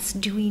 Yes,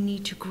 do we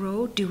need to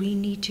grow?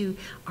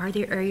 Are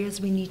there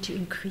areas we need to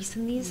increase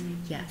in these?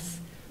 Yes.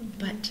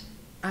 But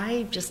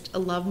I just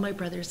love my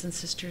brothers and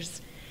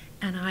sisters,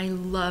 and I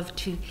love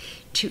to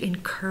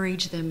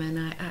encourage them,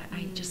 and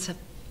I just have,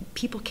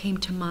 people came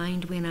to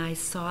mind when I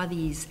saw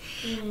these,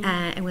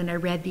 and when I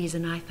read these,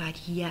 and I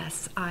thought,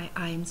 yes,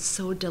 I'm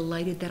so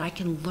delighted that I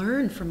can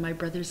learn from my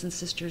brothers and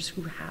sisters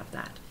who have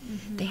that.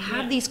 They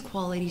have these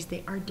qualities,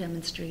 they are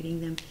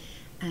demonstrating them,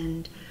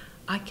 and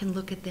I can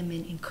look at them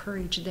and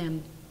encourage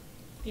them.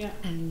 Yeah.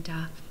 And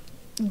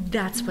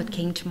that's what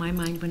came to my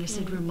mind when I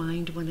said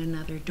remind one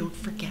another, don't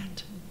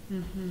forget.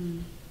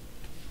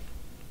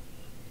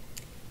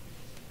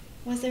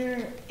 Was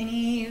there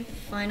any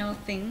final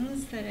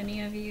things that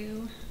any of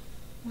you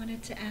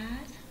wanted to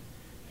add?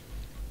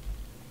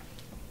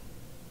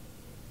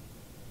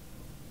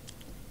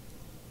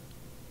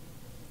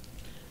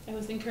 I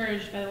was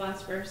encouraged by the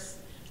last verse.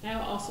 I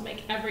will also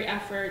make every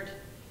effort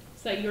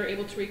so that you are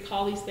able to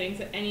recall these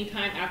things at any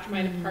time after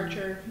my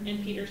departure.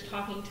 And Peter's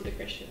talking to the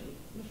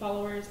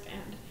followers,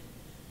 and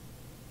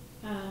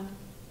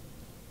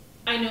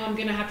I know I'm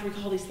going to have to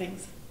recall these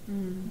things.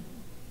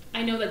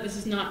 I know that this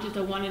is not just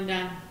a one and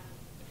done.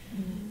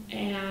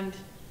 And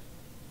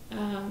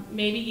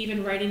maybe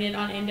even writing it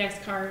on index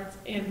cards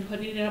and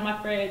putting it on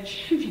my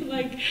fridge and be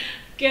like,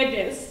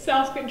 goodness,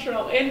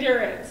 self-control,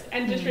 endurance,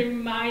 and just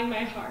remind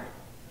my heart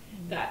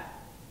that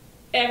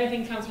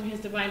everything comes from His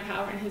divine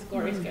power and His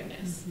glorious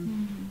goodness.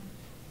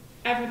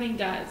 Everything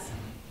does,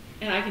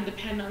 and I can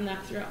depend on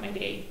that throughout my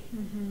day.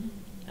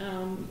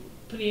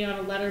 Putting it on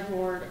a letter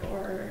board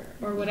or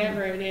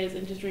whatever it is,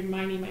 and just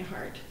reminding my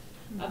heart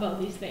about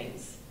these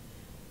things,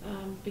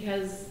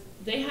 because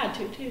they had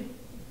to too.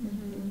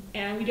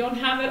 And we don't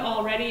have it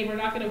all ready. We're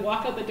not going to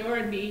walk out the door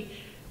and be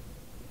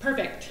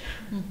perfect.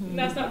 And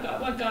that's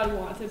not what God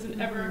wants. It's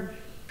an ever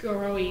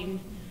growing,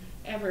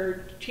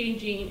 ever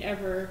changing,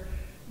 ever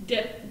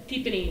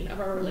deepening of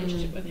our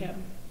relationship with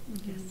Him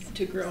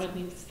to grow in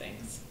these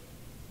things.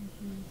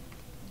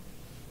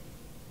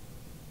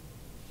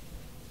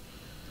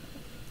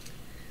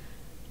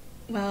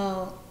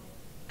 Well,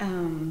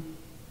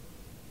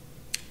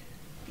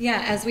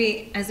 yeah, as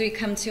we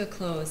come to a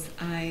close,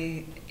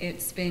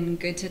 it's been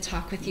good to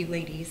talk with you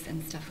ladies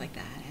and stuff like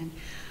that.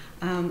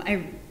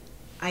 And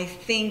I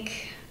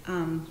think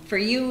for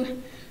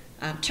you,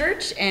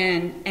 church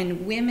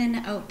and women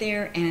out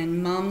there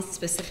and moms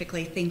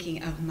specifically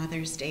thinking of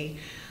Mother's Day,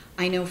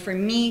 I know for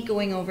me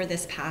going over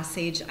this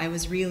passage, I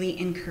was really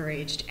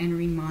encouraged and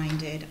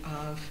reminded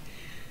of,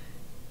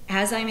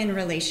 as I'm in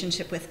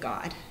relationship with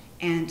God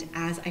and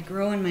as I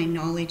grow in my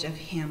knowledge of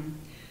Him,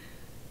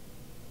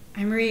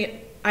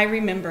 I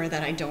remember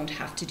that I don't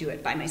have to do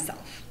it by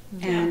myself.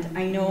 And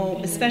I know,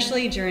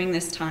 especially during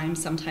this time,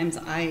 sometimes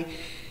I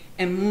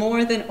am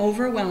more than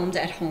overwhelmed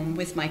at home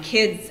with my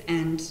kids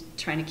and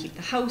trying to keep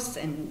the house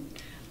and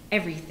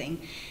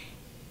everything.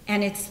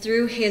 And it's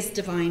through His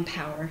divine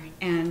power.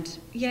 And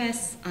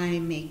yes, I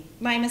make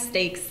my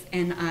mistakes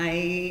and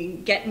I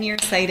get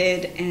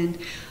nearsighted,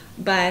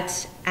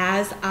 but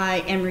as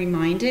I am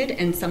reminded,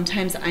 and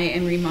sometimes I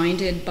am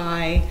reminded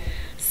by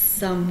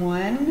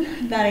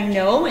someone that I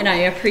know, and I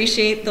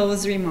appreciate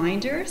those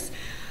reminders,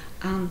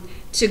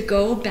 to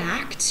go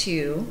back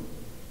to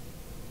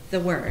the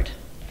Word,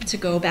 to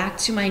go back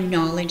to my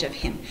knowledge of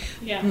Him,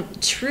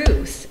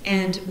 truth,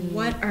 and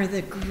what are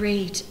the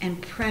great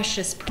and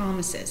precious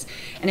promises.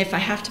 And if I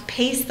have to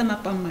paste them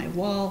up on my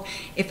wall,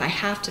 if I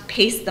have to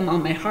paste them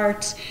on my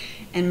heart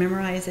and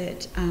memorize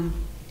it,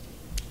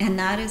 and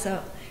that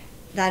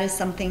is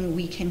something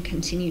we can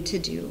continue to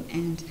do,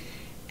 and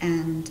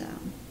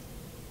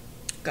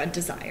God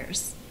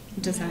desires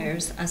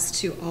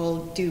us to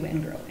all do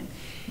and grow in.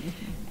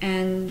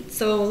 And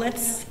so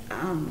let's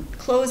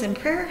close in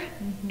prayer.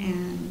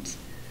 And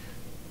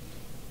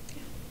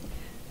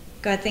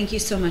God, thank you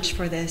so much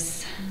for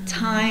this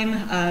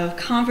time of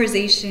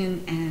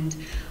conversation and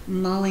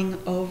mulling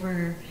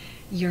over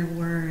your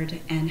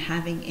word and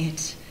having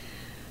it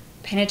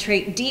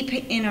penetrate deep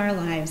in our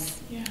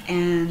lives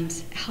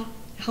and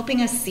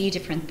helping us see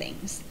different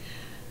things.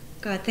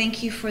 God,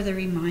 thank you for the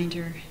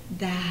reminder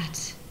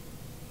that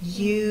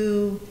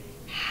you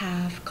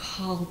have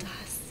called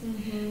us.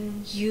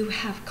 You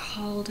have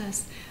called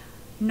us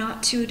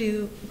not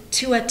to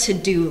a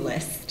to-do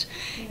list.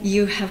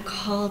 You have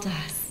called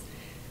us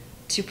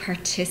to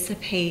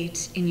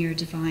participate in your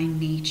divine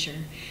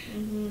nature.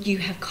 You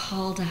have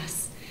called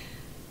us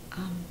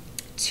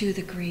to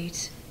the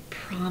great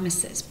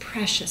promises,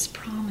 precious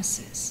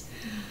promises,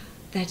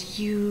 that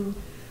you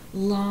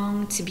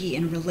long to be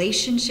in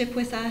relationship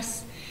with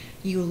us.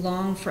 You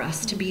long for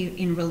us to be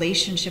in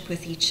relationship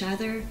with each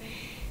other.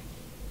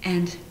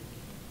 And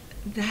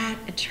that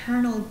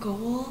eternal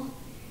goal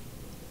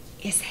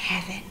is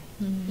heaven,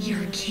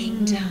 your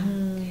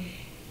kingdom.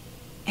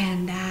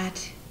 And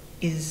that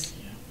is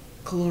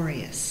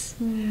glorious.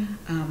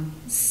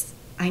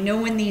 I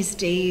know in these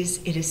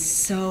days it is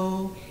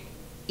so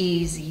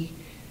easy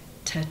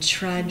to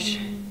trudge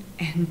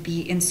and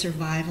be in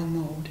survival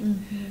mode.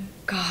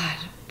 God,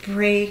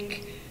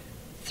 break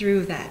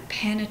through that,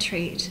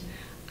 penetrate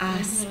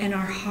us and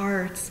our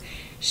hearts,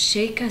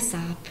 shake us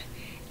up,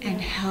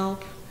 and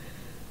help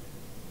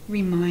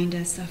remind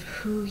us of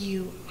who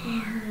you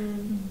are,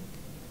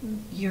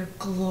 your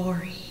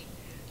glory,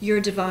 your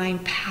divine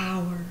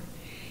power,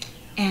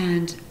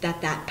 and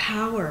that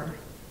power,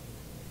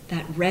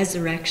 that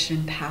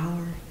resurrection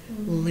power,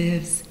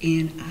 lives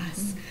in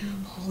us.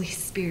 Holy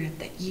Spirit,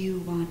 that you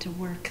want to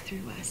work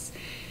through us.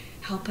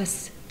 Help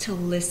us to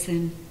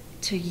listen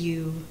to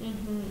you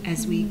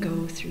as we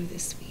go through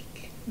this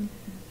week.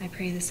 I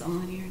pray this all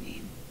in your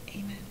name.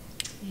 Amen.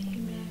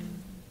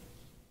 Amen.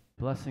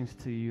 Blessings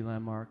to you,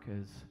 Landmark,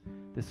 as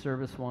this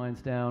service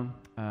winds down.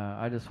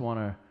 I just want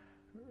to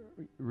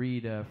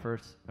read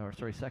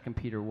 2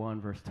 Peter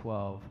 1, verse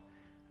 12,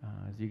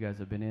 as you guys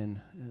have been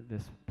in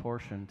this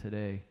portion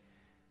today.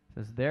 It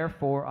says,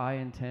 "Therefore I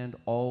intend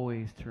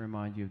always to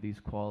remind you of these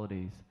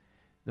qualities,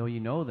 though you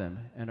know them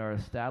and are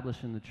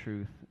established in the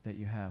truth that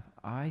you have.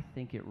 I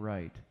think it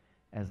right,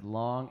 as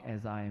long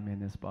as I am in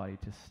this body,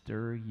 to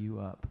stir you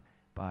up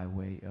by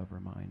way of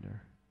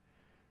reminder."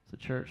 So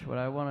church, what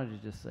I wanted to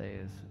just say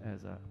is,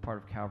 as a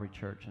part of Calvary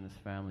Church and this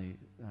family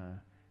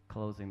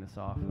closing this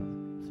off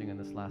with singing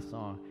this last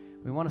song,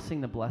 we want to sing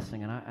the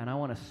blessing, and I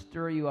want to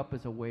stir you up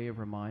as a way of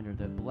reminder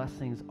that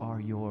blessings are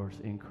yours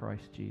in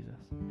Christ Jesus.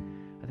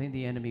 I think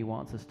the enemy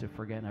wants us to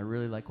forget, and I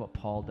really like what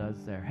Paul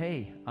does there.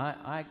 Hey,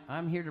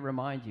 I'm here to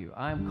remind you.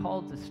 I'm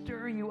called to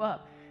stir you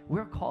up.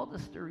 We're called to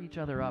stir each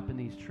other up in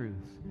these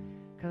truths.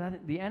 Because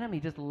the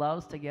enemy just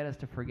loves to get us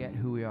to forget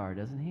who we are,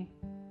 doesn't he?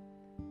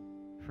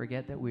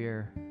 Forget that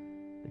we're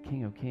the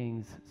King of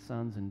Kings'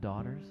 sons and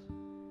daughters,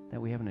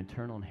 that we have an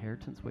eternal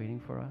inheritance waiting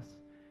for us.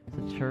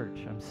 So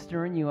church, I'm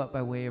stirring you up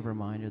by way of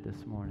reminder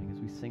this morning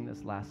as we sing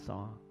this last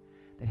song,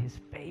 that his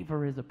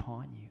favor is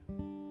upon you.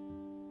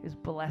 His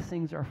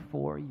blessings are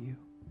for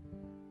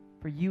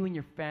you and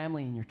your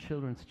family and your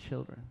children's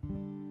children.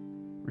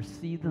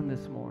 Receive them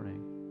this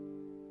morning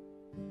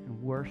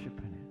and worship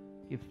in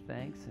it. Give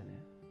thanks in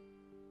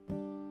it.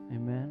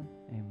 Amen.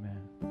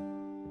 Amen.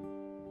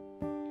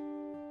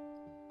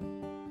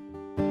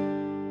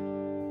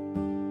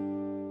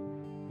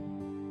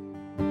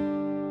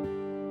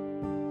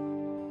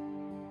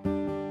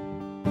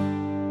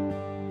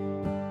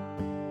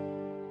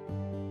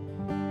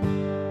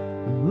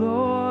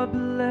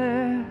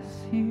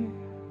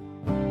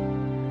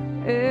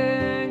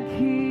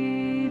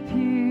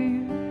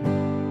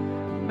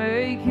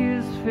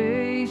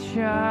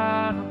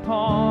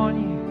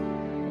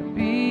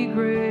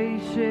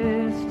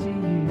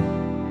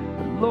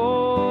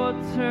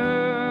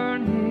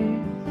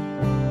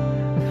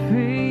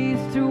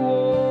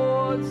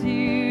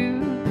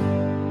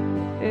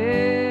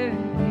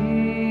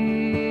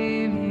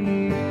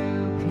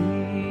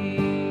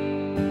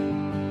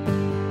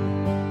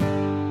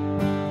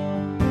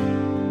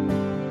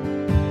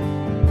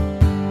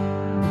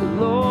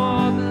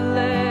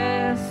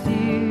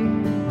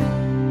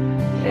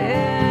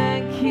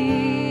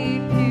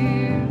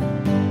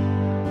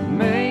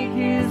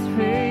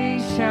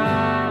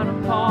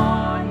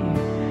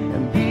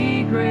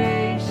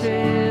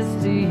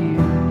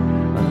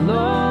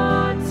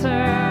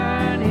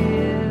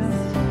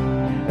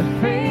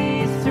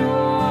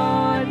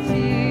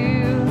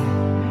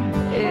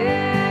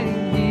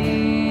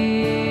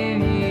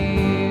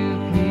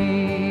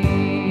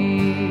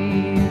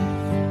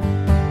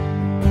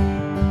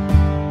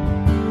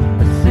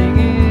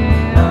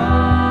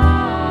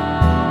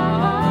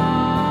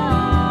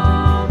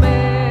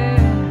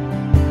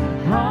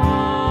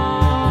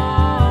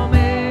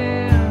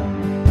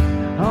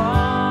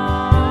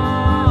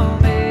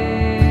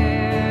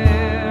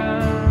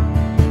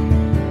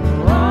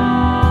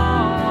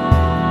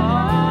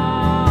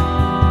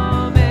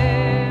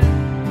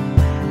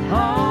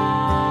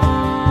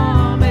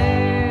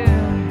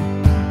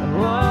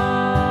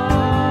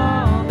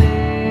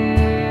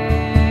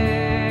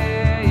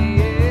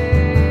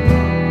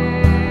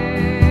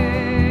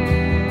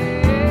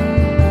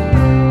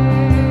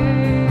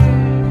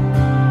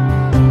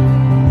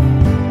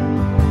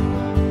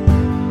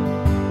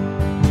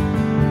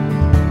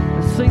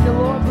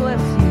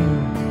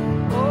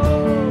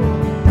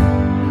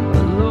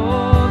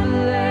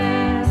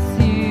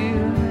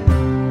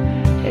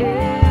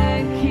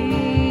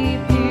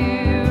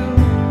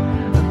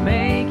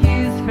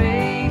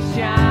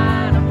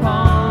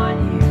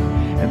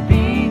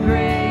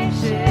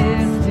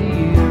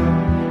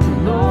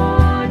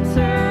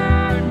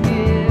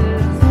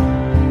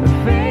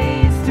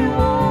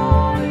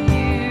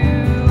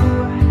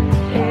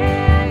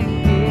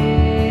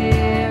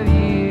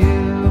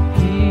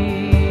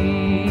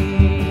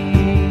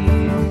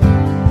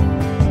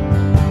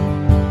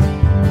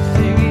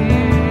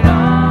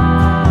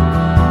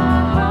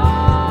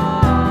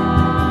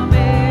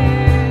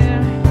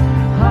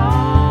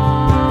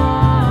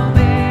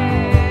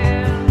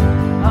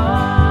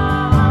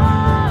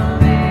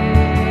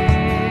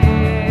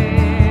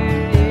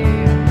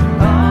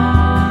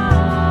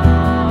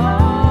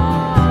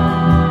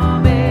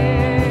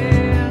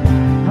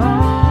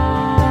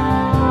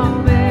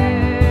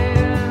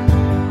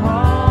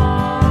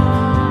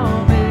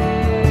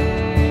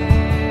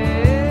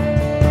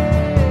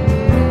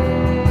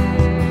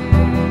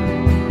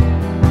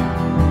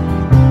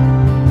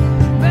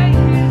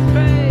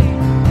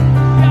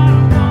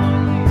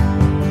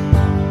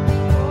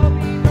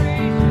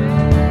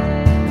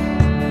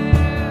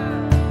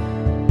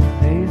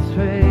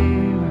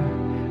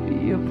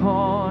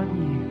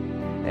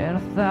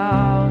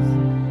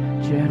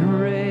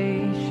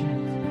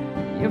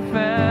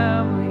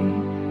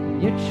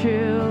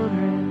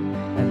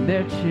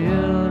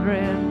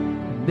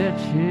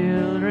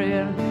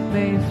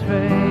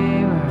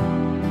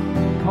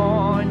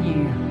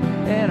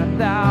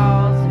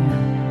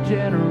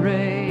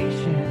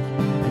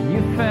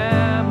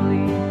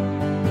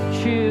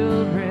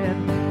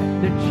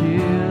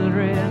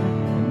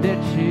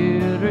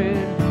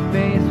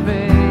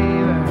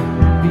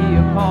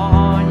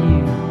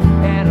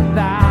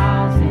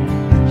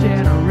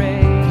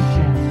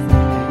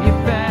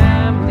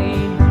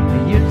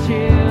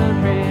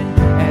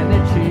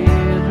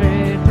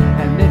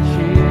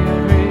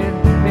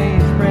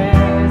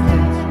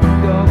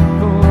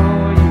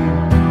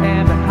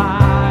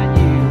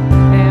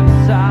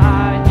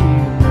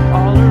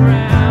 All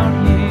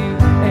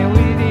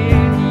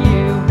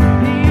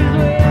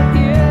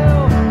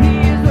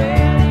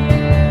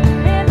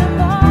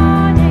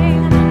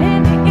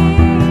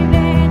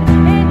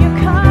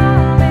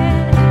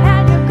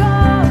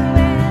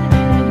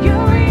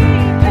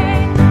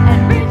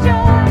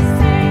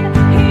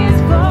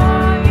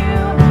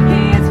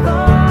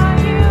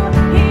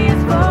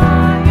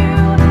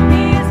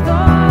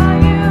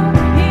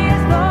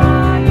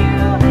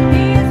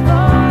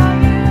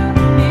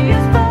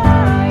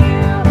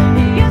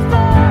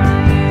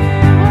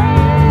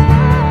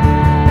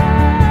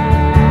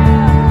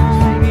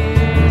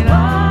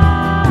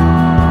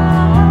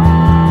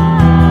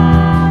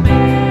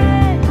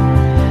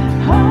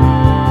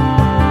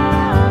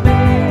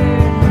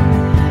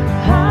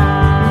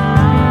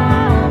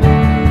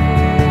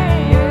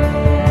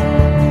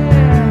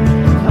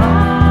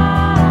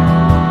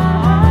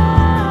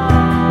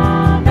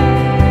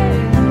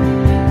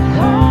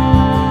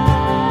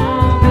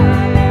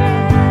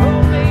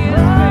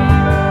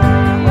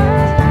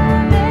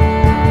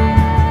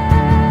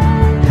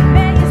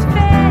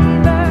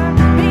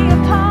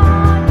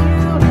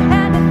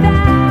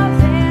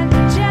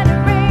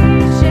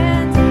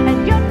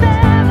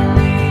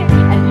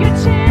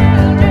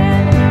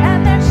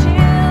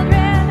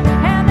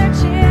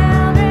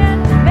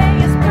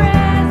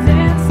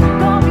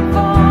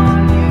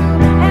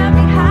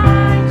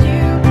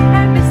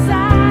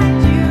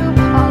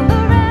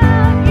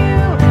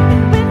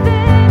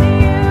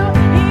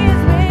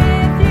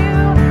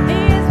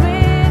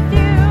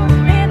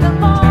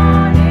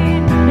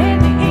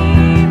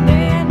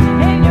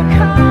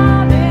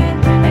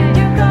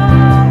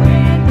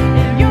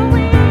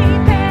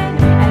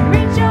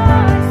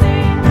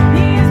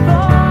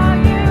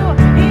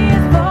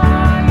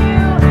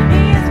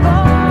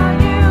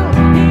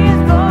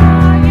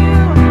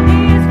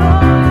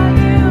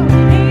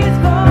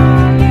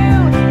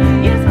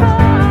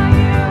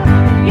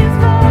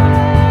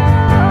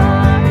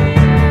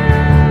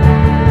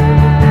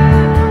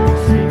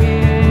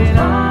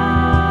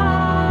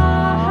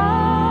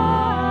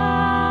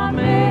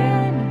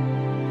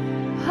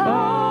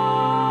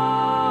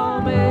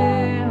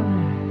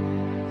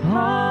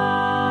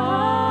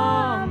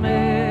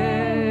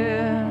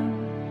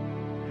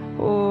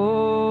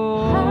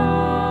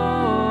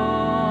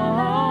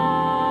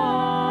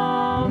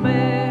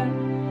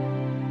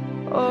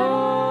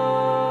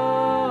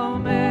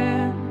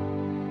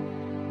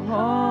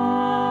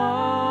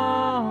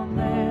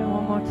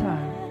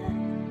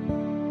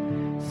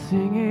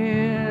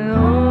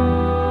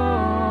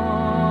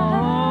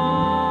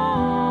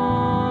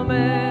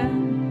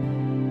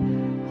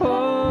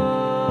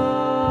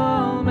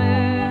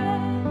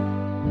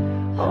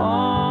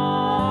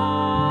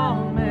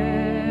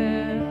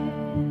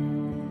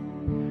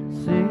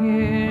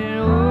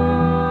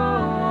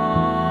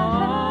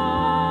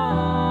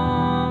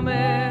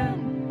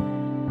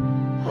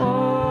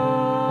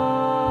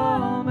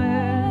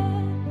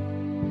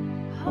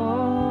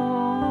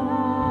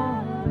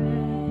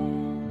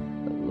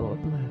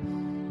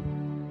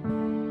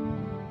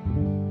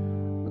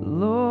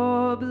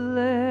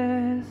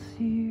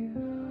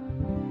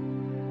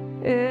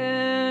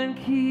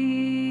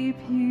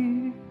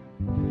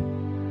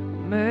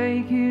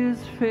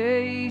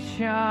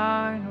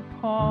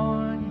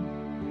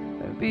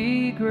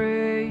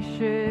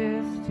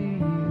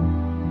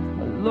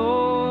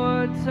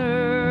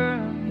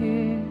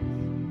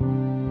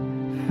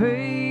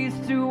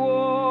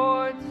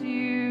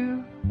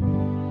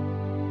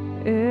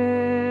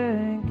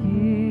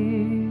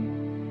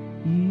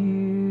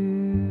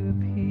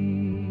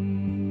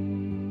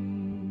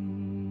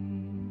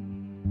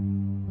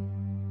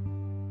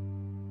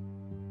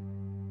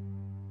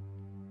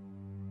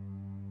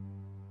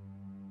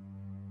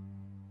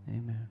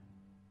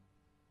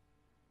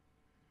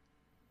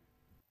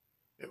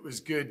It was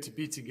good to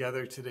be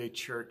together today,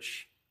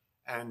 church,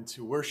 and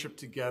to worship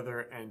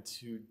together and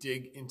to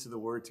dig into the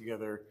word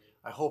together.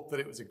 I hope that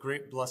it was a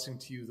great blessing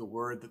to you, the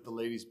word that the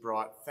ladies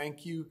brought.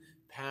 Thank you,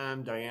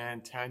 Pam, Diane,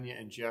 Tanya,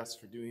 and Jess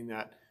for doing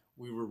that.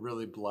 We were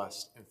really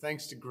blessed. And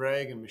thanks to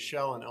Greg and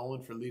Michelle and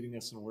Owen for leading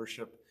us in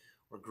worship.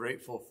 We're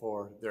grateful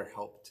for their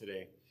help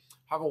today.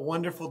 Have a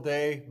wonderful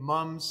day.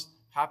 Mums,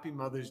 happy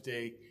Mother's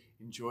Day.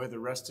 Enjoy the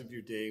rest of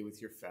your day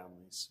with your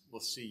families.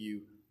 We'll see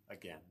you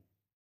again.